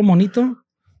with the little monito.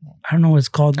 I don't know what it's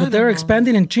called, I but they're don't know.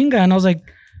 expanding in Chinga, and I was like,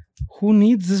 who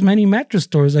needs this many mattress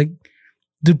stores? Like,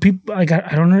 do people like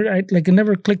I don't know? Like it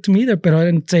never clicked to me either, but I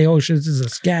didn't say, oh shit, this is a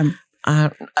scam.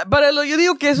 But yo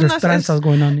digo que es There's una, tranzas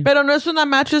going on. pero no es una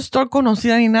mattress store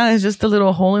conocida ni nada. It's just a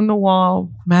little hole in the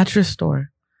wall mattress store.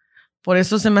 Por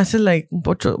eso se me hace like un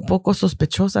poco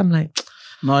sospechosa. I'm like,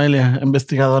 Noelia,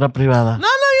 investigadora privada. no,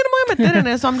 yo no me voy a meter en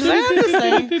eso. I'm just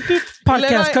saying.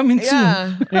 Podcast coming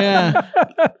soon. Yeah.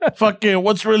 Fuck it.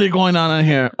 What's really going on in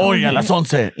here? Hoy a las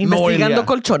 11. Investigando Noelia.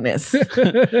 colchones.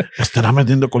 ¿Estará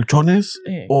vendiendo colchones?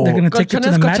 Sí. O They're gonna take it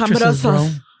to the Colchones mattresses, bro.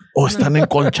 cochambrosos. O están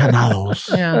encolchanados.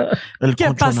 Yeah. El ¿Qué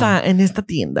colchonado. pasa en esta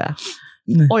tienda?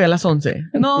 Hoy a las 11.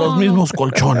 No. Los mismos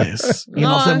colchones. Y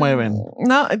no se mueven.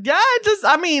 No, ya,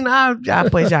 ya,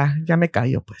 pues ya me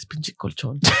callo, pues, pinche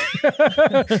colchón.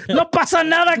 No pasa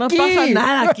nada No aquí. pasa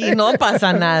nada aquí, no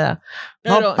pasa nada.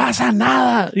 No Pero, pasa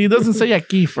nada. He doesn't say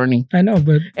aquí, Fernie. I know,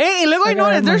 but hey, y luego I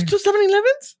noticed there's two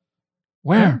 7-Elevens?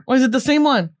 Where? Or is it the same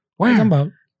one? what Where?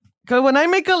 about? Because when I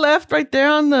make a left right there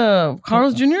on the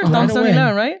Carl's Jr., it's down Right away.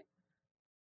 7-Eleven, right?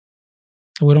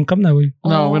 We don't come that way.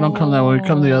 No, we don't come that way. We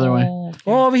come the other way.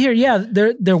 Oh, over here, yeah.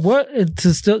 There was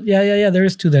it's still yeah. There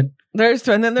is two then. There's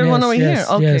two, and then there's one Yes, over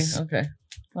yes, here. Okay, yes. okay.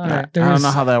 All I right. There don't is-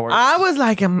 know how that works. I was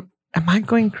like, am I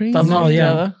going crazy? Estás No,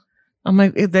 yeah. volteada. I'm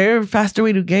like, is there a faster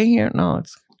way to get here? No,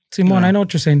 it's Simón, Yeah. I know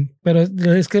what you're saying. Pero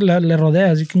es que le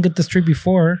rodeas. You can get the street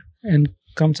before and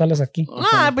come salas aquí.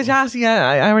 nah, but yeah, see,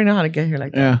 I already know how to get here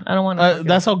like that. Yeah. I don't want to.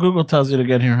 That's how Google tells you to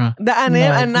get here, huh? And, No,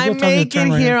 and I Google tells you make to it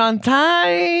turn right. here on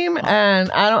time, and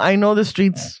I know the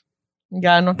streets.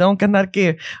 Ya no tengo que andar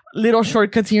que little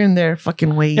shortcuts here and there,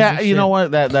 fucking ways. Yeah, and you shit. know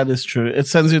what? That is true. It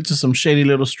sends you to some shady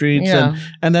little streets, Yeah.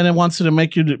 and then it wants you to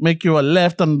make you a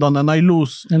left and donde no hay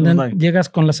luz. And then Like,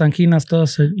 llegas con las anginas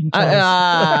todas hinchadas.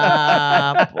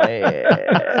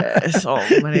 Pues,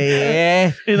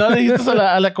 hombre. y no le dijiste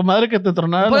a la comadre que te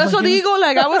tronara Por las eso anginas? digo,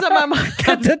 like, I was at my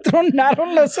Que te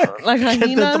tronaron las like, Que te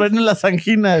anginas. truenen las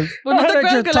anginas. Pues no te Like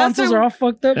acuerdas your que last tonsils time are all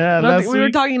fucked up. Yeah, no, last we were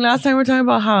week. talking last time. We were talking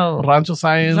about how Rancho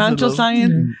Science. Rancho Science.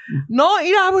 No,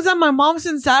 I was at my mom's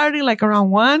on Saturday, like around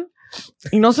 1.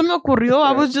 Y no se me ocurrió.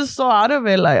 I was just so out of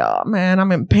it. Like, oh man,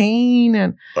 I'm in pain.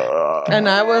 And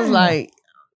I was like,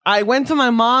 I went to my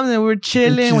mom and we were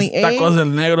chilling. We ate. Tacos del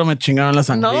negro me chingaron las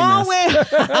anginas. No, güey.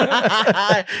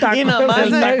 y nomás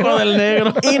El taco del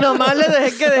negro. y nomás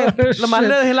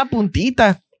le dejé la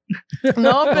puntita.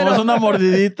 No, Como es pero una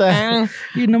mordidita.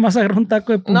 Y nomás agarró un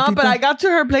taco de puntita. no, but I got to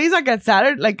her place like at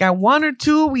Saturday, like at 1 or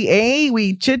 2, we ate,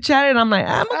 we chit chatted, and I'm like,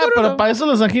 I'm gonna go Pero to para eso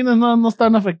las anginas no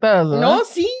están afectadas, ¿verdad? No,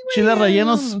 sí, güey. Chiles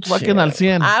rellenos fucking al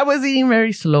 100. I was eating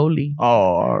very slowly. Oh,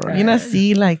 all right. You know,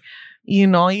 see, like, you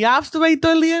know, ya estuve ahí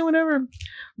todo el día, whatever.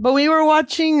 But we were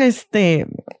watching,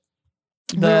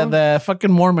 The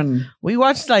fucking Mormon. we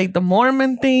watched like the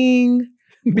Mormon thing.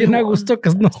 Bien a gusto que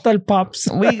no está el Pops.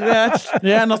 We watched,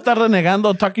 Yeah, no está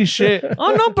renegando, talking shit.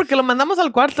 oh no, porque lo mandamos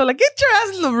al cuarto. Like, get your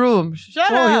ass in the room. Shut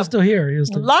Oh, he up. was still here. He was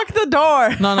still... Lock the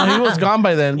door. No, he was gone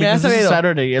by then Ya because this is sabido.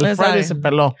 Saturday. El Ya Friday sabe. se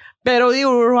peló. Pero we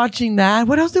were watching that.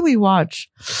 What else did we watch?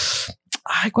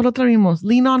 Ay, ¿cuál otra vimos?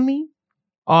 Lean on Me?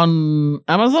 On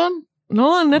Amazon?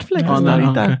 No, on Netflix. Oh, hasta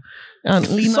no, ahorita. okay.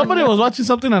 Lean on Somebody Me. was watching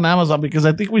something on Amazon because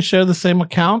I think we share the same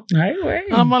account. Ay, güey.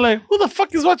 And I'm like, who the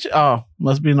fuck is watching? Oh,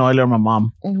 must be Noelia or my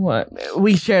mom. What?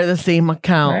 We share the same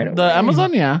account. Right. The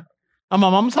Amazon, yeah. At my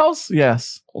mom's house?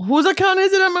 Yes. Whose account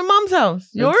is it at my mom's house?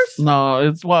 Yours? No,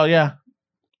 it's, well, yeah.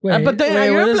 Wait, But then wait,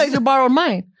 at your what is- place, you borrowed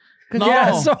mine. No.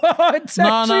 Yeah, so it's No,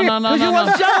 actually... no. Because you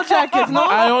watch Yellow Jackets, no?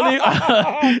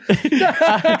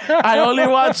 I only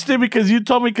watched it because you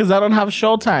told me because I don't have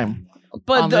Showtime.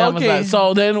 But on the Amazon. okay.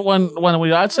 So then when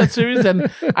we watched that series,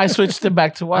 then I switched it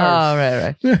back to ours. Oh,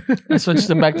 right. I switched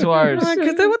it back to ours.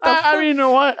 Because then what the I mean, you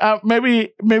know what?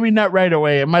 Maybe not right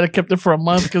away. I might have kept it for a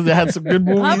month because they had some good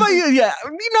movies. How about you? Yeah.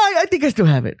 You know, I think I still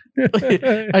have it.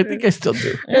 I think I still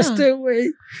do. Güey.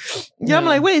 Yeah, I'm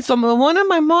like, wait, so the one at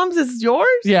my mom's is yours?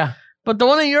 Yeah, But the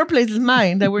one at your place is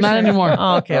mine. That we're not sharing. anymore.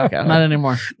 Oh, okay. Not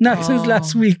anymore. Not since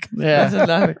last week. Yeah. That's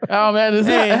enough. Oh man, it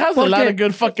has a lot of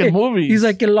good fucking movies. He's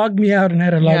like, it logged me out and I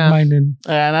had to log Yeah. mine in.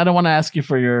 and I don't want to ask you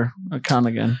for your account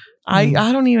again. I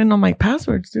don't even know my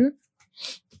passwords, dude.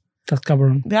 Estás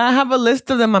cabrón. Yeah, I have a list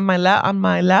of them on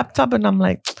my laptop, and I'm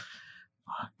like,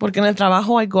 porque en el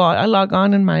trabajo I log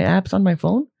on in my apps on my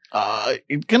phone.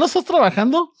 ¿Qué no estás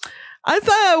trabajando? I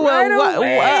thought, well, Right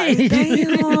away.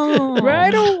 Damn.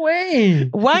 Right away.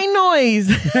 Why noise?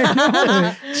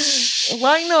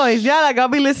 Why noise? Yeah, like I'll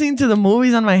be listening to the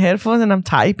movies on my headphones and I'm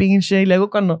typing and shit. Luego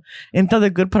cuando entra the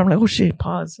good part, I'm like, oh shit,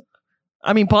 pause.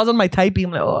 I mean, pause on my typing.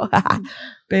 I'm like, oh.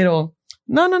 Pero,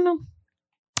 no.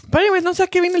 But anyways, no sé a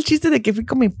qué viene el chiste de que fui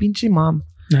con mi pinche mom.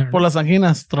 Por las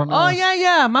anginas Oh, tronadas.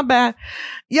 yeah, my bad.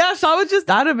 Yeah, so I was just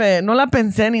out of it. No la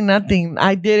pensé ni nothing.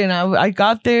 I didn't. I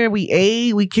got there, we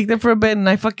ate, we kicked it for a bit, and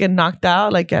I fucking knocked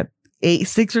out like at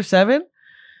 6 or 7.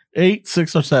 8,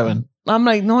 6, or 7. I'm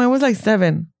like, no, it was like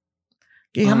 7.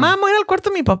 Y dije, mamá, voy al cuarto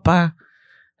de mi papá.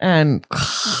 And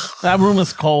That room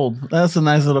is cold. That's a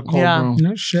nice little cold Yeah. room.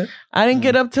 No shit. I didn't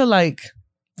get up till like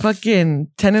fucking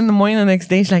 10 in the morning the next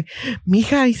day. She's like,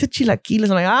 mija, hice chilaquiles.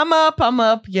 I'm like, I'm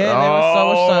up. Yeah,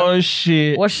 Oh,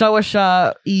 shit. what's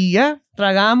up? Y yeah,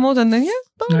 tragamos, and then yeah,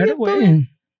 todo Right bien, todo away. bien.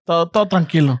 Todo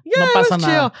tranquilo. Yeah, no it pasa was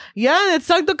nada. chill. Yeah, it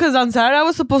sucked because on Saturday I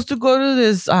was supposed to go to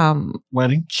this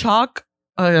Wedding. chalk.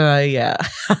 Yeah,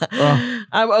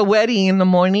 Oh. a wedding in the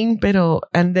morning,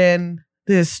 and then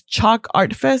this chalk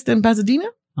art fest in Pasadena.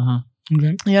 Uh-huh.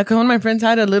 Okay. Yeah, because one of my friends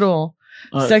had a little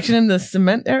section in the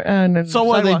cement there. And So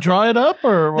what, they draw it up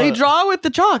or what? They draw with the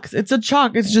chalks. It's a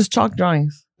chalk. It's just chalk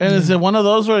drawings. And is it one of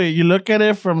those where you look at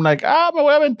it from like, me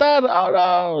voy a aventar, oh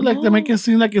no. Like they make it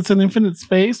seem like it's an infinite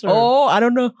space? Or? Oh, I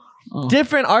don't know. Oh.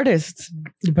 Different artists.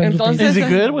 Depends what they Is do. he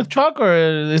good with chalk or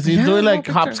is he Yeah, doing like no,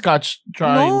 picture. hopscotch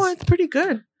drawings? No, it's pretty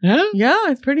good. Yeah? Yeah,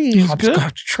 it's pretty. He's good?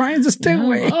 Hopscotch trying to stay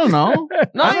away. I don't know.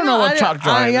 No, I don't know what chalk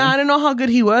drawing Yeah, is. I didn't know how good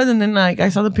he was. And then like I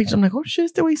saw the picture. I'm like, oh shit,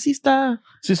 este güey sí está.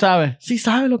 Sí sabe. Sí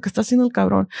sabe lo que está haciendo el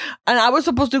cabrón. And I was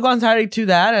supposed to go on Saturday to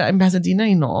that in Pasadena.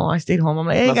 Y no, I stayed home. I'm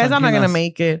like, hey Las guys, I'm not going to anginas.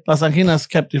 make it. Las anginas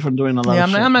kept you from doing a lot Yeah, of I'm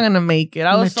shit. like, I'm not going to make it.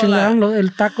 I Me was so like, chilaron el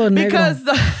taco de negro. because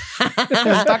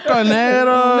El taco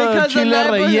negro, Because chile the night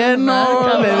was relleno,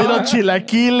 bad, le dieron cabrón.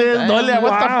 chilaquiles. Dolia,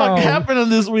 what the Wow. fuck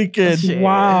happened this weekend?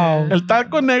 Wow. El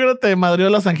taco negro te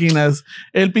madrió las anginas.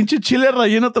 El pinche chile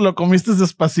relleno te lo comiste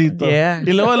despacito. Yeah.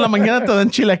 Y luego en la mañana te dan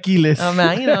chilaquiles. I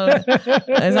mean, you know,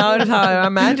 that's how I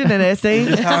imagine it, eh?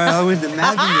 That's how I always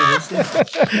imagined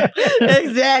it.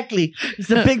 Exactly. It's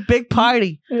a big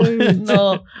party.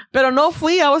 No. Pero no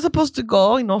fui. I was supposed to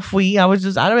go. Y no fui. I was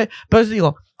just out of it. Pero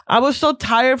digo, I was so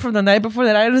tired from the night before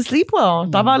that I didn't sleep well.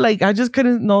 Estaba like, I just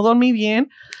couldn't, no dormí bien.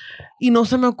 Y no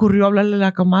se me ocurrió hablarle a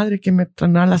la comadre que me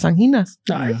tronara las anginas.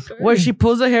 Where she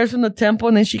pulls the hairs from the temple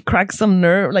and then she cracks some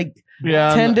nerve, like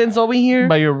Yeah, tendons over here.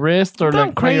 by your wrist or Some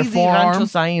like by your crazy rancho forearm.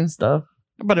 science stuff.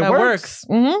 But it That works. works.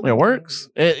 Mhm. It works.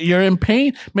 You're in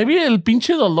pain. Maybe el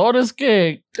pinche dolor es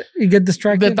que You get de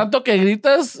distracted. tanto que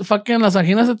gritas, fucking las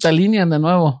anginas se te alinean de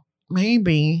nuevo.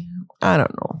 Maybe. I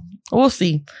don't know. We'll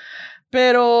see.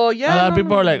 Pero A yeah. lot of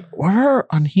people are like, what are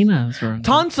anginas? Or-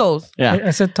 tonsils. Yeah.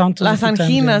 I said tonsils. Las a few times,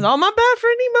 anginas. yeah. Oh, my bad,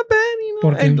 Freddie. My bad. You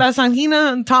 ¿Por know, qué? las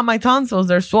anginas, my tonsils,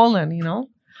 they're swollen, you know.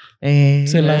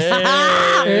 Se las-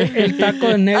 el taco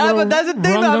de negro. But that's the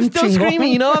thing, run though. I'm them still chingón.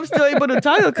 screaming. You know, I'm still able to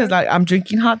talk because I'm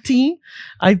drinking hot tea.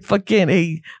 I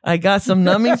got some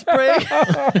numbing spray.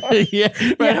 Yeah.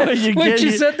 Right when you When get she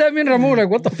it- said that, me and Ramon were like,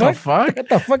 what the the fuck? fuck? What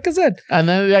the fuck is that? And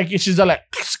then like she's all like,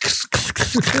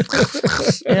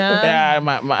 Yeah.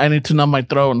 yeah, I need to numb my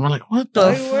throat. And I'm like, what the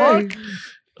Ay, fuck?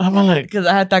 I'm like, Because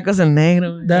I had tacos en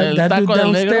negro. That, El that dude taco del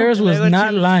negro. downstairs was Luego not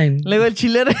chile. lying. Luego el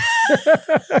chile.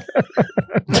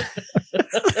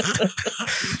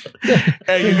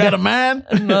 hey, you got a man?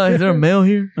 No, is there a male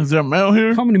here? Is there a male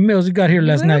here? How many meals you got here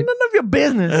last night? None of your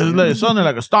business. It's like something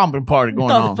like a stomping party going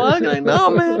The on. fuck? I know,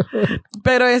 man.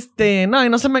 Pero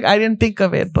no se me, I didn't think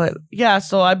of it, but yeah,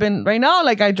 so I've been, right now,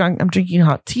 like I'm drinking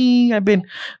hot tea. I've been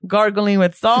gargling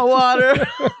with salt water,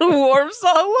 warm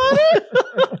salt water.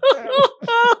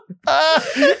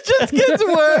 It just gets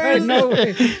worse.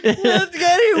 It's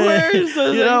getting worse. I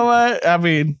was You know what? I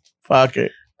mean, fuck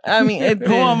it. I mean,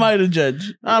 Who am I to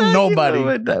judge? I'm nobody.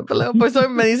 Pues hoy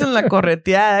me dicen la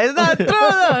correteada. It's not true.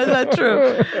 Though. It's not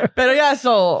true. Pero yeah,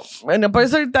 so, bueno, por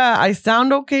eso ahorita I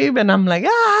sound okay, and I'm like,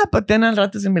 but then al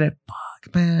rato se me like,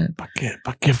 fuck, man.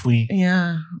 ¿Para qué fui?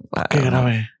 Yeah. Wow. ¿Qué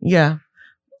grabé? Yeah.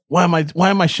 Why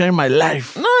am I sharing my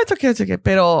life? No, it's okay.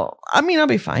 Pero, I mean, I'll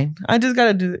be fine. I just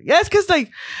gotta do it. Yeah, it's because,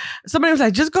 like, somebody was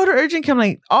like, just go to urgent care. I'm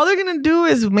like, all they're gonna do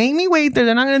is make me wait there.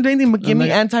 They're not gonna do anything but give me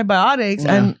antibiotics,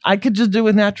 Yeah. and I could just do it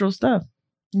with natural stuff.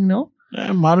 You know?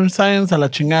 Modern science a la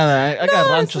chingada. I got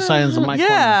rancho science on my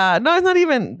corner. Yeah. No, it's not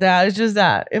even that. It's just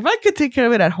that. If I could take care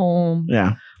of it at home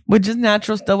Yeah. with just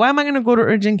natural stuff, why am I gonna go to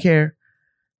urgent care?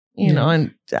 You know,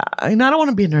 and I don't want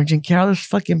to be in urgent care. All there's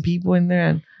fucking people in there,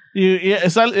 and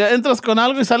Entras con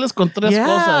algo y sales con tres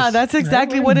cosas. that's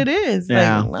exactly what it is.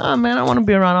 Yeah. Like, oh man, I want to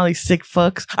be around all these sick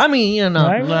fucks. I mean, you know,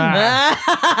 Right?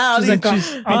 all She's these, like,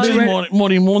 I'll be Pinches ready.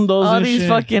 morimundos all and these shit.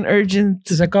 fucking urgent,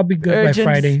 She's like, I'll be good by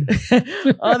Friday.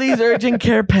 all these urgent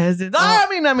care peasants. I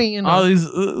mean, you know, All these,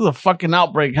 this is a fucking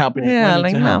outbreak happening. yeah, waiting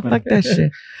like to no, happen. fuck that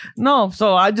shit. No,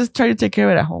 so I just try to take care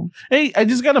of it at home. Hey, I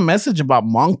just got a message about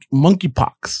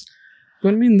monkeypox.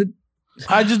 What do you mean?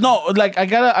 I just know, like, I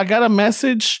got a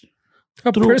message.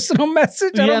 A personal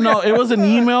message? I Yeah, don't no, it was an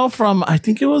email from, I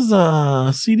think it was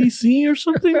CDC or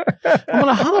something. I'm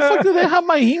like, how the fuck do they have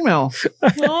my email?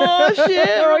 Oh shit!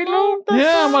 I know.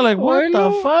 Yeah, I'm like, what I the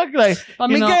know. fuck? Like, Para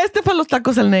you mí know, que este fue los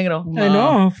tacos el negro. I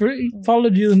know. He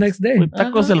followed you the next day.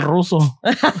 tacos el ruso.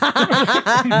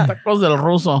 Tacos del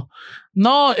ruso.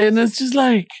 No, and it's just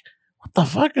like, what the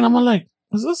fuck? And I'm like,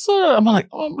 is this I'm like,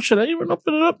 oh, should I even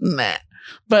open it up? Nah.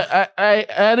 But I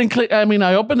didn't click. I mean,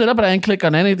 I opened it up, but I didn't click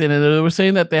on anything. And they were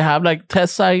saying that they have like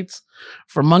test sites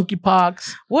for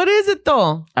monkeypox. What is it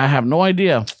though? I have no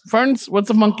idea. Ferns, what's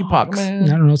a monkeypox? I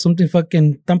don't know. Something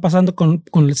fucking están pasando con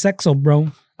el sexo,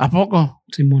 bro. ¿A poco?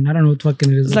 Simón, I don't know what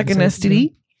fucking it is. It's like an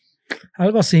STD.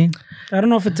 Algo así. I don't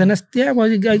know if it's an STD. Yeah,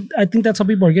 well, I think that's how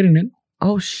people are getting it.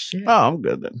 Oh shit. Oh, I'm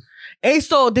good then. Hey,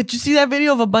 so did you see that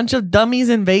video of a bunch of dummies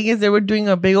in Vegas? They were doing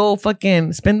a big old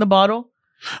fucking spin the bottle.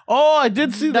 Oh, I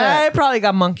did see that. They probably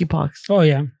got monkeypox. Oh,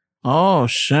 yeah. Oh,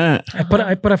 shit. I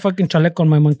put a fucking chaleco on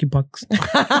my monkeypox.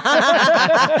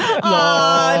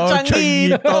 Ah,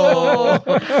 changuito.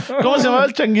 ¿Cómo se llama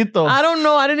el changuito? I don't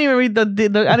know. I didn't even read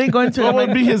the I didn't go into What it.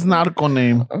 would be his narco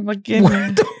name? Fucking-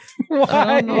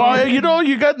 Why? Well, you know,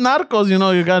 you got narcos, you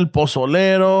know, you got el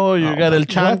pozolero, you got el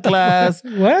chanclas,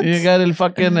 What? you got el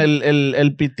fucking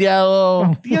el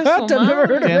piteado. Dios, What? I've never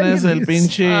heard of any Tienes of el these.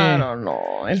 pinche, I don't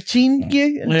know. El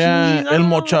chingue. yeah, el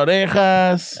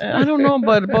mocharejas, I don't know,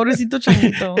 but pobrecito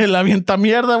changuito. el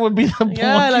avientamierda would be the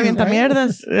Yeah, el monkey,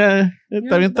 avientamierdas. Yeah, te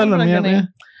avienta la that's like a mierda. name.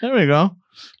 There we go.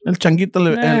 El changuito,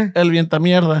 el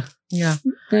avientamierda. Yeah.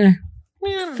 Eh,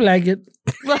 flag it.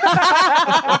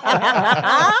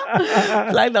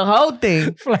 Like the whole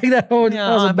thing. Flag that whole. That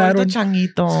was Yeah, a bad pobrecito one.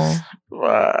 changuito.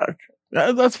 Fuck.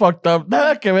 That's fucked up.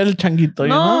 Nada que ver el changuito, you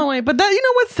No, know? wait, but that, you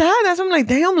know what's sad? That's what I'm like,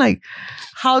 damn, like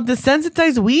how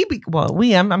desensitized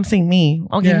I'm saying me.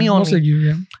 Okay, Yeah, me most only. of you,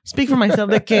 yeah. Speak for myself.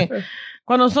 De que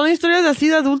cuando son historias así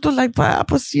de adultos, like,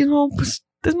 pues, you know, pues,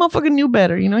 this motherfucker knew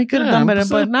better. You know, he could have Yeah, done better. pues,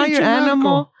 But now pinche you're narco.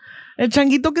 animal. El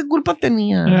changuito, ¿qué culpa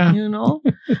tenía? Yeah. You know?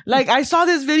 Like, I saw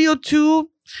this video too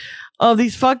of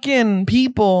these fucking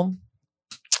people,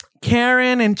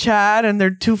 Karen and Chad, and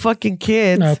their two fucking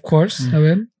kids. Of course. A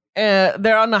ver.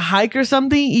 They're on a hike or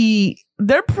something.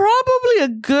 They're probably a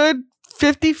good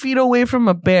 50 feet away from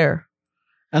a bear.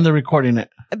 And they're recording it.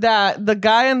 That the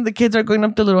guy and the kids are going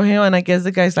up the little hill, and I guess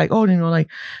the guy's like, oh, you know, like,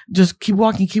 just keep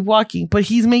walking. But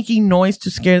he's making noise to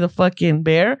scare the fucking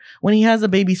bear when he has a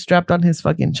baby strapped on his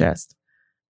fucking chest.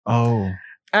 Oh.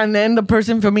 And then the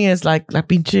person for me is like, la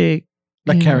pinche,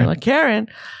 Like you know, Karen. like Karen.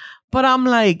 But I'm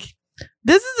like,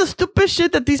 this is the stupid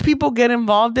shit that these people get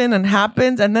involved in and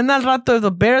happens. And then al rato, if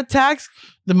the bear attacks,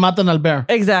 They matan al bear.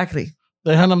 exactly.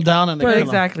 They hunt him down and they kill him.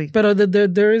 Exactly. Pero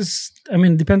there is, I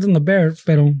mean, depends on the bear,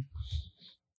 pero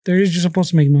you're supposed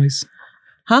to make noise.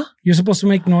 Huh? You're supposed to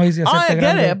make noise. Y Oh, I hacerte get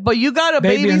grande. it. But you got a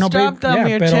baby Baby or no strapped baby, on yeah,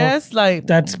 your pero chest. Like,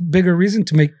 That's bigger reason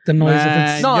to make the noise. If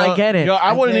it's, No, I get it. Yo, I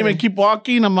I wouldn't get even it. keep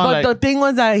walking. I'm but like, the thing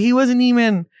was that he wasn't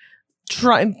even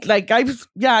trying. Like, I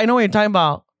know what you're talking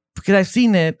about because I've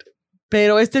seen it.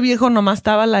 Pero este viejo nomás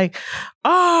estaba like,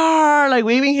 like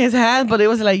waving his hands, but it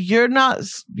was like, you're not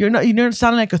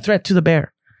sounding like a threat to the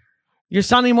bear. You're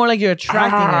sounding more like you're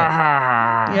attracting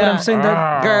it. but Yeah. I'm saying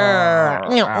that.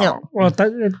 Grrr. Well,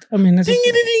 I mean, it's,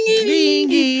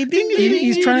 Dingy, dingy,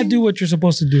 he's trying to do what you're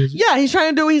supposed to do. Yeah, he's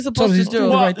trying to do what he's supposed he's to do. doing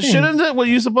the well, right thing. shouldn't it? What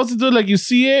you're supposed to do? Like you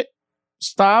see it,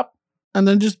 stop, and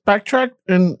then just backtrack,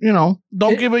 and you know,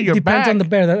 don't give it your depends back. on the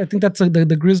bear. I think that's like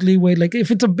the grizzly way. Like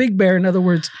if it's a big bear, in other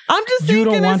words, I'm just You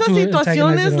thinking don't want esas to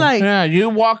antagonize situaciones it all. like, Yeah, you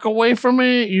walk away from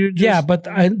it. You just yeah. But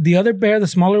the other bear, the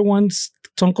smaller ones,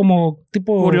 son como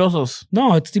tipo. curiosos.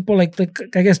 No, it's tipo like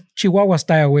I guess Chihuahua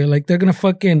style way. Like they're gonna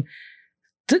fucking.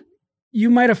 You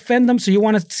might offend them, so you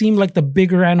want to seem like the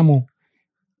bigger animal.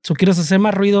 So quieres hacer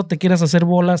más ruido, te quieres hacer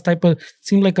bolas, type of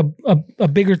seem like a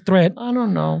bigger threat. I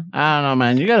don't know. I don't know,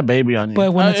 man. You got a baby on you.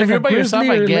 But when it's if like you're a by yourself,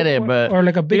 grizzly I or get like- it. But or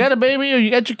like a big- you got a baby or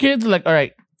you got your kids. Like, all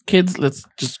right, kids, let's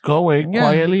just go away Yeah.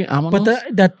 quietly. Vámonos.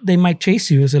 But that they might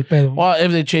chase you es el pedo. well,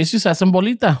 if they chase you, se hacen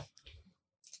bolita.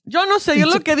 Yo no sé, yo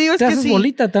lo que digo es te que haces sí.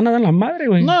 bolita, te van a dar la madre,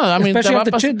 güey. No, I mean, Especially te va if the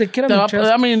a pas- chick, they kid on te the va-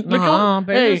 chest. I mean, look No, at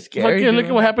pero hey, it's scary, look at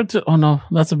dude. what happened to. Oh no,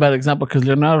 that's a bad example because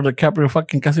Leonardo DiCaprio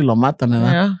fucking casi lo matan,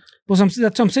 ¿verdad? Yeah. Pues that's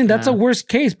what I'm saying. That's a worst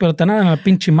case, pero te van a dar la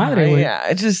pinche madre, güey. Yeah,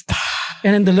 it just,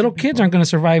 And then the little kids aren't going to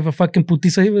survive a fucking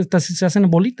putiza si se hacen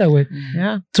bolita, güey.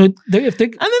 yeah. So if they...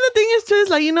 And then the thing is too, is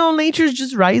like, you know, nature's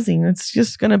just rising. It's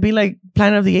just gonna be like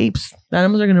Planet of the Apes. The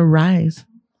animals are gonna rise.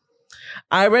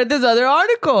 I read this other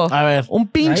article. A ver, Un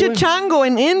pinche Ay, güey. chango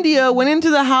in India went into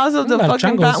the house of the A lot of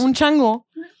fucking changos. un chango.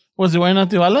 was he wearing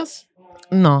antibalas?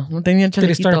 No, no tenía Did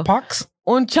they start chalequito. pox?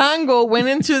 Un chango went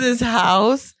into this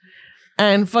house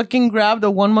and fucking grabbed a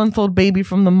 1-month-old baby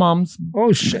from the mom's.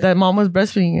 Oh, shit. That mom was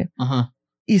breastfeeding it. Uh-huh.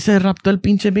 Y se raptó el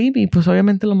pinche baby. Pues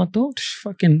obviamente lo mató.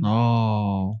 Fucking...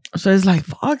 Oh. So it's like,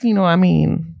 fuck, you know, I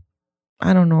mean,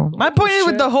 I don't know. My point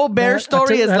with the whole bear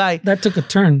story is like, That took a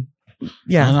turn.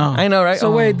 yeah, I know, right?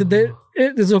 So Oh. wait,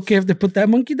 is it okay if they put that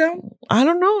monkey down? I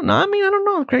don't know. No, I mean, I don't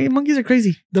know. Crazy monkeys are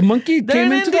crazy. The monkey They're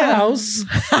came in into the India. house,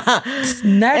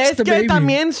 snatched Es the que baby.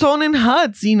 también son in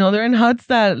huts, you know, they're in huts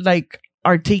that like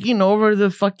are taking over the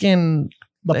fucking,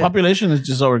 The population is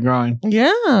just overgrowing.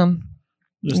 yeah.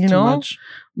 Just You too know? much.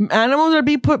 Animals are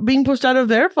being pushed out of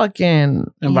their fucking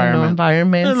environment. Hey,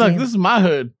 look, this is my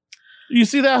hood. You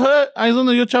see that hood? Ahí es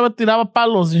donde yo chava tiraba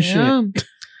palos and shit.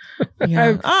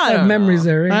 Yeah. I have memories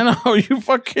there. Right? I know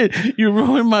you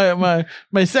ruined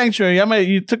my sanctuary.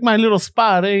 You took my little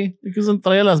spot, eh? Because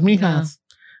traía las mijas.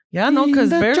 Yeah, no, because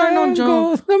bears are no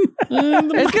joke.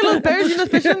 Es que los bears,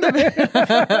 especially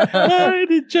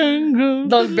the jungle.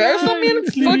 Those bears don't mean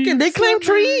fucking. They climb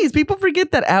trees. People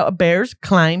forget that bears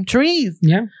climb trees.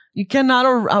 Yeah. You cannot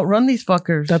outrun these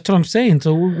fuckers. That's what I'm saying.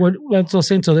 So that's what I'm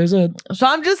saying. So there's a. So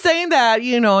I'm just saying that,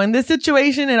 in this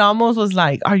situation, it almost was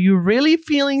like, are you really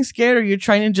feeling scared, or you're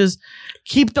trying to just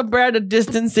keep the bear at a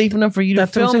distance safe enough for you to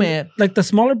film it? Like the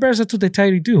smaller bears, that's what they tell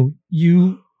you to do.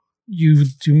 You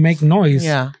make noise.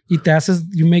 Yeah. Y te haces,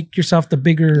 you make yourself the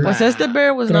bigger. Pues este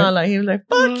bear was not like, he was like,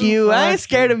 fuck you. I ain't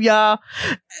scared of y'all.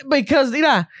 Because,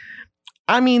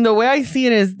 I mean, the way I see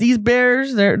it is these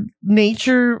bears, their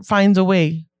nature finds a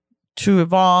way to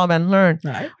evolve and learn.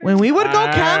 When we would go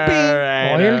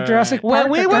camping, Jurassic Park,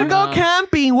 when we would go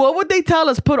camping, what would they tell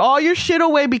us? Put all your shit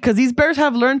away, because these bears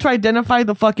have learned to identify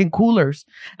the fucking coolers,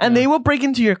 and they will break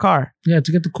into your car. Yeah,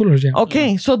 to get the coolers. Yeah.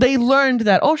 Okay, so they learned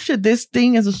that, oh shit, this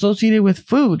thing is associated with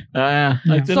food. So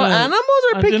animals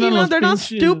are picking up. They're not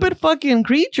stupid fucking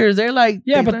creatures. They're like,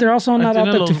 yeah, but they're also not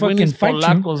out there to fucking fight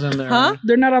you. Huh?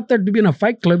 They're not out there to be in a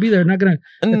fight club either. They're not gonna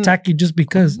attack you just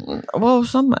because. Well,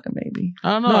 some maybe.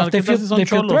 I don't know. No, if they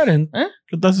feel threatened.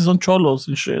 Because son cholos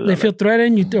and shit. They feel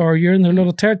threatened, or you're in their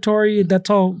little territory. That's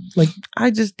all. Like,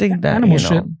 I just think that animal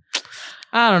shit.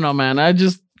 I don't know, man.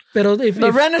 Pero if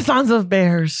renaissance of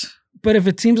bears. But if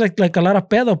it seems like a lot of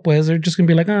pedo, pues they're just gonna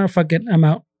be like, oh, fuck it, I'm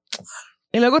out.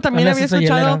 Y luego también había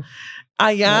escuchado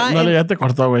allá. No, ya te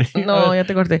cortó, güey. No, ya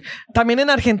te corté. También en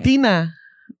Argentina,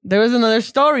 there was another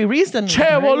story recently. Che,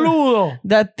 boludo.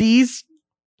 That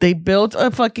they built a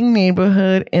fucking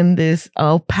neighborhood in this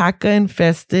alpaca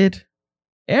infested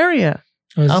area.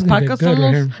 Oh, alpaca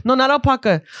no, not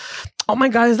alpaca. Oh my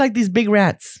God, it's like these big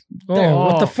rats.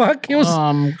 What the fuck? It was.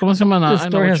 ¿Cómo se llama? The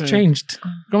story has changed.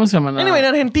 ¿Cómo se llama? Anyway, in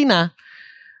Argentina,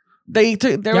 they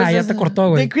created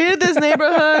this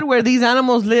neighborhood where these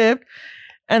animals lived,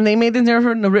 and they made this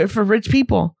neighborhood for rich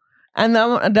people. And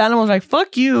the animals were like,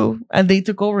 fuck you, and they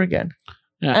took over again.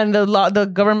 Yeah. And the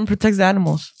government protects the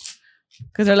animals.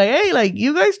 Because they're like, hey, like,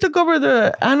 you guys took over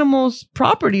the animals'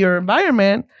 property or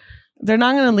environment. They're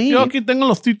not going to leave. Yo aquí tengo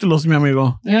los títulos, mi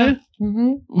amigo. Yeah.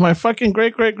 Mm-hmm. My fucking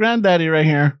great-great-granddaddy right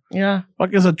here. Yeah.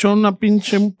 Fucking se echó una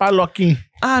pinche palo aquí.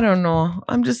 I don't know.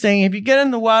 I'm just saying, if you get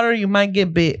in the water, you might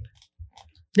get bit.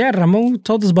 Yeah, Ramon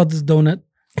told us about this donut.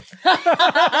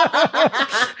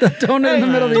 The donut in the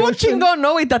middle of the ocean. Tú chingón,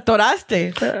 no, y te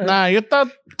atoraste. Nah, yo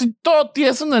estaba todo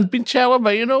tieso en el pinche agua,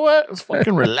 but you know what? It was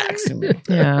fucking relaxing.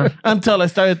 Yeah. Until I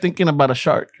started thinking about a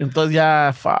shark. Entonces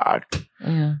ya, fuck.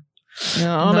 Yeah. You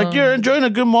know, like you're enjoying a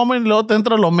good moment, luego te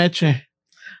entra lo meche.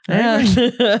 Yeah.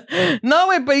 No,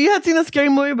 wait, but you had seen a scary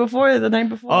movie before, the night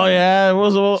before. Oh, yeah. It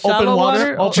was open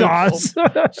water. Jaws.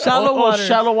 Shallow water.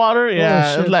 Shallow water.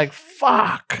 Yeah. It's like,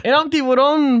 fuck. Era un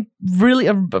tiburón, really.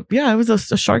 Yeah, it was a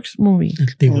shark's movie.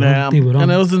 Tiburón.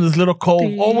 And it was in this little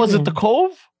cove. Oh, was it the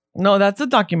cove? No, that's a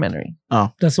documentary.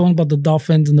 Oh. That's the one about the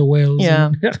dolphins and the whales.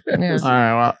 Yeah. Yeah. Yeah. All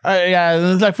right, well, yeah,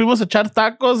 and it's like fuimos a echar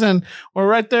tacos, and we're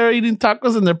right there eating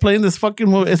tacos, and they're playing this fucking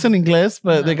movie. It's in English,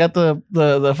 but they got the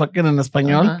fucking in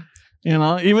español. You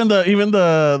know, even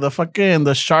the fucking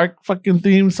the shark fucking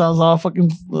theme sounds all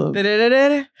fucking.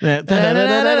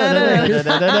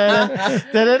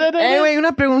 Anyway,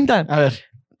 una pregunta. A ver.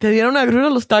 ¿Te dieron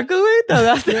agruras los tacos, güey? ¿Te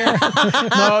daste?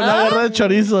 No agarré de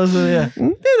chorizo ese día.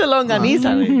 De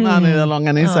longaniza, güey. No, ni de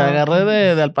longaniza. Agarré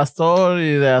de al pastor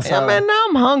y de asado. Yeah, man, now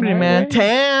I'm hungry, man.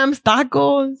 Tams,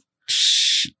 tacos.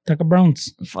 Taco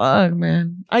Browns. Fuck,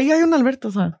 man. Ahí hay un Alberto,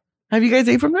 ¿sabes? Have you guys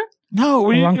ate from there?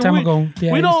 No, a long time ago.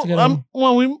 Yeah, we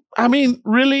don't. I mean,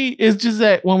 really, it's just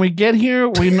that when we get here,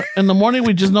 in the morning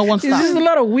we just know one stop. It's just a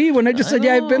lot of weed. When I just said,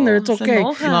 I've been there. It's okay.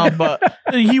 No, but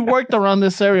he worked around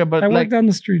this area. But I worked down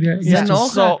the street. Yeah.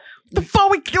 So the fuck,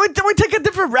 we take a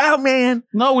different route, man.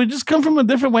 No, we just come from a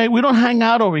different way. We don't hang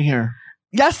out over here.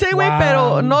 Ya sé, güey,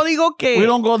 pero no digo que... We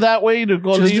don't go that way to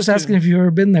go... She was just asking if you've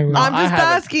ever been there. I'm just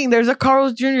asking. There's a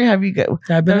Carl's Jr. Have you got...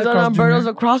 I've been There's an Alberto's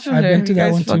across from there. I've been to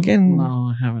that one too.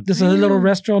 No, I haven't. There's a little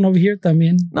restaurant over here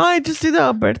también. No, I just see the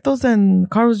Alberto's and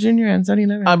Carl's Jr. and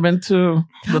 7-Eleven. I've been to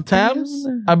the Tams.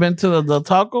 I've been to the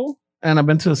Taco. And I've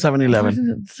been to the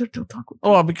 7-Eleven.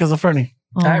 Oh, because of Fernie.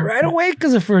 Right away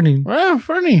because of Fernie. Well,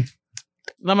 Fernie.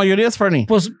 La mayoría es Fernie.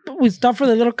 Pues we stopped for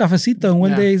the little cafecito and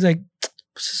one day he's like...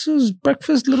 This is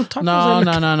breakfast little tacos.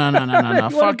 No.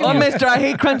 Fuck Oh, you. mister, I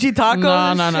hate crunchy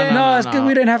tacos. No. No, it's because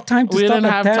we didn't have time to We stop didn't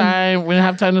at have 10. time. We didn't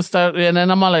have time to start. And then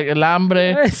I'm all like, el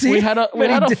hambre. See? We had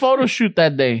a photo shoot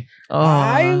that day.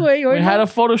 Ay, güey, We had a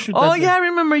photo shoot that Oh, day. yeah, I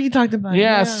remember you talked about it.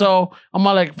 Yeah, so I'm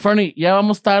all like, Fernie, ya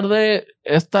vamos tarde.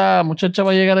 Esta muchacha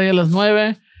va a llegar ahí a las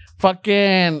 9.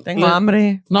 Fucking. Tengo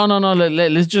hambre. No.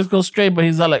 Let's just go straight. But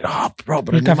he's all like, oh, bro,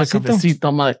 but I El need my cafecito. cafecito.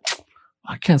 I'm like,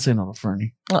 I can't say no to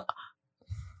Fernie.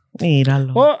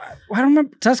 Míralo. Well, I don't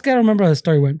remember. That's I don't remember how the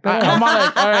story went. I'm all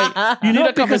like, all right, you need No,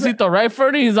 a because- cafecito, right,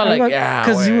 Fernie? He's all like, yeah.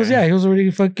 Because he was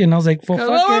already fucking. I was like, fuck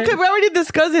Well, it. okay, we already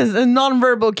discussed this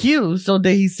nonverbal cues. So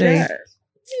did he say?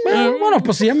 Yeah. Bueno,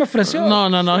 pues si ya me ofreció. No.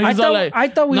 He's all like, I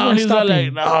thought we no, were he's all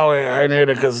like, stopping. no, güey, I need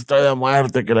it because estoy de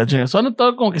muerte, que la chinga. Suena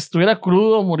todo como que estuviera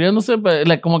crudo, muriéndose, but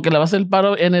like, como que le va a hacer el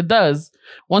paro, and it does.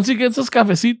 Once he gets his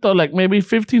cafecito, like maybe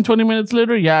 15, 20 minutes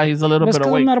later, yeah, he's a little That's bit because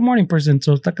I'm awake. not a morning person,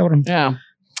 so está cabrón. Yeah.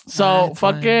 So That's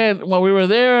fucking when we were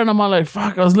there, and I'm all like,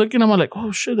 fuck. I was looking, I'm all like,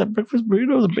 oh shit, that breakfast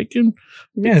burrito, the bacon,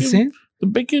 Yeah, see? the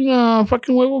bacon,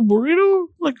 fucking huevo burrito,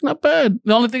 like not bad.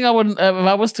 The only thing I wouldn't, if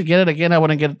I was to get it again, I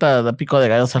wouldn't get the pico de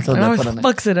gallo salsa. It de always put in it.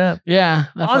 fucks it up. Yeah,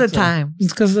 that All the fucks it. time.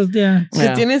 It's because, yeah.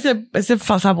 Yeah. Tiene ese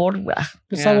sabor.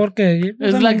 El sabor que...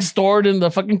 It's like stored in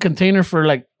the fucking container for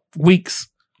like weeks.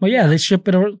 Well, yeah, they ship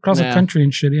it across the Yeah. country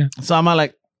and shit, yeah. So I'm all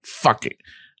like, fuck it.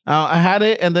 I had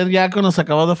it, and then ya cuando se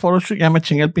acabó the photo shoot, ya me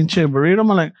chingué el pinche burrito. I'm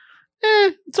like,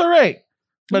 it's all right.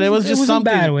 But it was just wasn't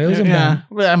something. bad, güey. It wasn't yeah. bad.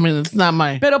 But I mean, it's not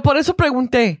my... Pero por eso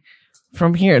pregunté.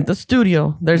 From here, the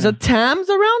studio. There's a Tams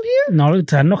around here? No,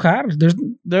 te va a enojar.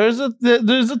 There's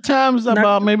a Tams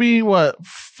about maybe, what,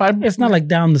 5... It's not like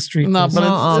down the street. No, It's but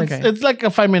No, it's, okay. it's like a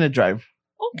 5-minute drive.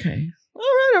 Okay.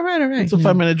 All right. It's a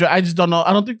 5-minute drive. I just don't know.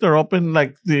 I don't think they're open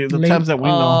like the Late. times that we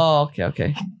know. Oh,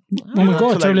 okay. when we go,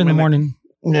 to it's like early in the midnight. morning.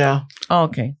 Yeah. Oh,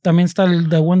 okay. También está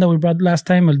the one that we brought last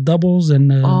time, el doubles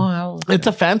and... It's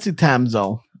a fancy Tams,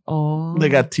 though. Oh. They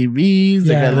got TVs.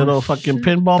 They Yeah. got little fucking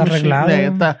pinball Está machines.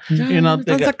 arreglado. You know,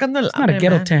 they Están got, sacando el it's not a hambre,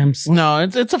 ghetto man. Tams. no,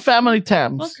 it's a family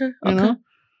Tams. Okay. You know?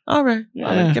 All right.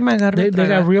 Yeah. ¿Qué me agarro? They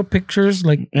got real pictures.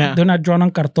 Like, Yeah. they're not drawn on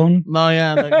cartón. No,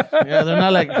 yeah, they're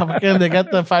not like fucking. They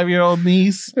got the 5-year-old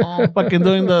niece, fucking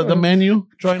doing the menu,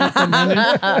 drawing up the menu.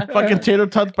 Fucking tater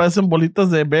tots parecen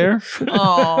bolitas de bear.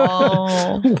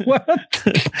 Oh. What?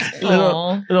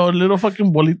 little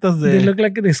fucking bolitas de. They look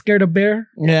like they scared a bear.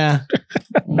 Yeah.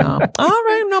 No. All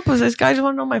right. No, pues this guy just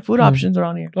want to know my food options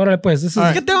around here. Órale, pues, this is All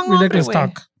right. ¿Qué tengo hambre, ridiculous güey?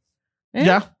 talk. ¿Eh?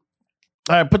 Yeah.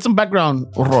 All right, put some background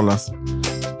rolas.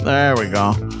 There we go.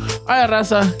 All right,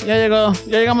 raza. Ya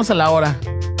llegamos a la hora.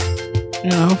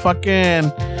 You know,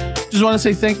 fucking. Just want to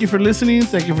say thank you for listening.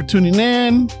 Thank you for tuning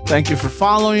in. Thank you for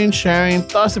following, sharing.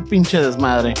 Todo ese pinche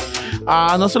desmadre.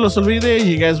 No se los olvide.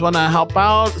 You guys want to help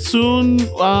out soon.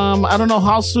 I don't know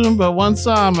how soon, but once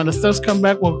the steps come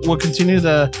back, we'll continue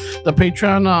the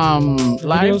Patreon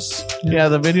lives. Yeah,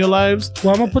 the video lives.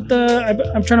 Well, I'm gonna put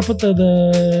I'm trying to put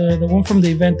the one from the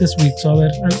event this week, so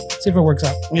I'll see if it works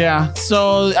out. Yeah,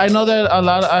 so I know that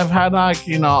I've had like,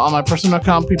 you know, on my personal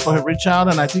account, people have reached out,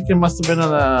 and I think it must have been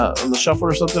on the shuffle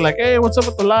or something like, hey, what's up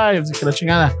with the lives? Y que la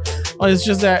chingada. Oh, it's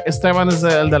just that Esteban is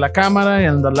el de la cámara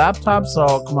and the laptop,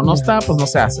 so como no está, pues no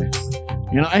se hace.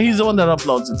 You know, and he's the one that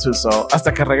uploads it too, so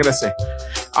hasta que regrese.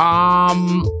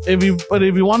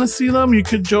 If you want to see them, you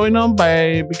could join them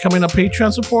by becoming a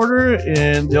Patreon supporter,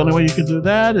 and the only way you could do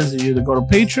that is you either go to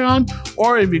Patreon,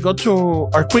 or if you go to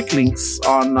our quick links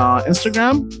on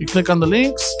Instagram, you click on the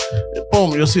links,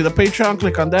 boom, you'll see the Patreon,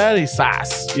 click on that, y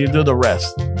sas, you do the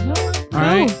rest. All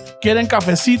right. Quieren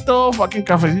cafecito, fucking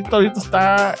cafecito ahorita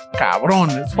está cabrón.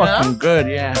 It's fucking good,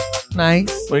 yeah.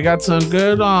 Nice. We got some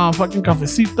good fucking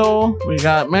cafecito. We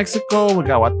got Mexico, we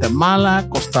got Guatemala,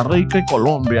 Costa Rica, y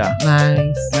Colombia.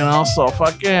 Nice. You know, so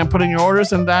fucking put in your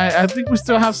orders, and I think we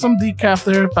still have some decaf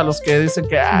there para los que dicen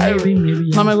que ay, Maybe.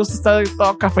 no me gusta estar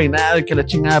todo cafeinado y que la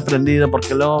chingada prendida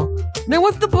porque luego. Then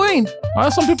what's the point?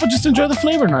 Well, some people just enjoy the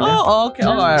flavor, no? Oh, okay.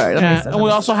 Oh, all right. That Yeah, makes sense. and we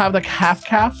also have like half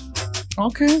calf.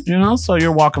 Okay. You know, so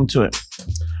you're welcome to it.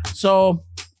 So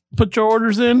put your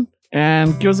orders in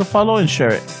and give us a follow and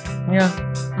share it. Yeah.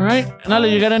 All right. Nale,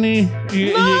 you got any?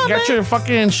 You got man. your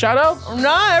fucking shout out?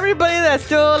 No, everybody that's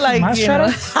still like, My you shout know.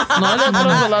 outs? No,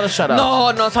 there's a lot of shout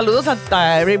outs. No, saludos a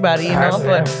everybody, you know.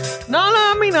 But no,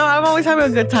 I mean, I'm always having a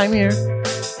good time here.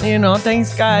 You know,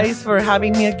 thanks guys for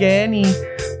having me again. Y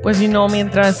pues, you know,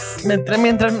 mientras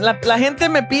la gente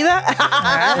me pida.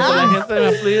 La gente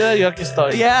me pide, yo aquí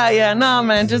estoy. Yeah, no,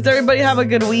 man. Just everybody have a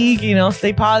good week, you know,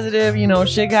 stay positive, you know,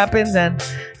 shit happens and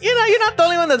You know, you're not the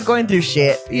only one that's going through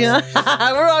shit. You know,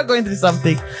 we're all going through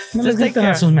something. No les Just take griten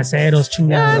care. a sus meseros,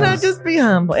 Yeah, no, chingados. just be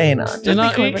humble. Hey, no, just You know,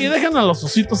 be cool. y dejan a los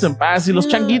ositos en paz y los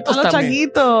changuitos A los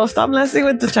también. changuitos. Stop messing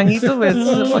with the changuitos, with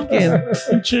fucking.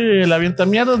 Pinche, la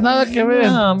avientamierdas, nada que ver.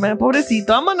 Oh man,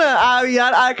 pobrecito.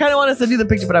 I kind of want to send you the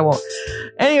picture, but I won't.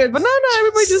 Anyway, but no,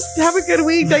 everybody just have a good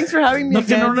week. Thanks for having me No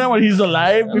tiene again. una when he's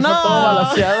alive. Y fue todo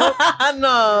balaseado.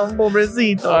 No,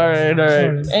 pobrecito. All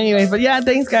right. Anyways, but yeah,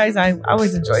 thanks guys. I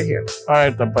always enjoy here. All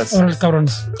right, pues. Órale,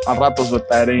 cabrones. A ratos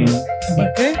vetaré.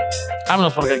 Okay.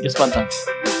 Vámonos porque aquí espantan.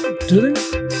 Do they?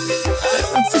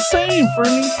 It's the same,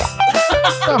 Fernie.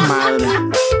 Puta madre.